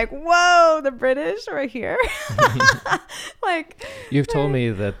 you're like, whoa, the British are here. Like, you've told me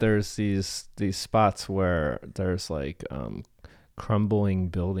that there's these spots where there's like crumbling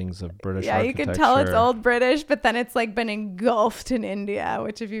buildings of British architecture. You can tell it's old British, but then it's like been engulfed in India,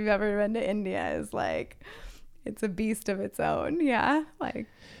 which if you've ever been to India is like, it's a beast of its own. Yeah. Like,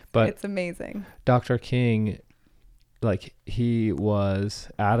 but it's amazing. Dr. King, like, he was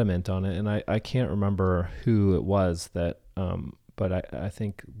adamant on it, and I can't remember who it was that, but I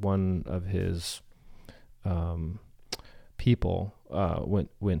think one of his people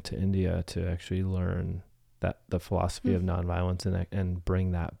went to India to actually learn that the philosophy of nonviolence and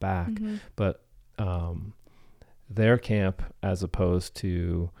bring that back. Mm-hmm. But their camp, as opposed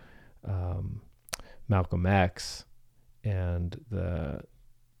to Malcolm X and the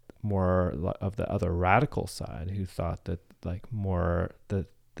more of the other radical side, who thought that like more that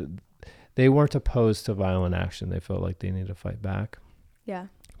they weren't opposed to violent action. They felt like they needed to fight back. Yeah.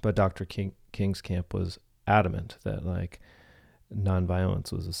 But Dr. King's camp was adamant that like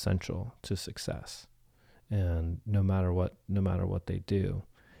nonviolence was essential to success, and no matter what they do.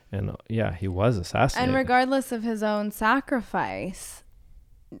 And yeah, he was assassinated. And regardless of his own sacrifice,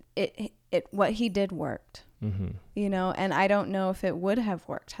 it what he did worked. Mm-hmm. You know, and I don't know if it would have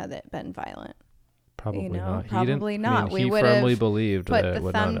worked had it been violent. Probably not. Probably not. I mean, he firmly believed put that it the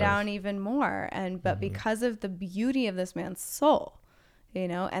would thumb not down have. even more, but because of the beauty of this man's soul, you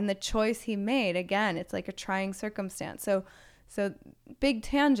know, and the choice he made, again, it's like a trying circumstance. So big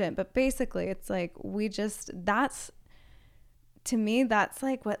tangent, but basically it's like to me, that's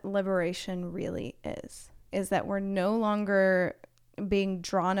like what liberation really is that we're no longer being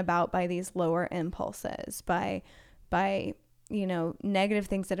drawn about by these lower impulses, by you know, negative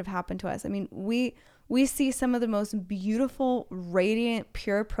things that have happened to us. I mean, we see some of the most beautiful, radiant,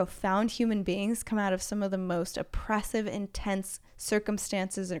 pure, profound human beings come out of some of the most oppressive, intense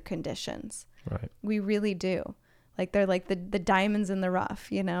circumstances or conditions. Right. We really do. Like, they're like the diamonds in the rough,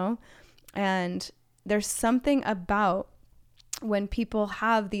 you know? And there's something about when people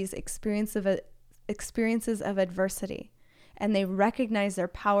have these experiences of adversity, and they recognize their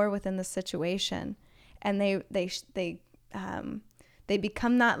power within the situation, and they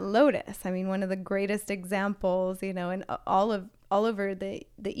become that lotus. I mean, one of the greatest examples, you know, and all over the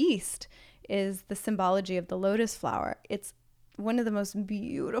East is the symbology of the lotus flower. It's one of the most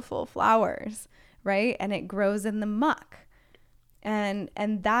beautiful flowers, right? And it grows in the muck. And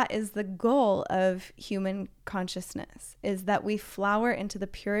that is the goal of human consciousness, is that we flower into the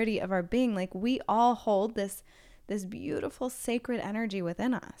purity of our being. Like, we all hold this beautiful sacred energy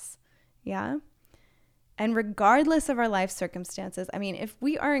within us. Yeah. And regardless of our life circumstances, I mean, if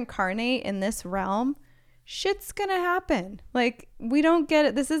we are incarnate in this realm, shit's gonna happen. Like, we don't get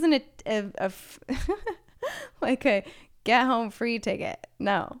it. This isn't a like a get home free ticket.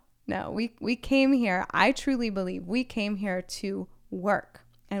 No, we came here. I truly believe we came here to work.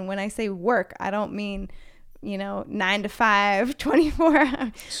 And when I say work, I don't mean, you know, 9 to 5,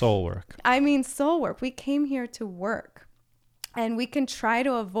 24. Soul work. I mean soul work. We came here to work, and we can try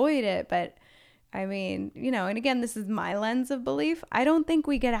to avoid it. But I mean, you know, and again, this is my lens of belief. I don't think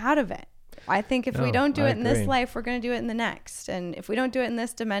we get out of it. I think if we don't do it in this life, we're going to do it in the next. And if we don't do it in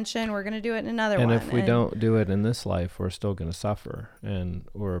this dimension, we're going to do it in another one. And if we don't do it in this life, we're still going to suffer, and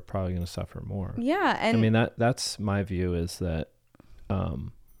we're probably going to suffer more. Yeah. And I mean, that's my view, is that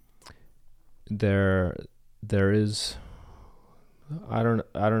there is, I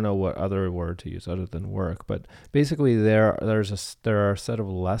don't know what other word to use other than work, but basically there are a set of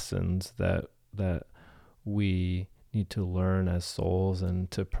lessons that we need to learn as souls, and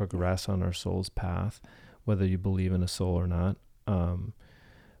to progress on our soul's path, whether you believe in a soul or not.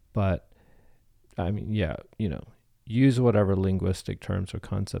 But I mean, yeah, you know, use whatever linguistic terms or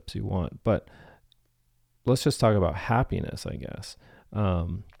concepts you want, but let's just talk about happiness, I guess.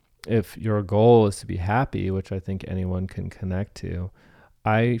 If your goal is to be happy, which I think anyone can connect to,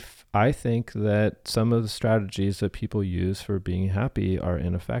 I think that some of the strategies that people use for being happy are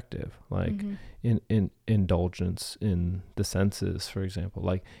ineffective, like in indulgence in the senses, for example.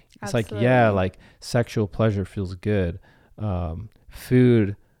 Like, it's Absolutely. Like, yeah, like sexual pleasure feels good,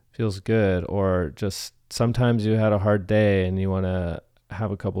 food feels good, or just sometimes you had a hard day and you want to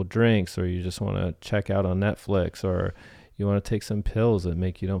have a couple drinks, or you just want to check out on Netflix, or you want to take some pills that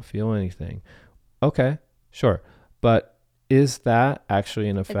make you don't feel anything. Okay, sure. But is that actually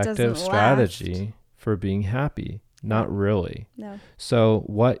an effective strategy for being happy? Not really. No. So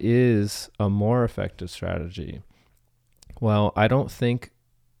what is a more effective strategy? Well, I don't think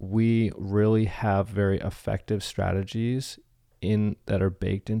we really have very effective strategies that are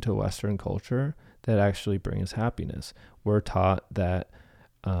baked into Western culture that actually bring us happiness. We're taught that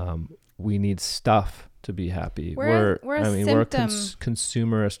we need stuff to be happy. We're a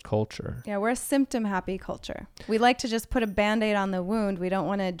consumerist culture. Yeah, we're a symptom happy culture. We like to just put a Band-Aid on the wound. We don't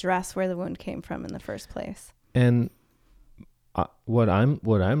want to address where the wound came from in the first place. And what I'm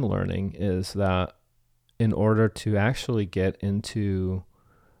learning is that in order to actually get into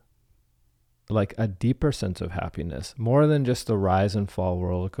like a deeper sense of happiness, more than just the rise and fall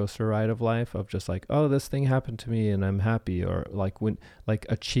roller coaster ride of life, of just like, oh, this thing happened to me and I'm happy, or like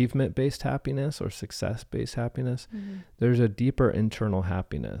achievement based happiness or success based happiness, there's a deeper internal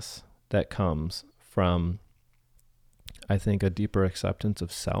happiness that comes from, I think, a deeper acceptance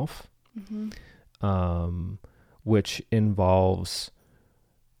of self, which involves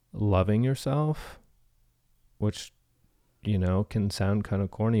loving yourself, which, you know, can sound kind of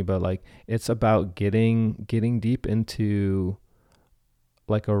corny, but like it's about getting deep into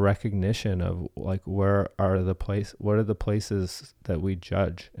like a recognition of like what are the places that we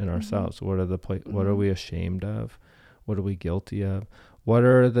judge in ourselves? What are what are we ashamed of? What are we guilty of? What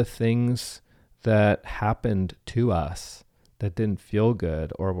are the things that happened to us that didn't feel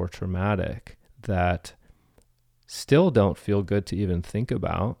good or were traumatic that still don't feel good to even think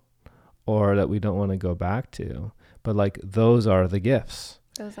about, or that we don't want to go back to? But like those are the gifts.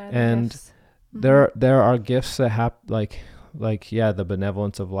 Those are the gifts. There are gifts that have like the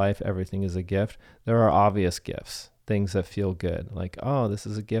benevolence of life, everything is a gift. There are obvious gifts, things that feel good, like, oh, this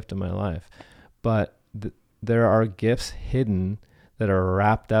is a gift in my life. But there are gifts hidden that are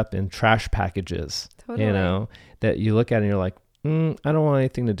wrapped up in trash packages, you know, that you look at and you're like, I don't want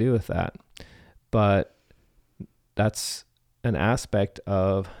anything to do with that. But that's an aspect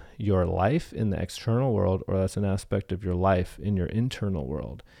of your life in the external world, or that's an aspect of your life in your internal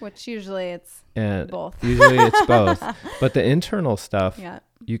world. Which usually it's both. Usually it's both. But the internal stuff,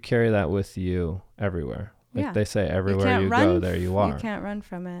 you carry that with you everywhere. Like they say, everywhere you go, there you are. You can't run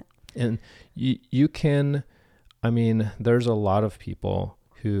from it. And you can, I mean, there's a lot of people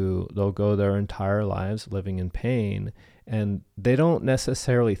who they'll go their entire lives living in pain, and they don't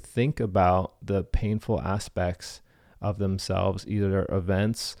necessarily think about the painful aspects of themselves, either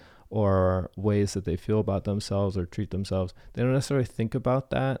events or ways that they feel about themselves or treat themselves. They don't necessarily think about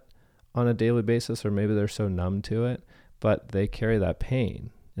that on a daily basis, or maybe they're so numb to it, but they carry that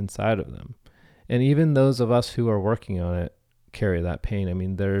pain inside of them. And even those of us who are working on it carry that pain. I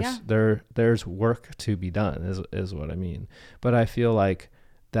mean, there's work to be done is what I mean. But I feel like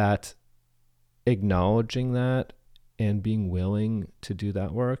that acknowledging that and being willing to do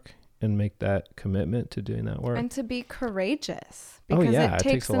that work and make that commitment to doing that work. And to be courageous, because it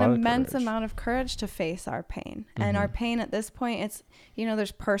takes an immense amount of courage to face our pain. And our pain at this point, it's, you know,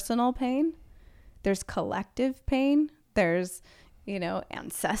 there's personal pain, there's collective pain, there's, you know,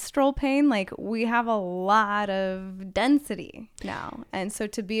 ancestral pain. Like, we have a lot of density now. And so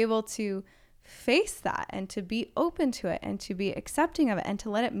to be able to face that and to be open to it and to be accepting of it and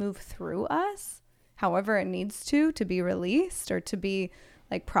to let it move through us, however it needs to be released or to be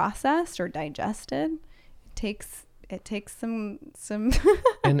like processed or digested, it takes some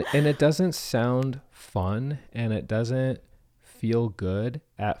and it doesn't sound fun, and it doesn't feel good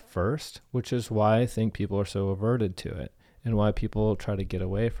at first, which is why I think people are so averted to it and why people try to get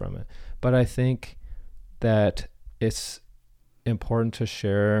away from it. But I think that it's important to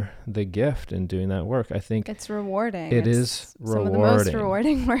share the gift in doing that work. I think it's rewarding. It's rewarding. Some of the most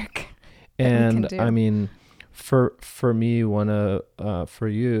rewarding work. And I mean, for me, for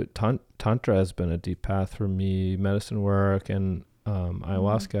you, Tantra has been a deep path for me. Medicine work and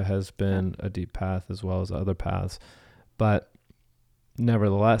ayahuasca has been a deep path, as well as other paths. But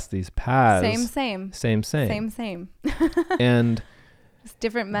nevertheless, these paths same. And it's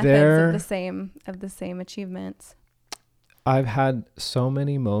different methods of the same achievements. I've had so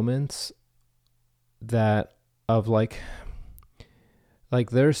many moments that of like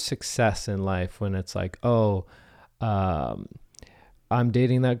there's success in life when it's like, oh, I'm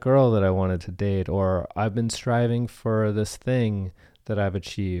dating that girl that I wanted to date, or I've been striving for this thing that I've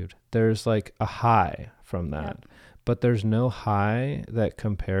achieved. There's like a high from that. Yep. But there's no high that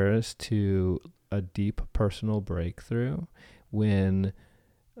compares to a deep personal breakthrough when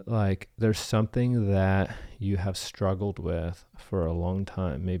like there's something that you have struggled with for a long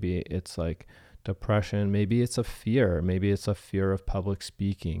time. Maybe it's like depression, maybe it's a fear of public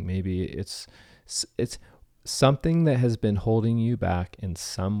speaking, maybe it's something that has been holding you back in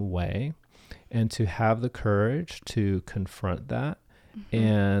some way, and to have the courage to confront that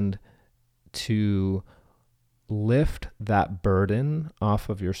and to lift that burden off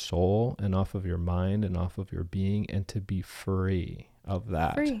of your soul and off of your mind and off of your being, and to be free of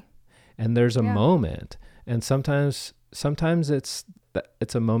that. Free. And there's a moment, and sometimes it's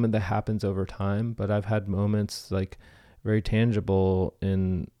a moment that happens over time, but I've had moments like very tangible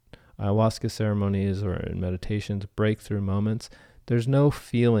in ayahuasca ceremonies or in meditations, breakthrough moments. There's no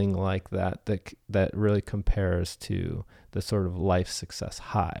feeling like that really compares to the sort of life success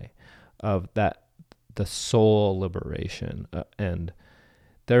high of that, the soul liberation, and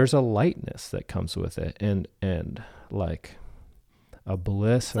there's a lightness that comes with it, and like a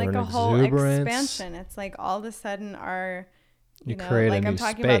bliss, it's or like an a whole exuberance. expansion. It's like all of a sudden you know, create like a new I'm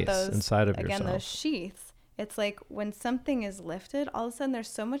talking space about those inside of again, yourself. those sheaths. It's like when something is lifted, all of a sudden there's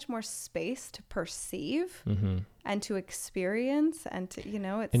so much more space to perceive and to experience, and to, you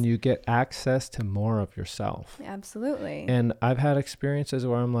know, it's, and you get access to more of yourself. Absolutely. And I've had experiences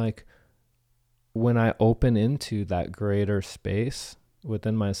where I'm like, when I open into that greater space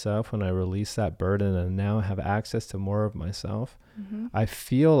within myself, when I release that burden and now have access to more of myself, I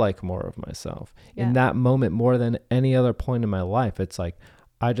feel like more of myself in that moment more than any other point in my life. It's like,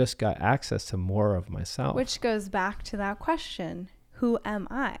 I just got access to more of myself. Which goes back to that question, who am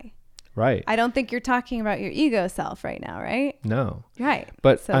I? Right. I don't think you're talking about your ego self right now, right? No. Right.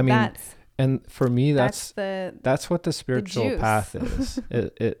 But so I mean, and for me, that's what the spiritual path is.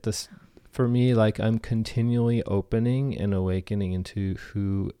 For me, like, I'm continually opening and awakening into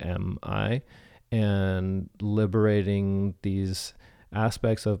who am I, and liberating these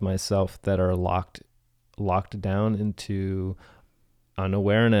aspects of myself that are locked down into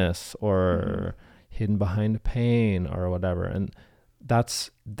unawareness or hidden behind pain or whatever. And that's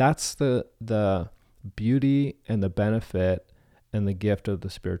the beauty and the benefit and the gift of the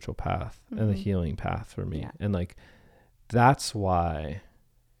spiritual path and the healing path for me. And like, that's why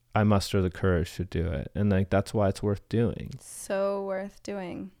I muster the courage to do it. And like, that's why it's worth doing. So worth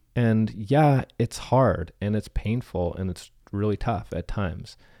doing. And yeah, it's hard and it's painful and it's really tough at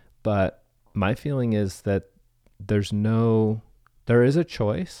times. But my feeling is that there is a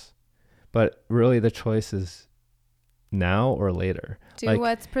choice, but really the choice is now or later. Do like,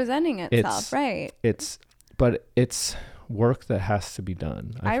 what's presenting itself, right? But it's work that has to be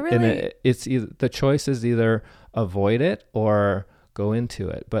done. And it's either, the choice is either avoid it or go into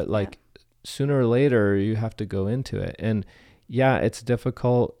it. But like sooner or later you have to go into it. And yeah, it's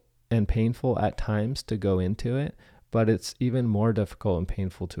difficult and painful at times to go into it, but it's even more difficult and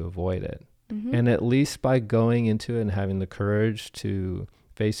painful to avoid it. And at least by going into it and having the courage to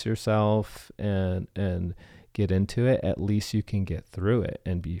face yourself and get into it, at least you can get through it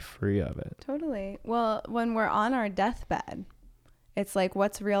and be free of it. Totally. Well, when we're on our deathbed, it's like,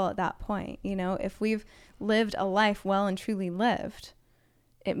 what's real at that point? You know, if we've lived a life well and truly lived,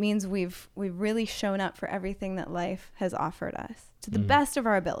 it means we've really shown up for everything that life has offered us to the best of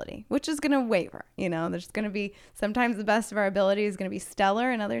our ability, which is going to waver. You know, there's going to be, sometimes the best of our ability is going to be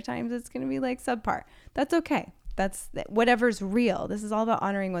stellar, and other times it's going to be like subpar. That's okay. That's whatever's real. This is all about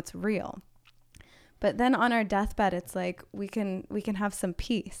honoring what's real. But then on our deathbed, it's like we can have some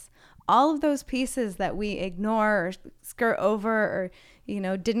peace. All of those pieces that we ignore or skirt over or, you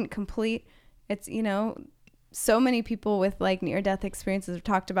know, didn't complete. It's, you know, so many people with like near-death experiences have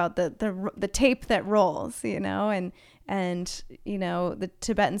talked about the tape that rolls, you know, and you know, the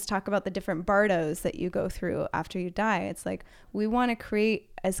Tibetans talk about the different bardos that you go through after you die. It's like, we want to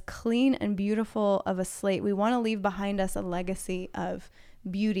create as clean and beautiful of a slate. We want to leave behind us a legacy of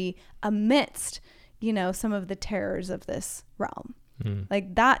beauty amidst, you know, some of the terrors of this realm.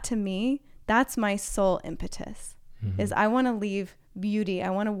 Like that, to me, that's my soul impetus, is I want to leave beauty.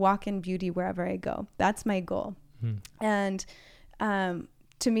 I want to walk in beauty wherever I go. That's my goal. And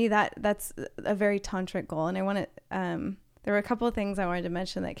to me, that's a very tantric goal. And I want to, there were a couple of things I wanted to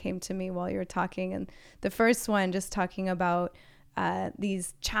mention that came to me while you were talking. And the first one, just talking about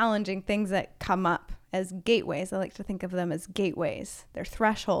these challenging things that come up as gateways. I like to think of them as gateways. They're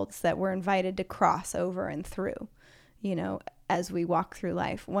thresholds that we're invited to cross over and through, you know, as we walk through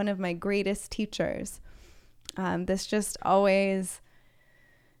life. One of my greatest teachers, this just always,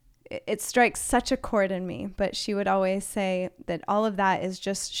 it strikes such a chord in me, but she would always say that all of that is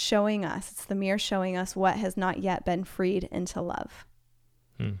just showing us, it's the mirror showing us what has not yet been freed into love.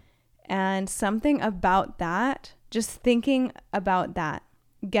 And something about that, just thinking about that,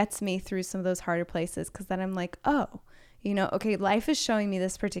 gets me through some of those harder places, because then I'm like, oh, you know, okay, life is showing me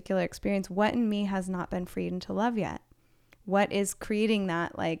this particular experience. What in me has not been freed into love yet? What is creating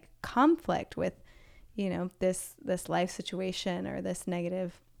that like conflict with, you know, this life situation or this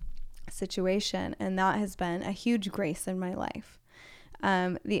negative situation? And that has been a huge grace in my life.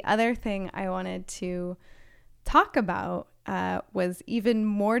 The other thing I wanted to talk about was even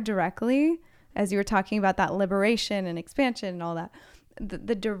more directly, as you were talking about that liberation and expansion and all that,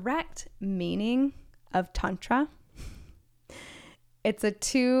 the direct meaning of Tantra. It's a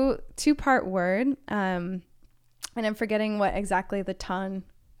two-part word, and I'm forgetting what exactly the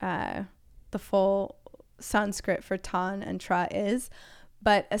full Sanskrit for tan and tra is,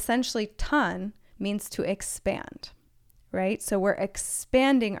 but essentially tan means to expand, right? So we're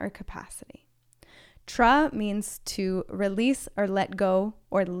expanding our capacity. Tra means to release or let go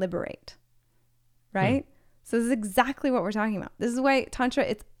or liberate, right? So this is exactly what we're talking about. This is why Tantra,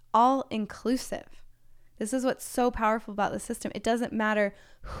 it's all inclusive. This is what's so powerful about the system. It doesn't matter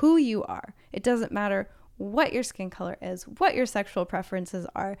who you are. It doesn't matter what your skin color is, what your sexual preferences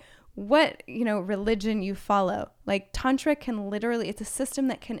are, what, religion you follow. Like Tantra can literally, it's a system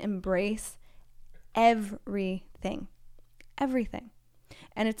that can embrace everything.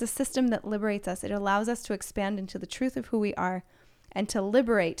 And it's a system that liberates us. It allows us to expand into the truth of who we are and to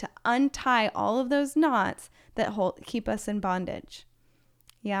liberate, to untie all of those knots that keep us in bondage.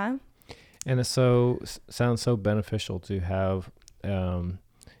 Yeah. And it sounds so beneficial to have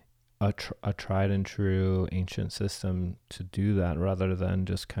a tried and true ancient system to do that, rather than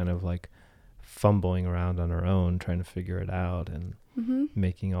just kind of like fumbling around on our own, trying to figure it out and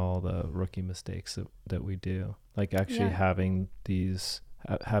making all the rookie mistakes that we do. Like actually having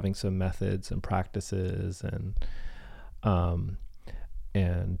some methods and practices and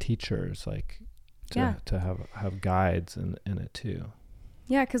teachers, like to have guides in it too.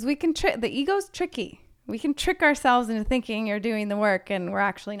 Yeah, because we can the ego's tricky. We can trick ourselves into thinking you're doing the work and we're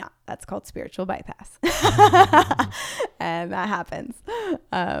actually not. That's called spiritual bypass. And that happens.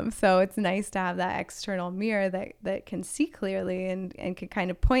 So it's nice to have that external mirror that can see clearly and can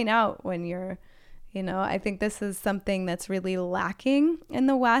kind of point out when you're, I think this is something that's really lacking in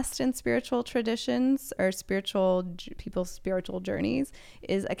the West and spiritual traditions or people's spiritual journeys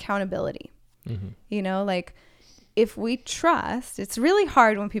is accountability. Like if we trust, it's really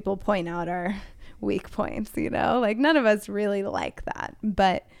hard when people point out our weak points, like none of us really like that,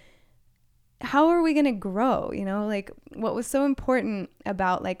 but how are we going to grow? Like what was so important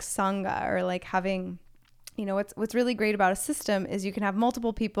about like Sangha or like having, what's really great about a system is you can have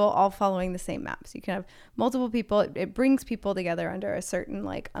multiple people all following the same maps. You can have multiple people. It brings people together under a certain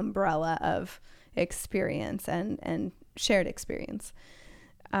like umbrella of experience and shared experience.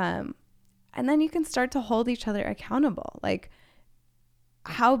 And then you can start to hold each other accountable. Like,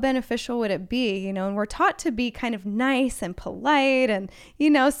 how beneficial would it be, and we're taught to be kind of nice and polite and,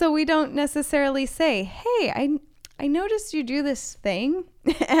 so we don't necessarily say, hey, I noticed you do this thing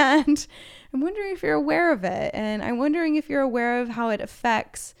and I'm wondering if you're aware of it. And I'm wondering if you're aware of how it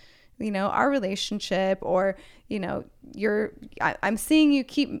affects, our relationship or, I'm seeing you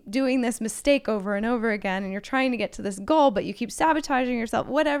keep doing this mistake over and over again and you're trying to get to this goal, but you keep sabotaging yourself,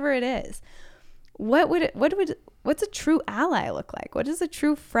 whatever it is. What's a true ally look like? What does a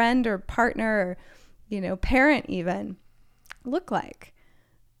true friend or partner or, parent even look like?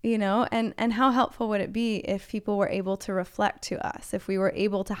 And how helpful would it be if people were able to reflect to us, if we were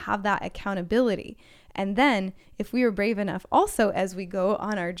able to have that accountability? And then if we were brave enough also as we go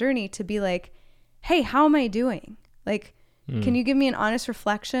on our journey to be like, hey, how am I doing? Like, can you give me an honest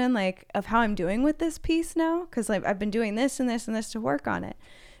reflection, like, of how I'm doing with this piece now? Because like I've been doing this and this and this to work on it.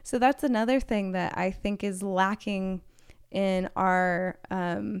 So that's another thing that I think is lacking in our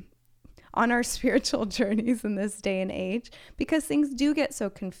on our spiritual journeys in this day and age, because things do get so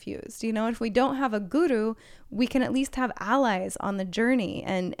confused. If we don't have a guru, we can at least have allies on the journey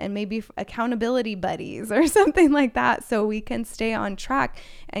and maybe accountability buddies or something like that, so we can stay on track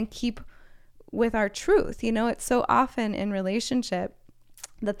and keep with our truth. It's so often in relationship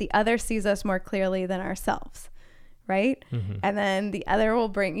that the other sees us more clearly than ourselves. Right? And then the other will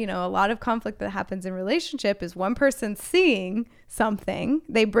bring, a lot of conflict that happens in relationship is one person seeing something,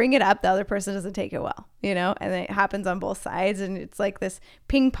 they bring it up, the other person doesn't take it well, and it happens on both sides and it's like this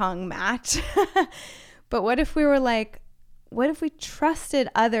ping pong match. But what if we trusted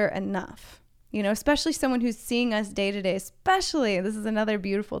other enough, especially someone who's seeing us day to day, especially, this is another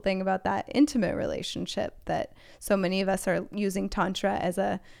beautiful thing about that intimate relationship that so many of us are using Tantra as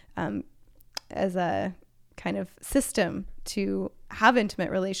a kind of system to have intimate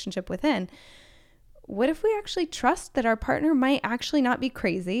relationship within. What if we actually trust that our partner might actually not be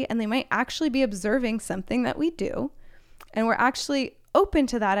crazy and they might actually be observing something that we do, and we're actually open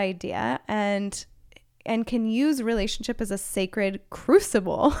to that idea and can use relationship as a sacred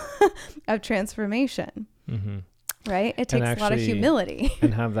crucible of transformation. Right? It takes a lot of humility.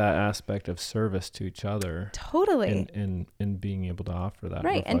 And have that aspect of service to each other. Totally. And being able to offer that.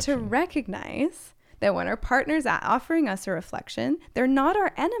 Right. reflection. And to recognize that when our partner's offering us a reflection, they're not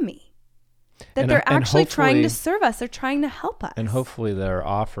our enemy. That And- they're and actually trying to hopefully- serve us. They're trying to help us. And hopefully they're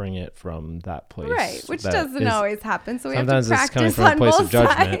offering it from that place. Right, which that doesn't is- always happen. So we have to sometimes it's coming practice from a on place of both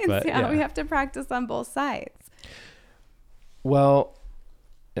judgment, sides. but yeah, yeah. we have to practice on both sides. Well,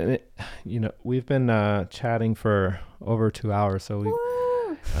 we've been chatting for over 2 hours, so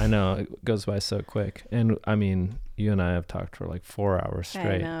Woo. I know it goes by so quick. And I mean, you and I have talked for like 4 hours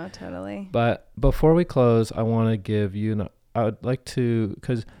straight. I know, totally. But before we close, I want to give you, I would like to,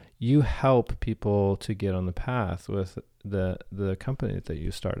 because you help people to get on the path with the company that you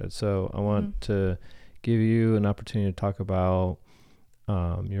started. So I want to give you an opportunity to talk about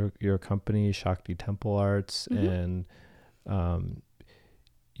your company, Shakti Temple Arts, and I'll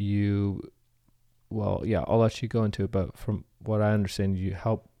let you go into it, but from what I understand, you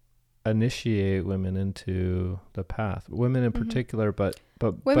help initiate women into the path, women in particular, but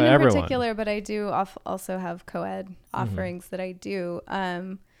Women in everyone. particular, but I do also have co-ed offerings that I do.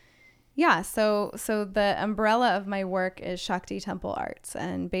 So the umbrella of my work is Shakti Temple Arts.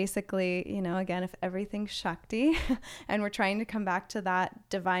 And basically, again, if everything's Shakti and we're trying to come back to that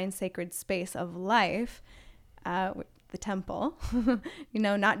divine sacred space of life, the temple,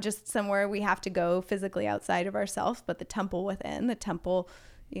 not just somewhere we have to go physically outside of ourselves, but the temple within. The temple,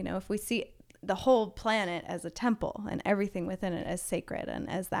 if we see the whole planet as a temple and everything within it as sacred and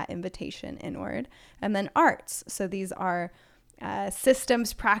as that invitation inward. And then arts. So these are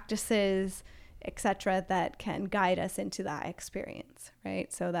systems, practices, etc., that can guide us into that experience,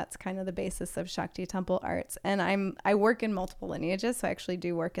 right? So that's kind of the basis of Shakti Temple Arts. And I work in multiple lineages, so I actually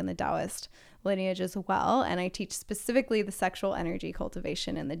do work in the Taoist lineage as well. And I teach specifically the sexual energy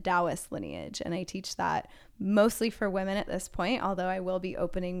cultivation in the Taoist lineage. And I teach that mostly for women at this point, although I will be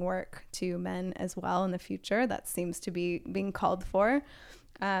opening work to men as well in the future. That seems to be being called for.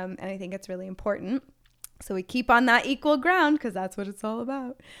 And I think it's really important. So we keep on that equal ground because that's what it's all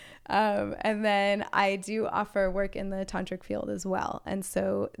about. And then I do offer work in the tantric field as well. And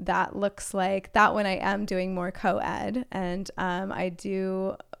so that looks like that when I am doing more co-ed. And I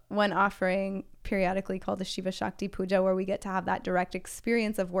do one offering periodically called the Shiva Shakti Puja, where we get to have that direct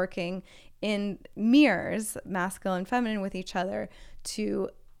experience of working in mirrors, masculine and feminine, with each other to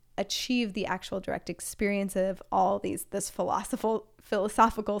achieve the actual direct experience of all this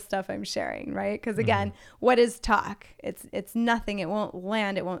philosophical stuff I'm sharing, right? Because again, what is talk? It's nothing. It won't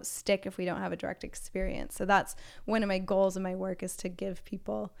land. It won't stick if we don't have a direct experience. So that's one of my goals in my work, is to give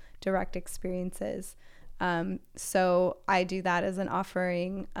people direct experiences. So I do that as an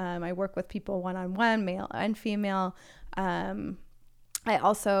offering. I work with people one-on-one, male and female. I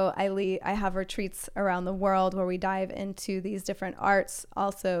have retreats around the world where we dive into these different arts.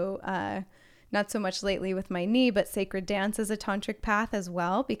 Also, not so much lately with my knee, but sacred dance is a tantric path as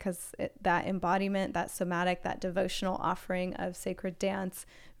well, because that embodiment, that somatic, that devotional offering of sacred dance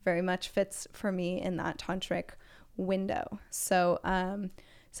very much fits for me in that tantric window. So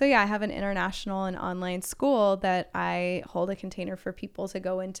I have an international and online school that I hold a container for people to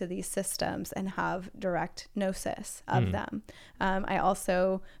go into these systems and have direct gnosis of them. I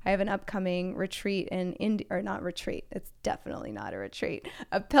have an upcoming retreat in India, or not retreat, it's definitely not a retreat,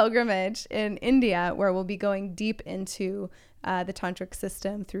 a pilgrimage in India, where we'll be going deep into the tantric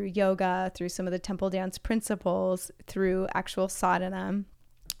system through yoga, through some of the temple dance principles, through actual sadhana.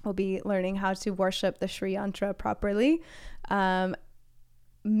 We'll be learning how to worship the Sri Yantra properly.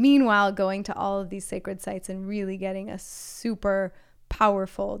 Meanwhile, going to all of these sacred sites and really getting a super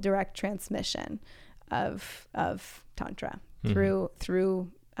powerful direct transmission of Tantra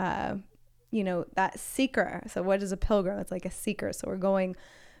through that seeker. So what is a pilgrim? It's like a seeker. So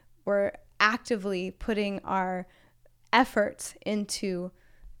we're actively putting our efforts into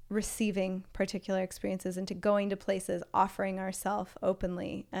receiving particular experiences, into going to places, offering ourselves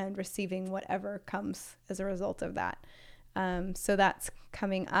openly and receiving whatever comes as a result of that. So that's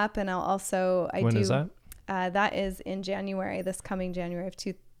coming up. And when is that? That is in January, this coming January of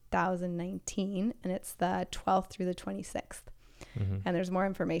 2019. And it's the 12th through the 26th. And there's more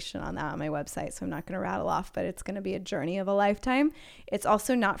information on that on my website, so I'm not going to rattle off, but it's going to be a journey of a lifetime. It's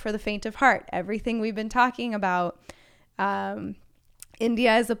also not for the faint of heart. Everything we've been talking about,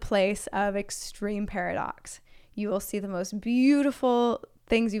 India is a place of extreme paradox. You will see the most beautiful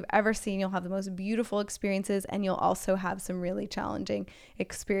things you've ever seen. You'll have the most beautiful experiences, and you'll also have some really challenging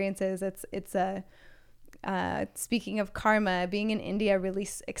experiences. Speaking of karma, being in India really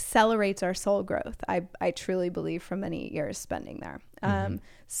accelerates our soul growth. I truly believe, from many years spending there.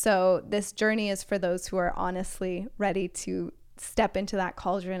 So this journey is for those who are honestly ready to step into that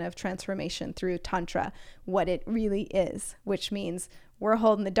cauldron of transformation through Tantra, what it really is, which means we're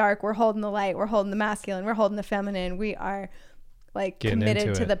holding the dark, we're holding the light, we're holding the masculine, we're holding the feminine. We are like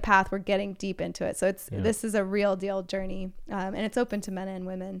committed to the path. We're getting deep into it. So this is a real deal journey. And it's open to men and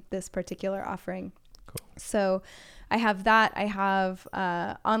women, this particular offering. Cool. So I have that. I have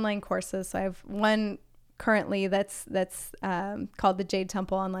online courses. So I have one currently that's called the Jade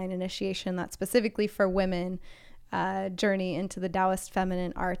Temple Online Initiation. That's specifically for women, journey into the Taoist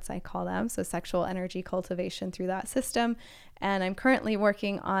feminine arts, I call them. So sexual energy cultivation through that system. And I'm currently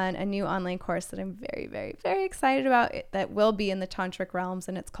working on a new online course that I'm very, very, very excited about that will be in the tantric realms,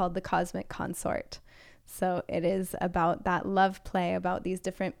 and it's called the Cosmic Consort. So it is about that love play, about these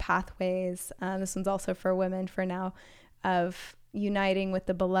different pathways. This one's also for women for now, of uniting with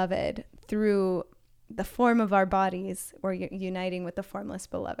the beloved through the form of our bodies, or uniting with the formless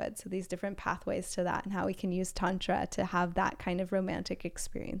beloved. So these different pathways to that, and how we can use Tantra to have that kind of romantic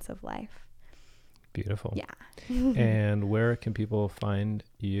experience of life. Beautiful. Yeah. And where can people find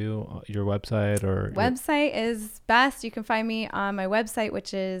you? Your website or website is best. You can find me on my website,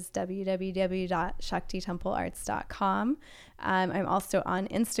 which is www.shaktitemplearts.com. I'm also on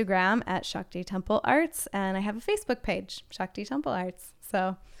Instagram at Shakti Temple Arts, and I have a Facebook page, Shakti Temple Arts.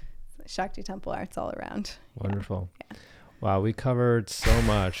 So Shakti Temple Arts all around. Wonderful. Yeah. Wow, we covered so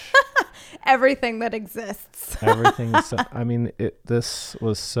much. Everything that exists. Everything. I mean, this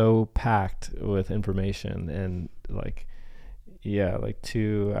was so packed with information, and like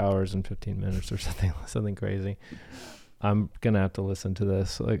 2 hours and 15 minutes or something crazy. I'm going to have to listen to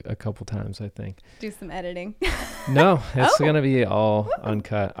this like a couple times, I think. Do some editing. No, it's going to be all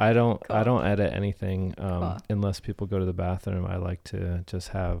uncut. I don't edit anything unless people go to the bathroom. I like to just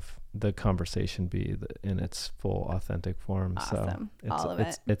have the conversation be in its full authentic form. Awesome. So all of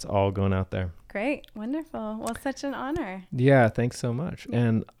it. It's all going out there. Great. Wonderful. Well, such an honor. Yeah, thanks so much.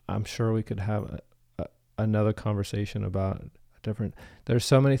 And I'm sure we could have another conversation about there's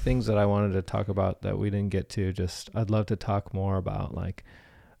so many things that I wanted to talk about that we didn't get to. I'd love to talk more about like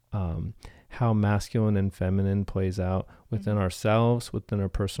how masculine and feminine plays out within ourselves, within our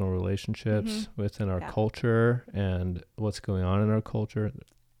personal relationships, within our culture, and what's going on in our culture.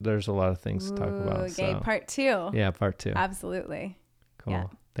 There's a lot of things to talk about. Okay, part 2. Yeah, part 2. Absolutely. Cool. Yeah.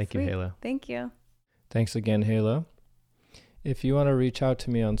 Thank you, Halo. Thank you. Thanks again, Halo. If you want to reach out to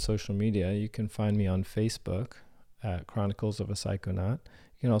me on social media, you can find me on Facebook at Chronicles of a Psychonaut.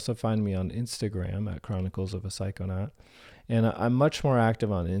 You can also find me on Instagram at Chronicles of a Psychonaut. And I'm much more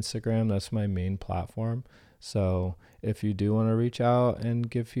active on Instagram. That's my main platform. So if you do want to reach out and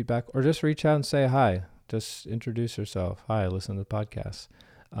give feedback, or just reach out and say hi, just introduce yourself. Hi, I listen to the podcast.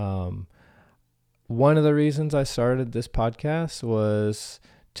 One of the reasons I started this podcast was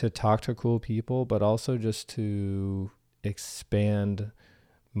to talk to cool people, but also just to expand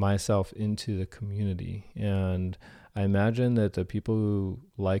myself into the community. And I imagine that the people who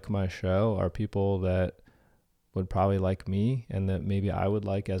like my show are people that would probably like me, and that maybe I would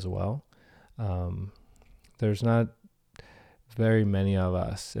like as well. There's not very many of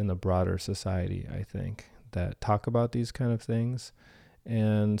us in the broader society, I think, that talk about these kind of things.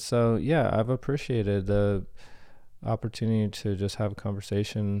 And so, yeah, I've appreciated the opportunity to just have a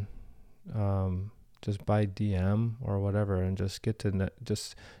conversation, just by DM or whatever, and just get to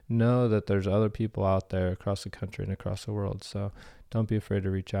just know that there's other people out there across the country and across the world. So don't be afraid to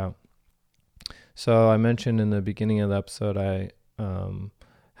reach out. So I mentioned in the beginning of the episode, I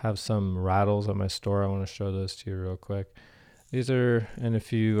have some rattles on my store. I want to show those to you real quick. These are, and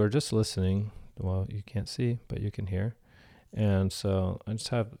if you are just listening, well, you can't see, but you can hear. And so I just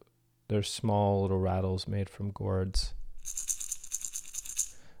have, they're small little rattles made from gourds.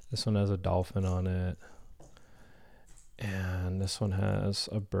 This one has a dolphin on it. And this one has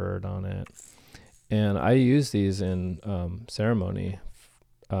a bird on it. And I use these in ceremony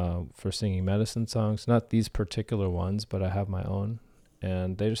for singing medicine songs. Not these particular ones, but I have my own.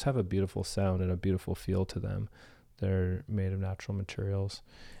 And they just have a beautiful sound and a beautiful feel to them. They're made of natural materials.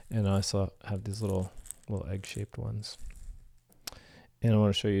 And I also have these little egg-shaped ones. And I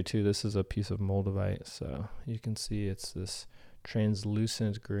want to show you too, this is a piece of moldavite. So you can see it's this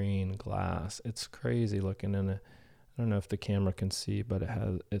translucent green glass. It's crazy looking, and I don't know if the camera can see, but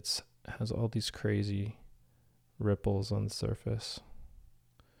it has all these crazy ripples on the surface.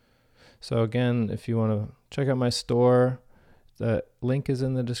 So again, if you want to check out my store, the link is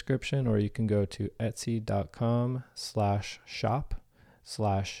in the description, or you can go to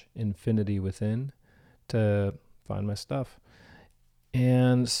etsy.com/shop/infinitywithin to find my stuff.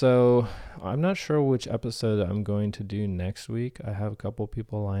 And so I'm not sure which episode I'm going to do next week. I have a couple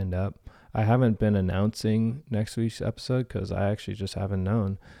people lined up. I haven't been announcing next week's episode because I actually just haven't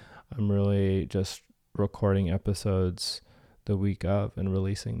known. I'm really just recording episodes the week of and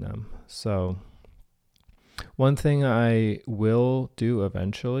releasing them. So one thing I will do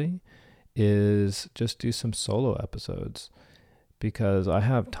eventually is just do some solo episodes, because I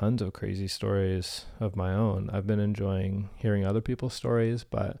have tons of crazy stories of my own. I've been enjoying hearing other people's stories,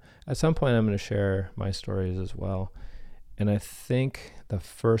 but at some point I'm going to share my stories as well. And I think the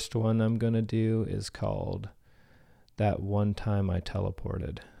first one I'm going to do is called That One Time I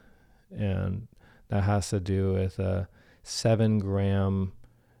Teleported. And that has to do with a 7-gram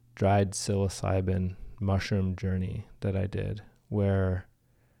dried psilocybin mushroom journey that I did, where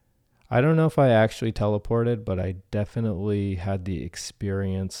I don't know if I actually teleported, but I definitely had the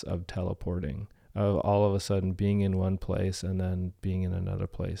experience of teleporting, of all of a sudden being in one place and then being in another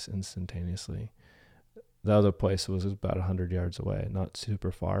place instantaneously. The other place was about 100 yards away, not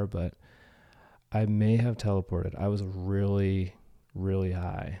super far, but I may have teleported. I was really, really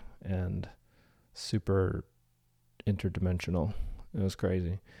high and super interdimensional. It was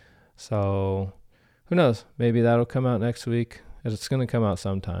crazy. So who knows? Maybe that'll come out next week. It's going to come out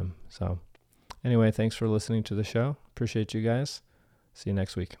sometime. So anyway, thanks for listening to the show. Appreciate you guys. See you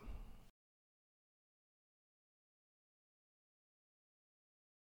next week.